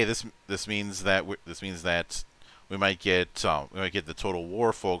thinking, hey, this means that we might get the Total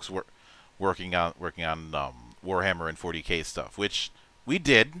War folks working on Warhammer and 40K stuff, which we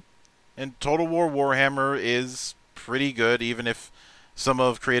did. And Total War Warhammer is pretty good, even if some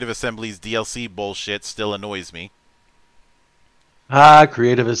of Creative Assembly's DLC bullshit still annoys me. Ah,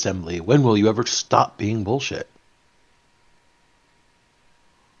 Creative Assembly, when will you ever stop being bullshit?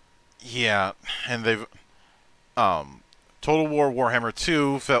 Yeah, and they've Total War Warhammer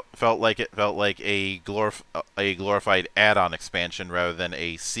 2 felt like a glorified add-on expansion rather than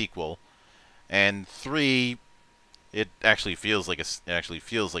a sequel, and 3 it actually feels like a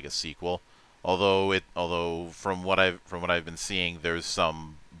sequel, although from what I've been seeing, there's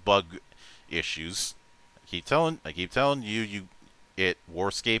some bug issues. I keep telling you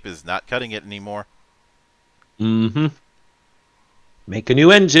Warscape is not cutting it anymore. Mm-hmm. Make a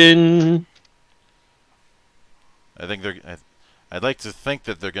new engine. I'd like to think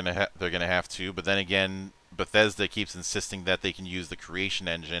that they're gonna have to, but then again, Bethesda keeps insisting that they can use the Creation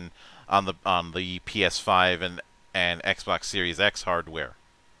Engine on the PS5 and Xbox Series X hardware,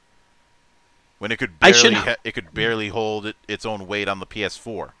 when it could barely hold its own weight on the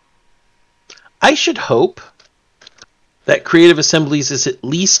PS4. I should hope that Creative Assemblies is at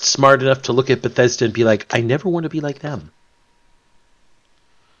least smart enough to look at Bethesda and be like, I never want to be like them.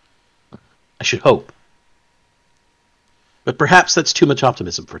 I should hope. But perhaps that's too much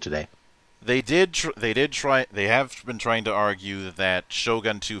optimism for today. They have been trying to argue that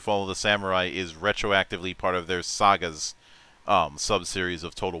Shogun 2 Fall of the Samurai is retroactively part of their Sagas sub-series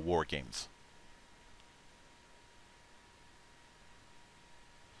of Total War games.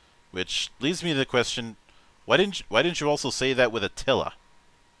 Which leads me to the question, why didn't you also say that with Attila?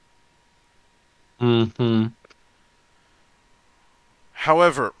 Mm-hmm.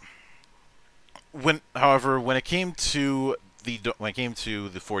 However, when it came to the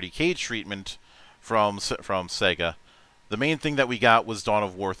 40K treatment from Sega, the main thing that we got was Dawn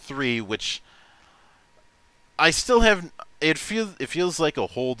of War 3, which I still have. It feels like a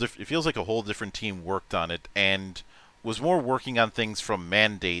whole different team worked on it, and working on things from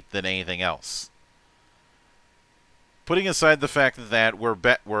mandate than anything else. Putting aside the fact that we're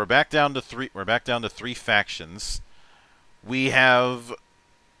back down to three factions. We have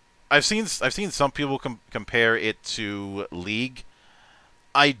I've seen some people compare it to League.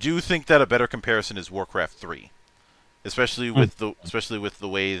 I do think that a better comparison is Warcraft 3, especially with the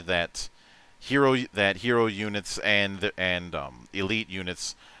way that hero units and elite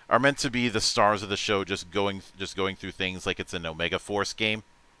units are meant to be the stars of the show, just going through things like it's an Omega Force game.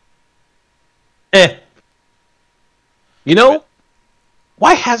 You know,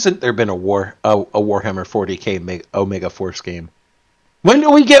 why hasn't there been a Warhammer 40k Omega Force game? When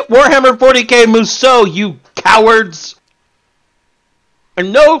do we get Warhammer 40k Musou, you cowards?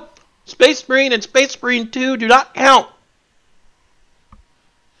 And no, Space Marine and Space Marine 2 do not count.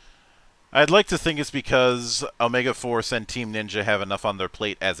 I'd like to think it's because Omega Force and Team Ninja have enough on their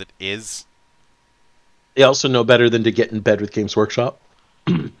plate as it is. They also know better than to get in bed with Games Workshop.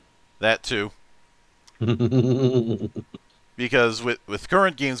 That too. Because with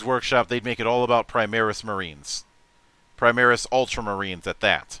current Games Workshop, they'd make it all about Primaris Marines. Primaris Ultramarines at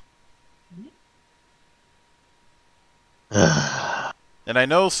that. And I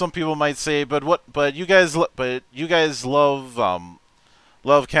know some people might say, but you guys love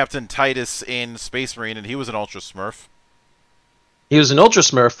Captain Titus in Space Marine, and he was an Ultra Smurf. He was an Ultra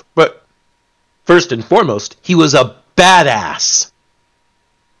Smurf, but first and foremost, he was a badass.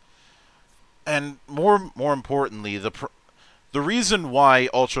 And more importantly, the reason why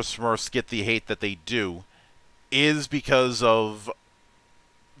Ultra Smurfs get the hate that they do is because of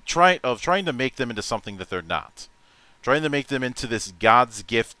trying to make them into something that they're not. Trying to make them into this god's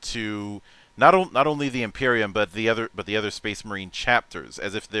gift to not only the Imperium but the other Space Marine chapters,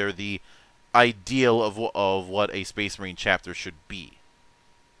 as if they're the ideal of what a Space Marine chapter should be.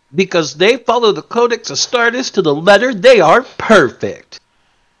 Because they follow the Codex Astartes to the letter, they are perfect.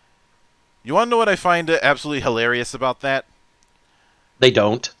 You want to know what I find absolutely hilarious about that? They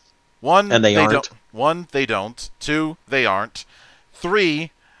don't. One, and they aren't. One, they don't. Two, they aren't.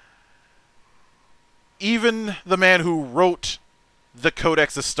 Three, even the man who wrote the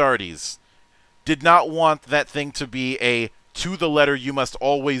Codex Astartes did not want that thing to be a to the letter, you must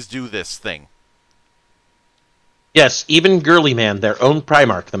always do this thing. Yes, even Girly Man, their own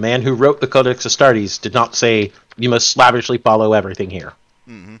Primarch, the man who wrote the Codex Astartes, did not say, you must slavishly follow everything here.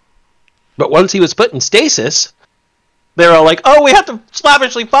 Mm-hmm. But once he was put in stasis, they're all like, oh, we have to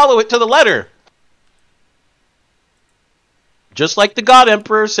slavishly follow it to the letter. Just like the God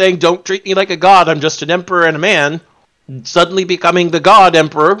Emperor saying, don't treat me like a god, I'm just an emperor and a man, suddenly becoming the God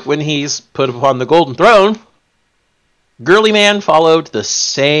Emperor when he's put upon the Golden Throne, Girly Man followed the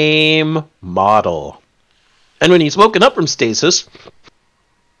same model. And when he's woken up from stasis,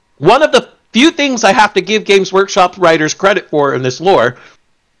 one of the few things I have to give Games Workshop writers credit for in this lore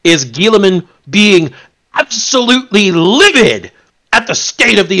is Guilliman being absolutely livid at the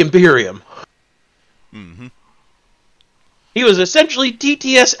state of the Imperium. Mm-hmm. He was essentially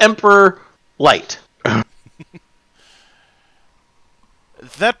TTS Emperor Light.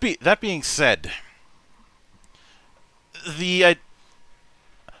 That being said, in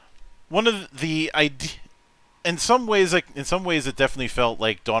some ways it definitely felt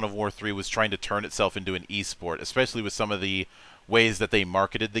like Dawn of War 3 was trying to turn itself into an esport, especially with some of the ways that they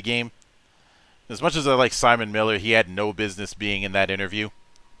marketed the game. As much as I like Simon Miller, he had no business being in that interview.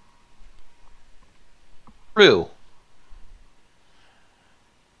 True.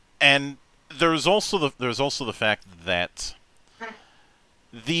 And there's also the fact that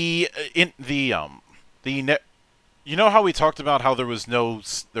you know how we talked about how there was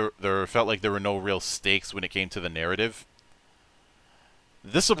there felt like there were no real stakes when it came to the narrative.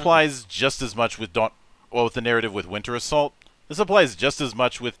 This applies just as much with with the narrative with Winter Assault. This applies just as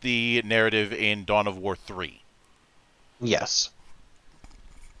much with the narrative in Dawn of War 3. Yes.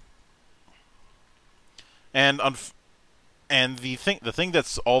 And the thing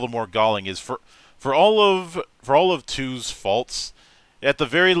that's all the more galling is for all of 2's faults, at the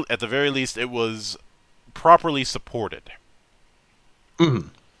very least it was properly supported. Mm-hmm.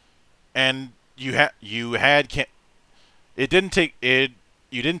 And you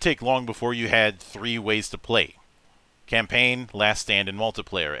didn't take long before you had 3 ways to play: campaign, last stand, and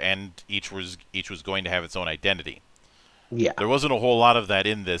multiplayer, and each was going to have its own identity. Yeah. There wasn't a whole lot of that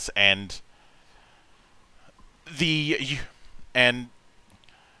in this, and the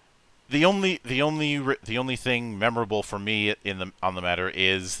only thing memorable for me on the matter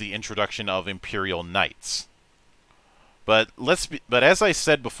is the introduction of Imperial Knights. But as I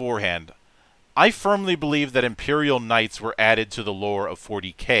said beforehand, I firmly believe that Imperial Knights were added to the lore of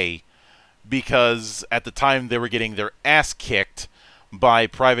 40k because at the time they were getting their ass kicked by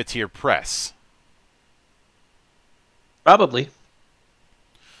Privateer Press. Probably.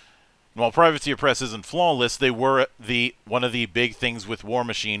 While Privateer Press isn't flawless, they were one of the big things with War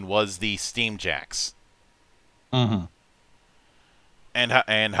Machine was the Steam Jacks. Mm-hmm.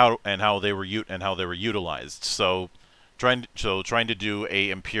 And how they were utilized. So trying to do a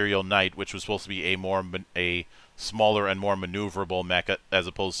Imperial Knight, which was supposed to be a smaller and more maneuverable mecha as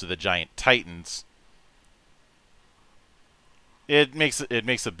opposed to the giant Titans. It makes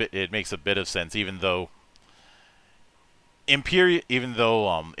a bit of sense, even though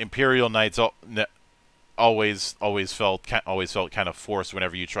Imperial Knights always felt kind of forced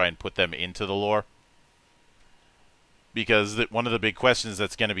whenever you try and put them into the lore. Because one of the big questions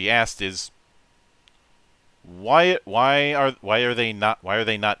that's going to be asked is why are they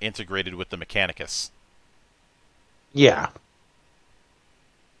not integrated with the Mechanicus? Yeah.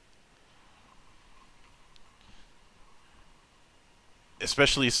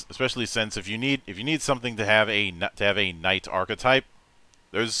 Especially since if you need something to have a knight archetype,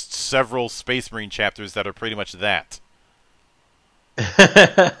 there's several Space Marine chapters that are pretty much that.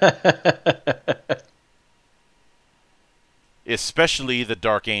 Especially the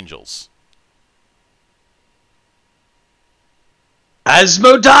Dark Angels.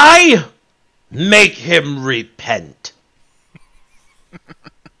 Asmodai, make him repent.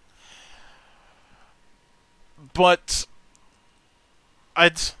 But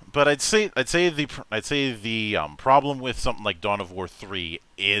I'd say the problem with something like Dawn of War 3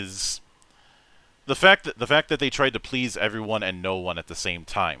 is the fact that they tried to please everyone and no one at the same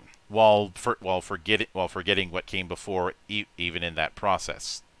time, while forgetting what came before, even in that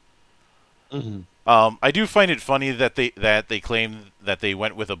process. Mm-hmm. I do find it funny that they claim that they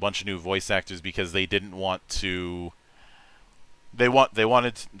went with a bunch of new voice actors because they didn't want to. They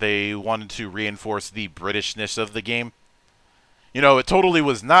wanted to reinforce the Britishness of the game. You know, it totally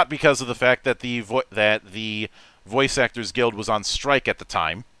was not because of the fact that the Voice Actors Guild was on strike at the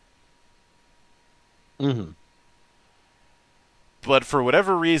time. Mm-hmm. But for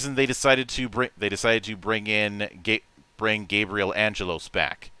whatever reason, they decided to bring Gabriel Angelos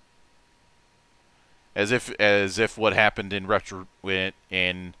back. As if what happened in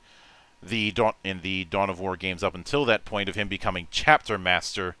the Dawn of War games up until that point of him becoming chapter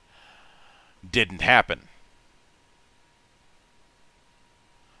master didn't happen.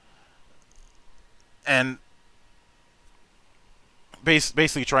 And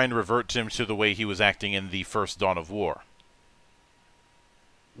basically trying to revert him to the way he was acting in the first Dawn of War.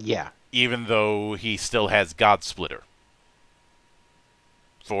 Yeah. Even though he still has Godsplitter.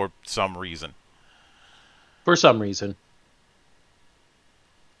 For some reason. For some reason.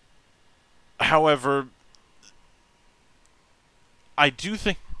 However, I do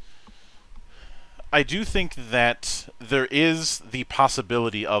think that there is the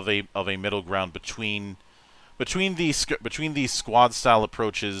possibility of a middle ground between these squad style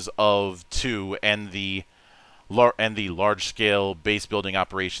approaches of 2 and the large scale base building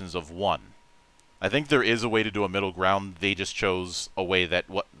operations of 1. I think there is a way to do a middle ground. They just chose a way that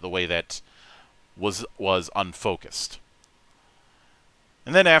was unfocused.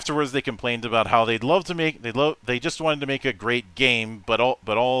 And then afterwards, they complained about how they just wanted to make a great game, but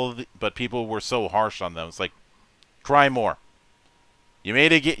people were so harsh on them. It's like, cry more. You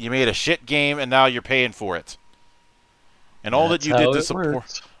made a shit game, and now you're paying for it. And all that you did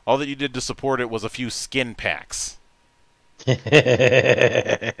to support it was a few skin packs.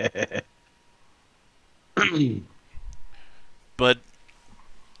 But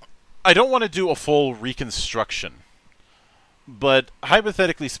I don't want to do a full reconstruction. But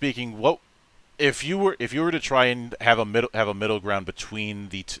hypothetically speaking, what if you were to try and have a middle ground between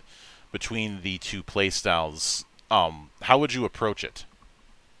the two play styles? How would you approach it?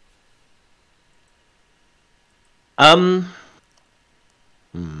 I'd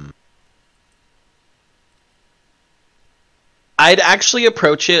actually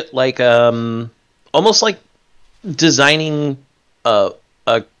approach it like almost like designing a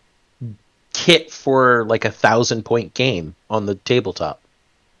kit for like 1,000-point game on the tabletop.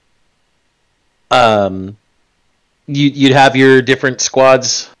 You'd have your different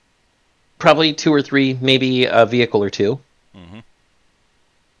squads, probably 2 or 3, maybe a vehicle or 2. Mm-hmm.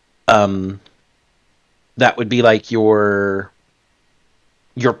 That would be like your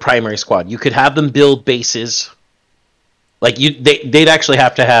primary squad. You could have them build bases. Like they'd actually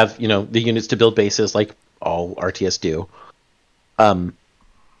have to have, the units to build bases, like all RTS do.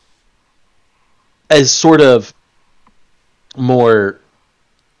 As sort of more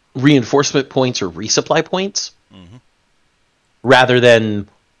reinforcement points or resupply points, mm-hmm. rather than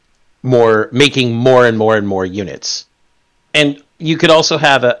making more and more and more units. And you could also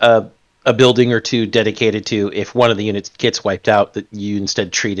have a building or two dedicated to if one of the units gets wiped out, that you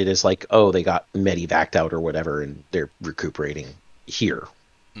instead treat it as like, oh, they got medevaced out or whatever, and they're recuperating here.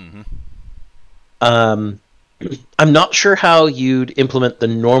 Mm-hmm. I'm not sure how you'd implement the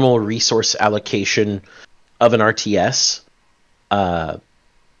normal resource allocation of an RTS.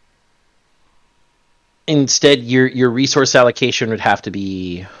 Instead, your resource allocation would have to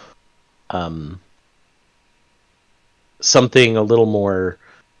be something a little more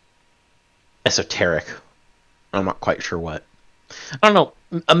esoteric. I'm not quite sure what. I don't know.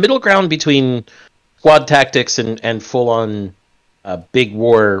 A middle ground between squad tactics and full-on big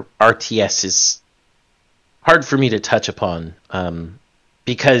war RTS is hard for me to touch upon,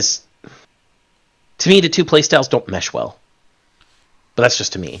 because to me the two playstyles don't mesh well. But that's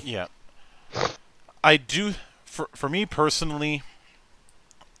just to me. Yeah. I do, for me personally,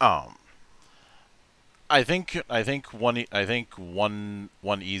 I think one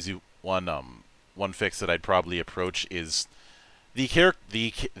fix that I'd probably approach is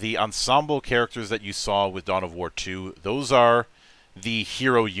the ensemble characters that you saw with Dawn of War 2. Those are the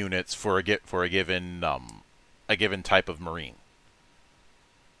hero units for a given type of Marine.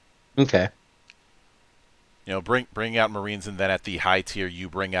 Okay. You know, bring out Marines, and then at the high tier you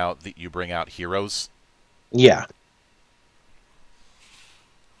bring out heroes. Yeah.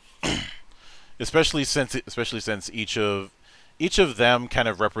 Especially since each of them kind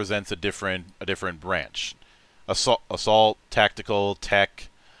of represents a different branch. Assault, tactical, tech,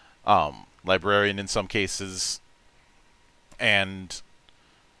 librarian in some cases, and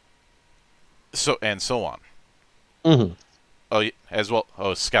so on. Mm-hmm. Oh, as well.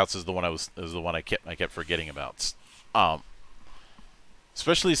 Oh, scouts is the one I kept forgetting about.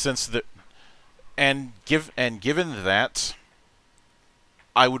 Especially since given that,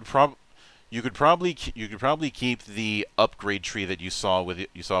 you could probably keep the upgrade tree that you saw with the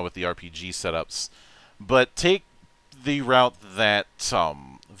RPG setups, but take the route that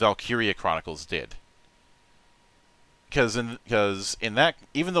Valkyria Chronicles did. Because in that,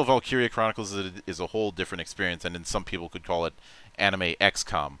 even though Valkyria Chronicles is a whole different experience, and then some people could call it anime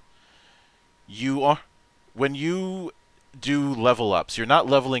XCOM, when you do level ups, you're not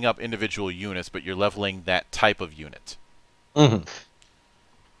leveling up individual units, but you're leveling that type of unit. Mm-hmm.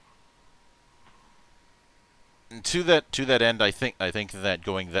 And to that end, I think that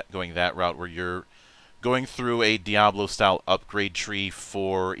going that route, where you're going through a Diablo style upgrade tree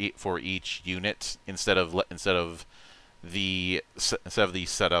for each unit instead of the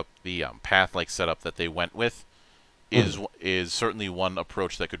setup, the path-like setup that they went with, is certainly one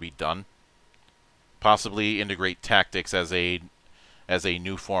approach that could be done. Possibly integrate tactics as a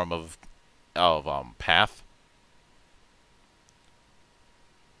new form of path.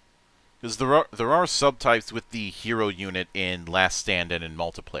 Because there are subtypes with the hero unit in Last Stand and in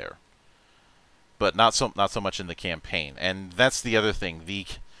multiplayer, but not so much in the campaign. And that's the other thing.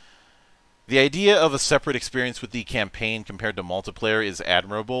 The idea of a separate experience with the campaign compared to multiplayer is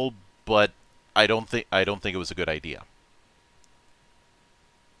admirable, but I don't think it was a good idea.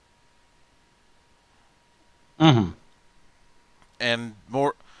 Mm-hmm. And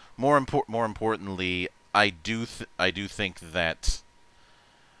more importantly, I do think that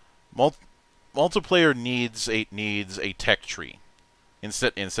multiplayer needs a tech tree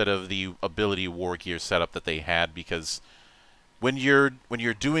instead of the ability war gear setup that they had, because when you're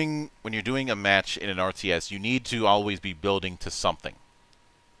doing a match in an RTS, you need to always be building to something.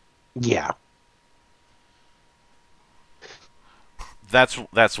 Yeah. That's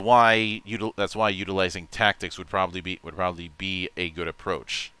why utilizing tactics would probably be a good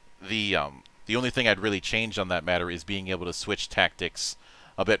approach. The only thing I'd really change on that matter is being able to switch tactics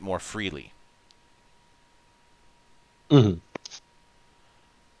a bit more freely. Mm-hmm.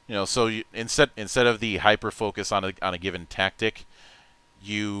 You know, so instead of the hyper focus on a given tactic,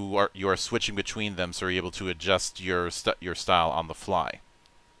 you are switching between them, so you're able to adjust your style on the fly.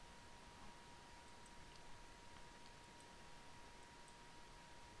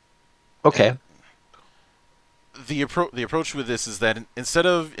 Okay. The approach with this is that instead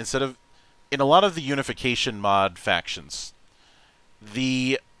of in a lot of the unification mod factions,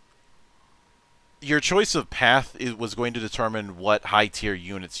 your choice of path was going to determine what high tier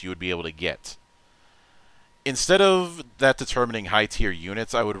units you would be able to get. Instead of that determining high tier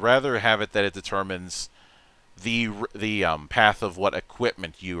units, I would rather have it that it determines the path of what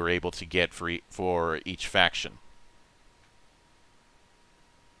equipment you are able to get for each faction.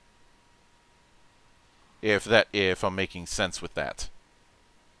 If I'm making sense with that.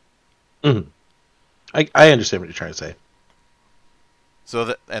 Mm-hmm. I understand what you're trying to say.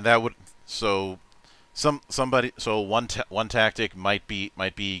 One tactic might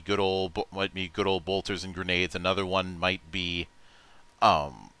be good old bolters and grenades. Another one might be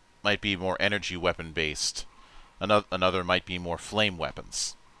more energy weapon based. Another might be more flame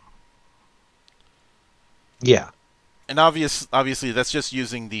weapons. Yeah. And obviously that's just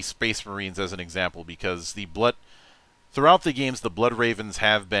using the Space Marines as an example, because throughout the games, the Blood Ravens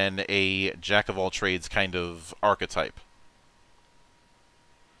have been a jack of all trades kind of archetype.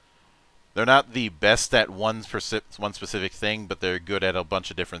 They're not the best at one specific thing, but they're good at a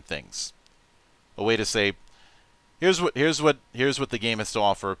bunch of different things. A way to say, here's what the game has to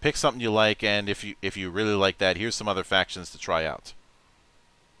offer. Pick something you like, and if you really like that, here's some other factions to try out.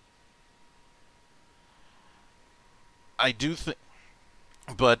 I do think,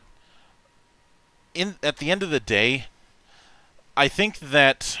 but at the end of the day, I think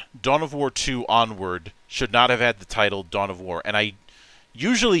that Dawn of War 2 onward should not have had the title Dawn of War, and I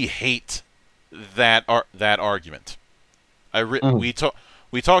usually hate that argument. We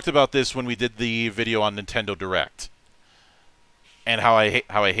talked about this when we did the video on Nintendo Direct, and how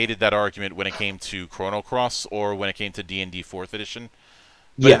I hated that argument when it came to Chrono Cross or when it came to D&D 4th edition.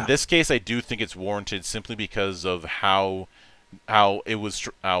 But in this case, I do think it's warranted simply because of how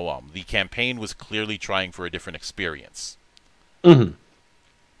the campaign was clearly trying for a different experience. Mm-hmm.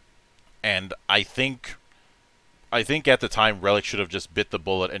 And I think at the time Relic should have just bit the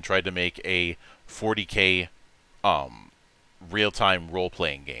bullet and tried to make a 40K real-time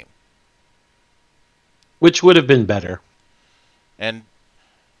role-playing game. Which would have been better. And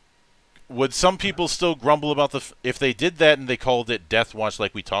would some people still grumble about if they did that and they called it Death Watch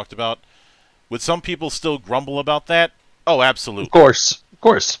like we talked about? Would some people still grumble about that? Oh, absolutely. Of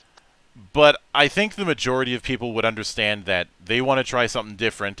course. But I think the majority of people would understand that they want to try something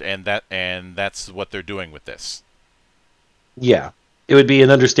different, and that's what they're doing with this. Yeah. It would be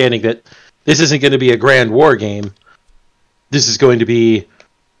an understanding that this isn't going to be a grand war game. This is going to be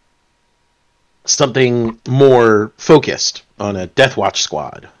something more focused on a Death Watch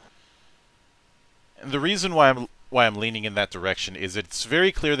squad. And the reason why I'm leaning in that direction is it's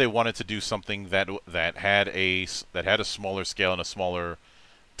very clear they wanted to do something that had a smaller scale and a smaller,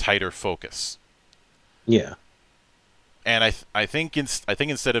 tighter focus. Yeah. And I think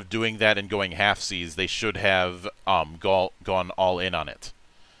instead of doing that and going half-seas, they should have gone all in on it.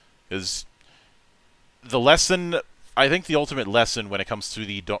 Because the lesson, I think the ultimate lesson when it comes to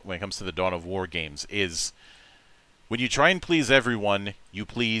the Dawn of War games is, when you try and please everyone, you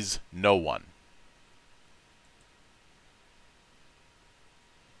please no one.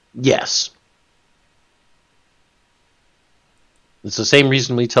 Yes. It's the same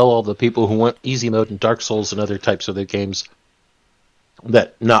reason we tell all the people who want easy mode in Dark Souls and other types of the games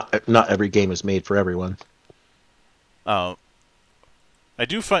that not every game is made for everyone. I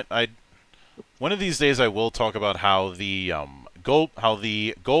do find one of these days I will talk about how the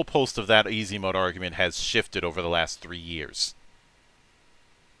goalpost of that easy mode argument has shifted over the last 3 years.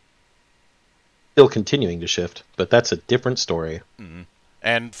 Still continuing to shift, but that's a different story. Mm-hmm.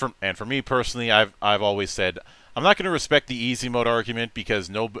 And for me personally, I've always said I'm not going to respect the easy mode argument because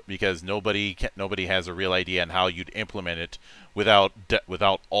nobody has a real idea on how you'd implement it without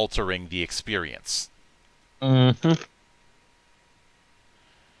altering the experience. Mm-hmm.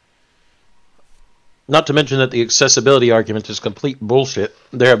 Not to mention that the accessibility argument is complete bullshit.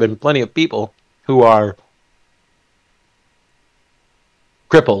 There have been plenty of people who are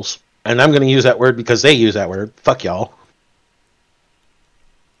cripples, and I'm going to use that word because they use that word. Fuck y'all.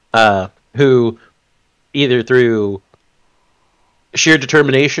 Who, either through sheer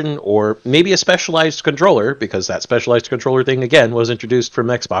determination or maybe a specialized controller, because that specialized controller thing, again, was introduced from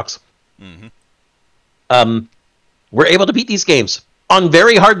Xbox, were able to beat these games on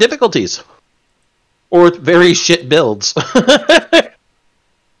very hard difficulties. Or with very shit builds.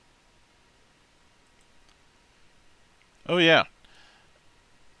 Oh yeah.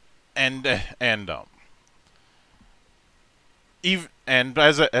 And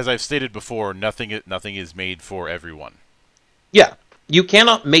as I've stated before, nothing is made for everyone. Yeah, you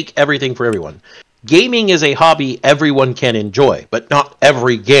cannot make everything for everyone. Gaming is a hobby everyone can enjoy, but not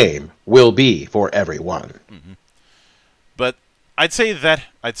every game will be for everyone. Mm-hmm. But I'd say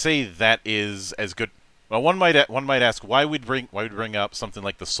that is as good. Well, one might ask why we'd bring up something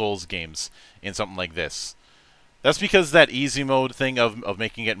like the Souls games in something like this. That's because that easy mode thing of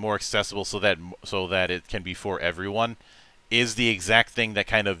making it more accessible so that it can be for everyone is the exact thing that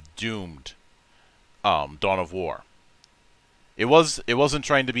kind of doomed Dawn of War. It wasn't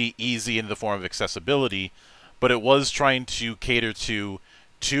trying to be easy in the form of accessibility, but it was trying to cater to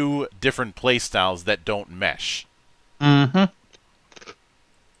two different playstyles that don't mesh. Mm-hmm.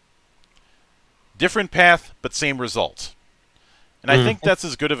 Different path, but same result. And I think that's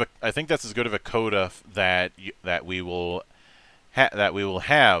as good of a coda that we will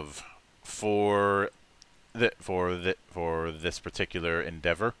have for this particular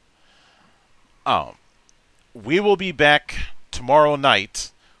endeavor. We will be back tomorrow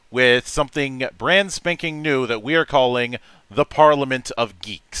night with something brand spanking new that we are calling the Parliament of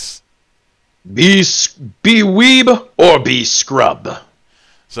Geeks. Be weeb or be scrub.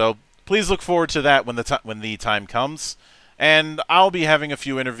 So please look forward to that when the time comes, and I'll be having a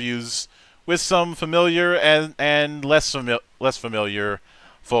few interviews with some familiar and less familiar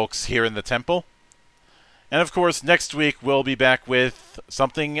folks here in the temple. And of course, next week we'll be back with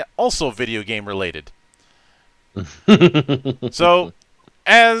something also video game related. So,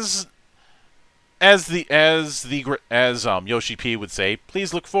 as Yoshi P would say,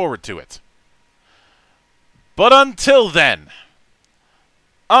 please look forward to it. But until then,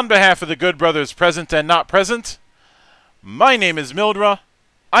 on behalf of the good brothers present and not present, my name is Mildra,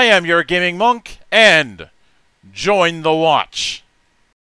 I am your gaming monk, and join the watch.